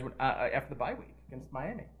 300 yards after the bye week against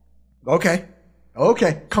Miami. Okay.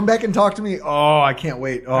 Come back and talk to me. Oh, I can't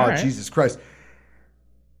wait. Oh, right. Jesus Christ.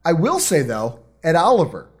 I will say, though, Ed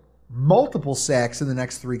Oliver, multiple sacks in the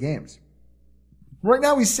next 3 games. Right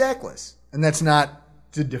now, he's sackless. And that's not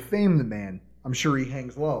to defame the man. I'm sure he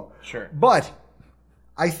hangs low. Sure. But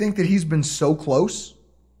I think that he's been so close...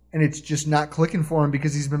 and it's just not clicking for him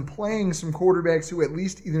because he's been playing some quarterbacks who at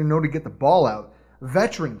least either know to get the ball out,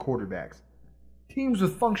 veteran quarterbacks, teams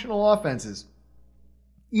with functional offenses,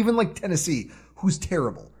 even like Tennessee, who's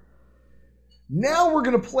terrible. Now we're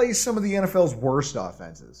going to play some of the NFL's worst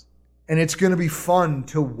offenses, and it's going to be fun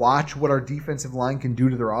to watch what our defensive line can do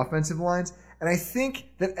to their offensive lines, and I think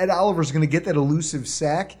that Ed Oliver's going to get that elusive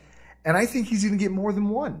sack, and I think he's going to get more than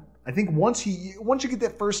one. I think once you get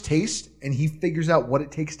that first taste and he figures out what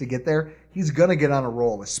it takes to get there, he's going to get on a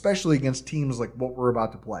roll, especially against teams like what we're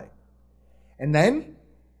about to play. And then,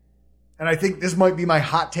 and I think this might be my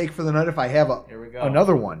hot take for the night if I have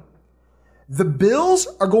another one. The Bills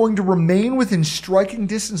are going to remain within striking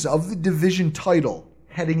distance of the division title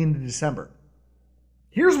heading into December.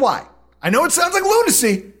 Here's why. I know it sounds like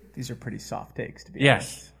lunacy. These are pretty soft takes, to be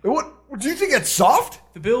honest. What? Do you think it's soft?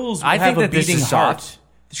 The Bills will have a beating heart.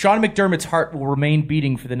 Sean McDermott's heart will remain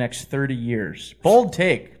beating for the next 30 years. Bold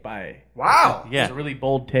take by... Wow. Yeah. It's a really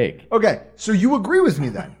bold take. Okay, so you agree with me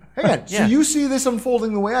then. Hang on. Yeah. So you see this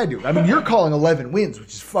unfolding the way I do. I mean, you're calling 11 wins,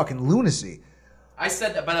 which is fucking lunacy. I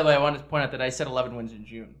said that, by the way, I wanted to point out that I said 11 wins in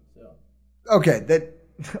June. So.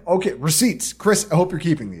 Okay, receipts. Chris, I hope you're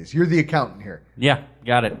keeping these. You're the accountant here. Yeah,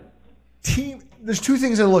 got it. There's 2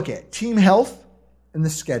 things I look at. Team health and the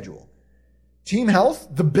schedule. Team health,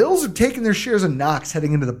 the Bills have taken their shares of knocks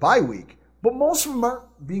heading into the bye week, but most of them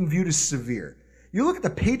aren't being viewed as severe. You look at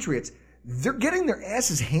the Patriots, they're getting their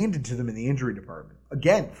asses handed to them in the injury department,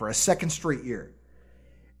 again, for a second straight year.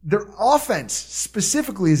 Their offense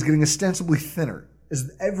specifically is getting ostensibly thinner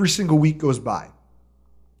as every single week goes by.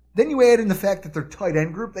 Then you add in the fact that their tight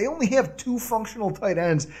end group, they only have 2 functional tight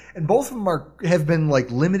ends, and both of them have been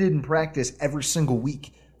like limited in practice every single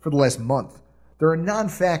week for the last month. They're a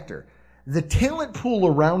non-factor. The talent pool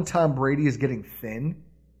around Tom Brady is getting thin.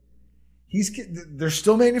 They're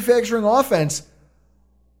still manufacturing offense,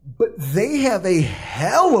 but they have a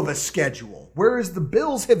hell of a schedule, whereas the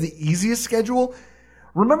Bills have the easiest schedule.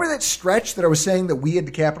 Remember that stretch that I was saying that we had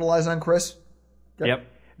to capitalize on, Chris? Yep.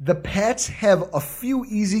 The Pats have a few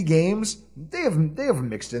easy games. They have them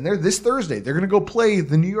mixed in there. This Thursday, they're going to go play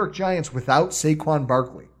the New York Giants without Saquon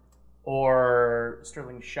Barkley. Or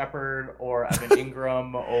Sterling Shepard, or Evan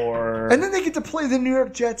Ingram, or... And then they get to play the New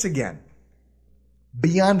York Jets again.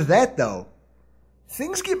 Beyond that, though,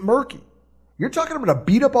 things get murky. You're talking about a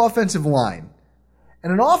beat-up offensive line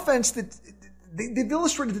and an offense that they've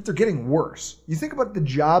illustrated that they're getting worse. You think about the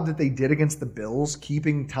job that they did against the Bills,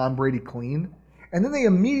 keeping Tom Brady clean, and then they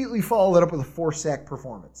immediately follow that up with a 4-sack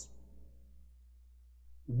performance.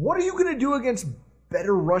 What are you going to do against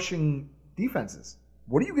better rushing defenses?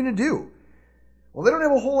 What are you going to do? Well, they don't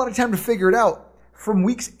have a whole lot of time to figure it out. From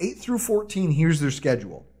weeks 8 through 14, here's their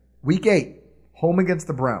schedule. Week 8, home against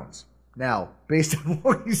the Browns. Now, based on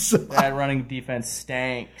what we saw... That running defense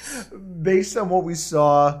stinks. Based on what we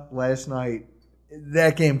saw last night,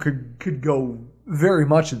 that game could go very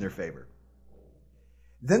much in their favor.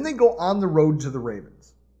 Then they go on the road to the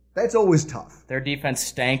Ravens. That's always tough. Their defense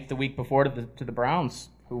stank the week before to the Browns,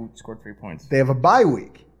 who scored 3 points. They have a bye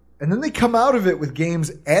week. And then they come out of it with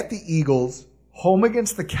games at the Eagles, home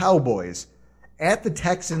against the Cowboys, at the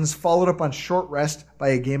Texans, followed up on short rest by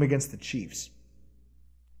a game against the Chiefs.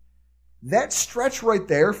 That stretch right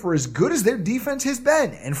there, for as good as their defense has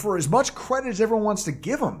been, and for as much credit as everyone wants to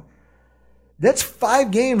give them, that's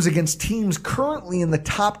 5 games against teams currently in the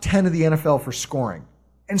top 10 of the NFL for scoring.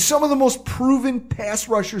 And some of the most proven pass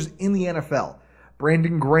rushers in the NFL.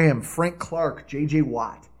 Brandon Graham, Frank Clark, J.J.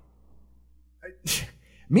 Watt.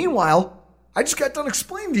 Meanwhile, I just got done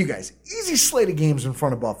explaining to you guys, easy slate of games in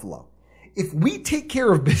front of Buffalo. If we take care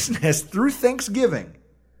of business through Thanksgiving,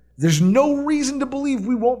 there's no reason to believe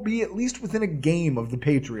we won't be at least within a game of the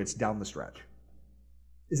Patriots down the stretch.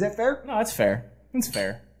 Is that fair? No, that's fair. That's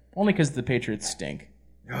fair. Only because the Patriots stink.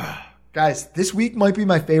 Guys, this week might be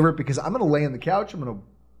my favorite because I'm going to lay on the couch. I'm going to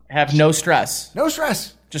have no stress. No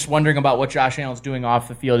stress. Just wondering about what Josh Allen's doing off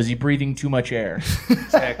the field. Is he breathing too much air?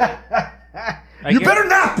 Exactly. You better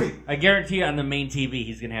not be. I guarantee you on the main TV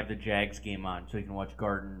he's going to have the Jags game on so he can watch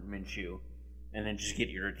Gardner Minshew and then just get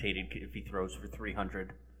irritated if he throws for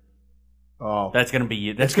 300. Oh, that's going to be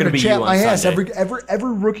you. That's going to be chat you on my ass. Sunday.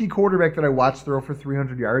 Every rookie quarterback that I watch throw for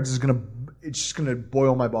 300 yards it's just going to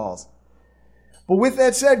boil my balls. But with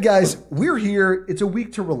that said, guys, we're here. It's a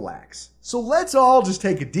week to relax. So let's all just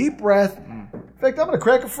take a deep breath. In fact, I'm going to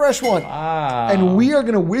crack a fresh one. Wow. And we are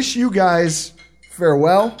going to wish you guys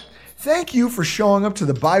farewell. Thank you for showing up to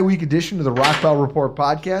the bi-week edition of the Rockpile Report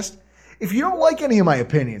podcast. If you don't like any of my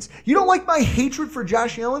opinions, you don't like my hatred for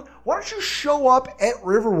Josh Allen, why don't you show up at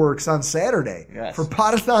Riverworks on Saturday for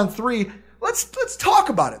Potathon 3? Let's talk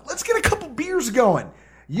about it. Let's get a couple beers going.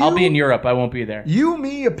 I'll be in Europe. I won't be there. You,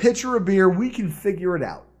 me, a pitcher of beer, we can figure it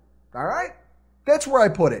out. All right? That's where I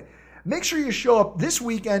put it. Make sure you show up this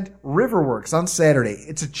weekend, Riverworks, on Saturday.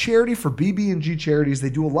 It's a charity for BB&G Charities. They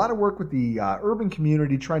do a lot of work with the urban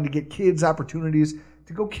community, trying to get kids opportunities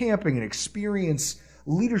to go camping and experience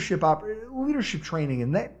leadership training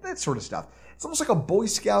and that sort of stuff. It's almost like a Boy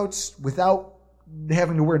Scouts without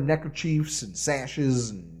having to wear neckerchiefs and sashes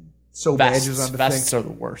and badges on the thing. Vests are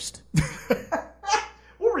the worst.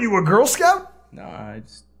 What were you, a Girl Scout? No, I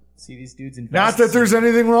just see these dudes in vests. Not that there's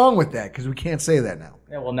anything wrong with that, because we can't say that now.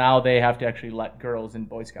 Yeah, well, now they have to actually let girls in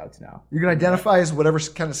Boy Scouts now. You can identify as whatever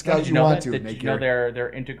kind of scout you want to. Did you know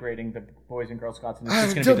they're integrating the Boys and Girl Scouts, and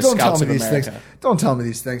it's just going to be the Scouts of America. Don't tell me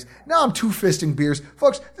these things. Now I'm two-fisting beers.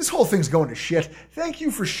 Folks, this whole thing's going to shit. Thank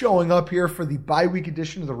you for showing up here for the bi-week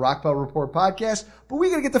edition of the Rockpile Report podcast, but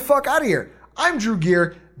we got to get the fuck out of here. I'm Drew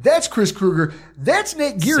Gear. That's Chris Kruger. That's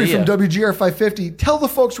Nate Geary from WGR550. Tell the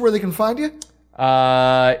folks where they can find you.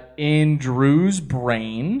 In Drew's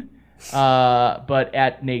brain, but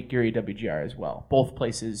at Nate Geary WGR as well. Both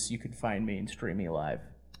places you can find me and stream me live.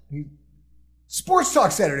 Sports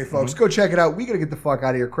Talk Saturday, folks. Go check it out. We got to get the fuck out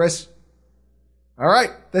of here, Chris. All right.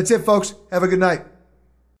 That's it, folks. Have a good night.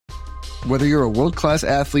 Whether you're a world-class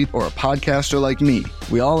athlete or a podcaster like me,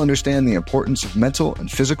 we all understand the importance of mental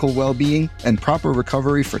and physical well-being and proper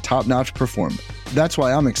recovery for top-notch performance. That's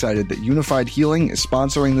why I'm excited that Unified Healing is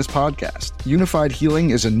sponsoring this podcast. Unified Healing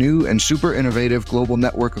is a new and super innovative global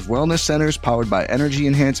network of wellness centers powered by Energy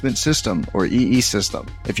Enhancement System, or EE System.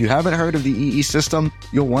 If you haven't heard of the EE System,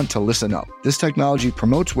 you'll want to listen up. This technology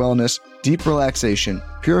promotes wellness, deep relaxation,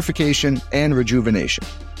 purification, and rejuvenation.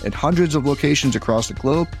 In hundreds of locations across the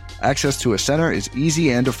globe, access to a center is easy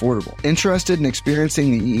and affordable. Interested in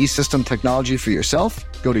experiencing the EE System technology for yourself?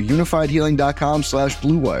 Go to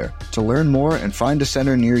unifiedhealing.com/bluewire to learn more and find a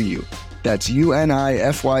center near you. That's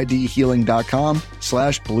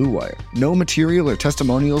unifydhealing.com/bluewire. No material or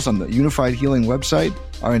testimonials on the Unified Healing website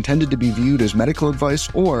are intended to be viewed as medical advice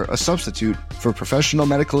or a substitute for professional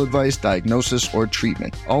medical advice, diagnosis, or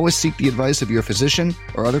treatment. Always seek the advice of your physician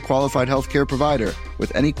or other qualified healthcare provider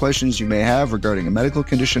with any questions you may have regarding a medical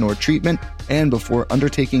condition or treatment and before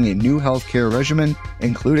undertaking a new healthcare regimen,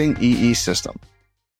 including EE System.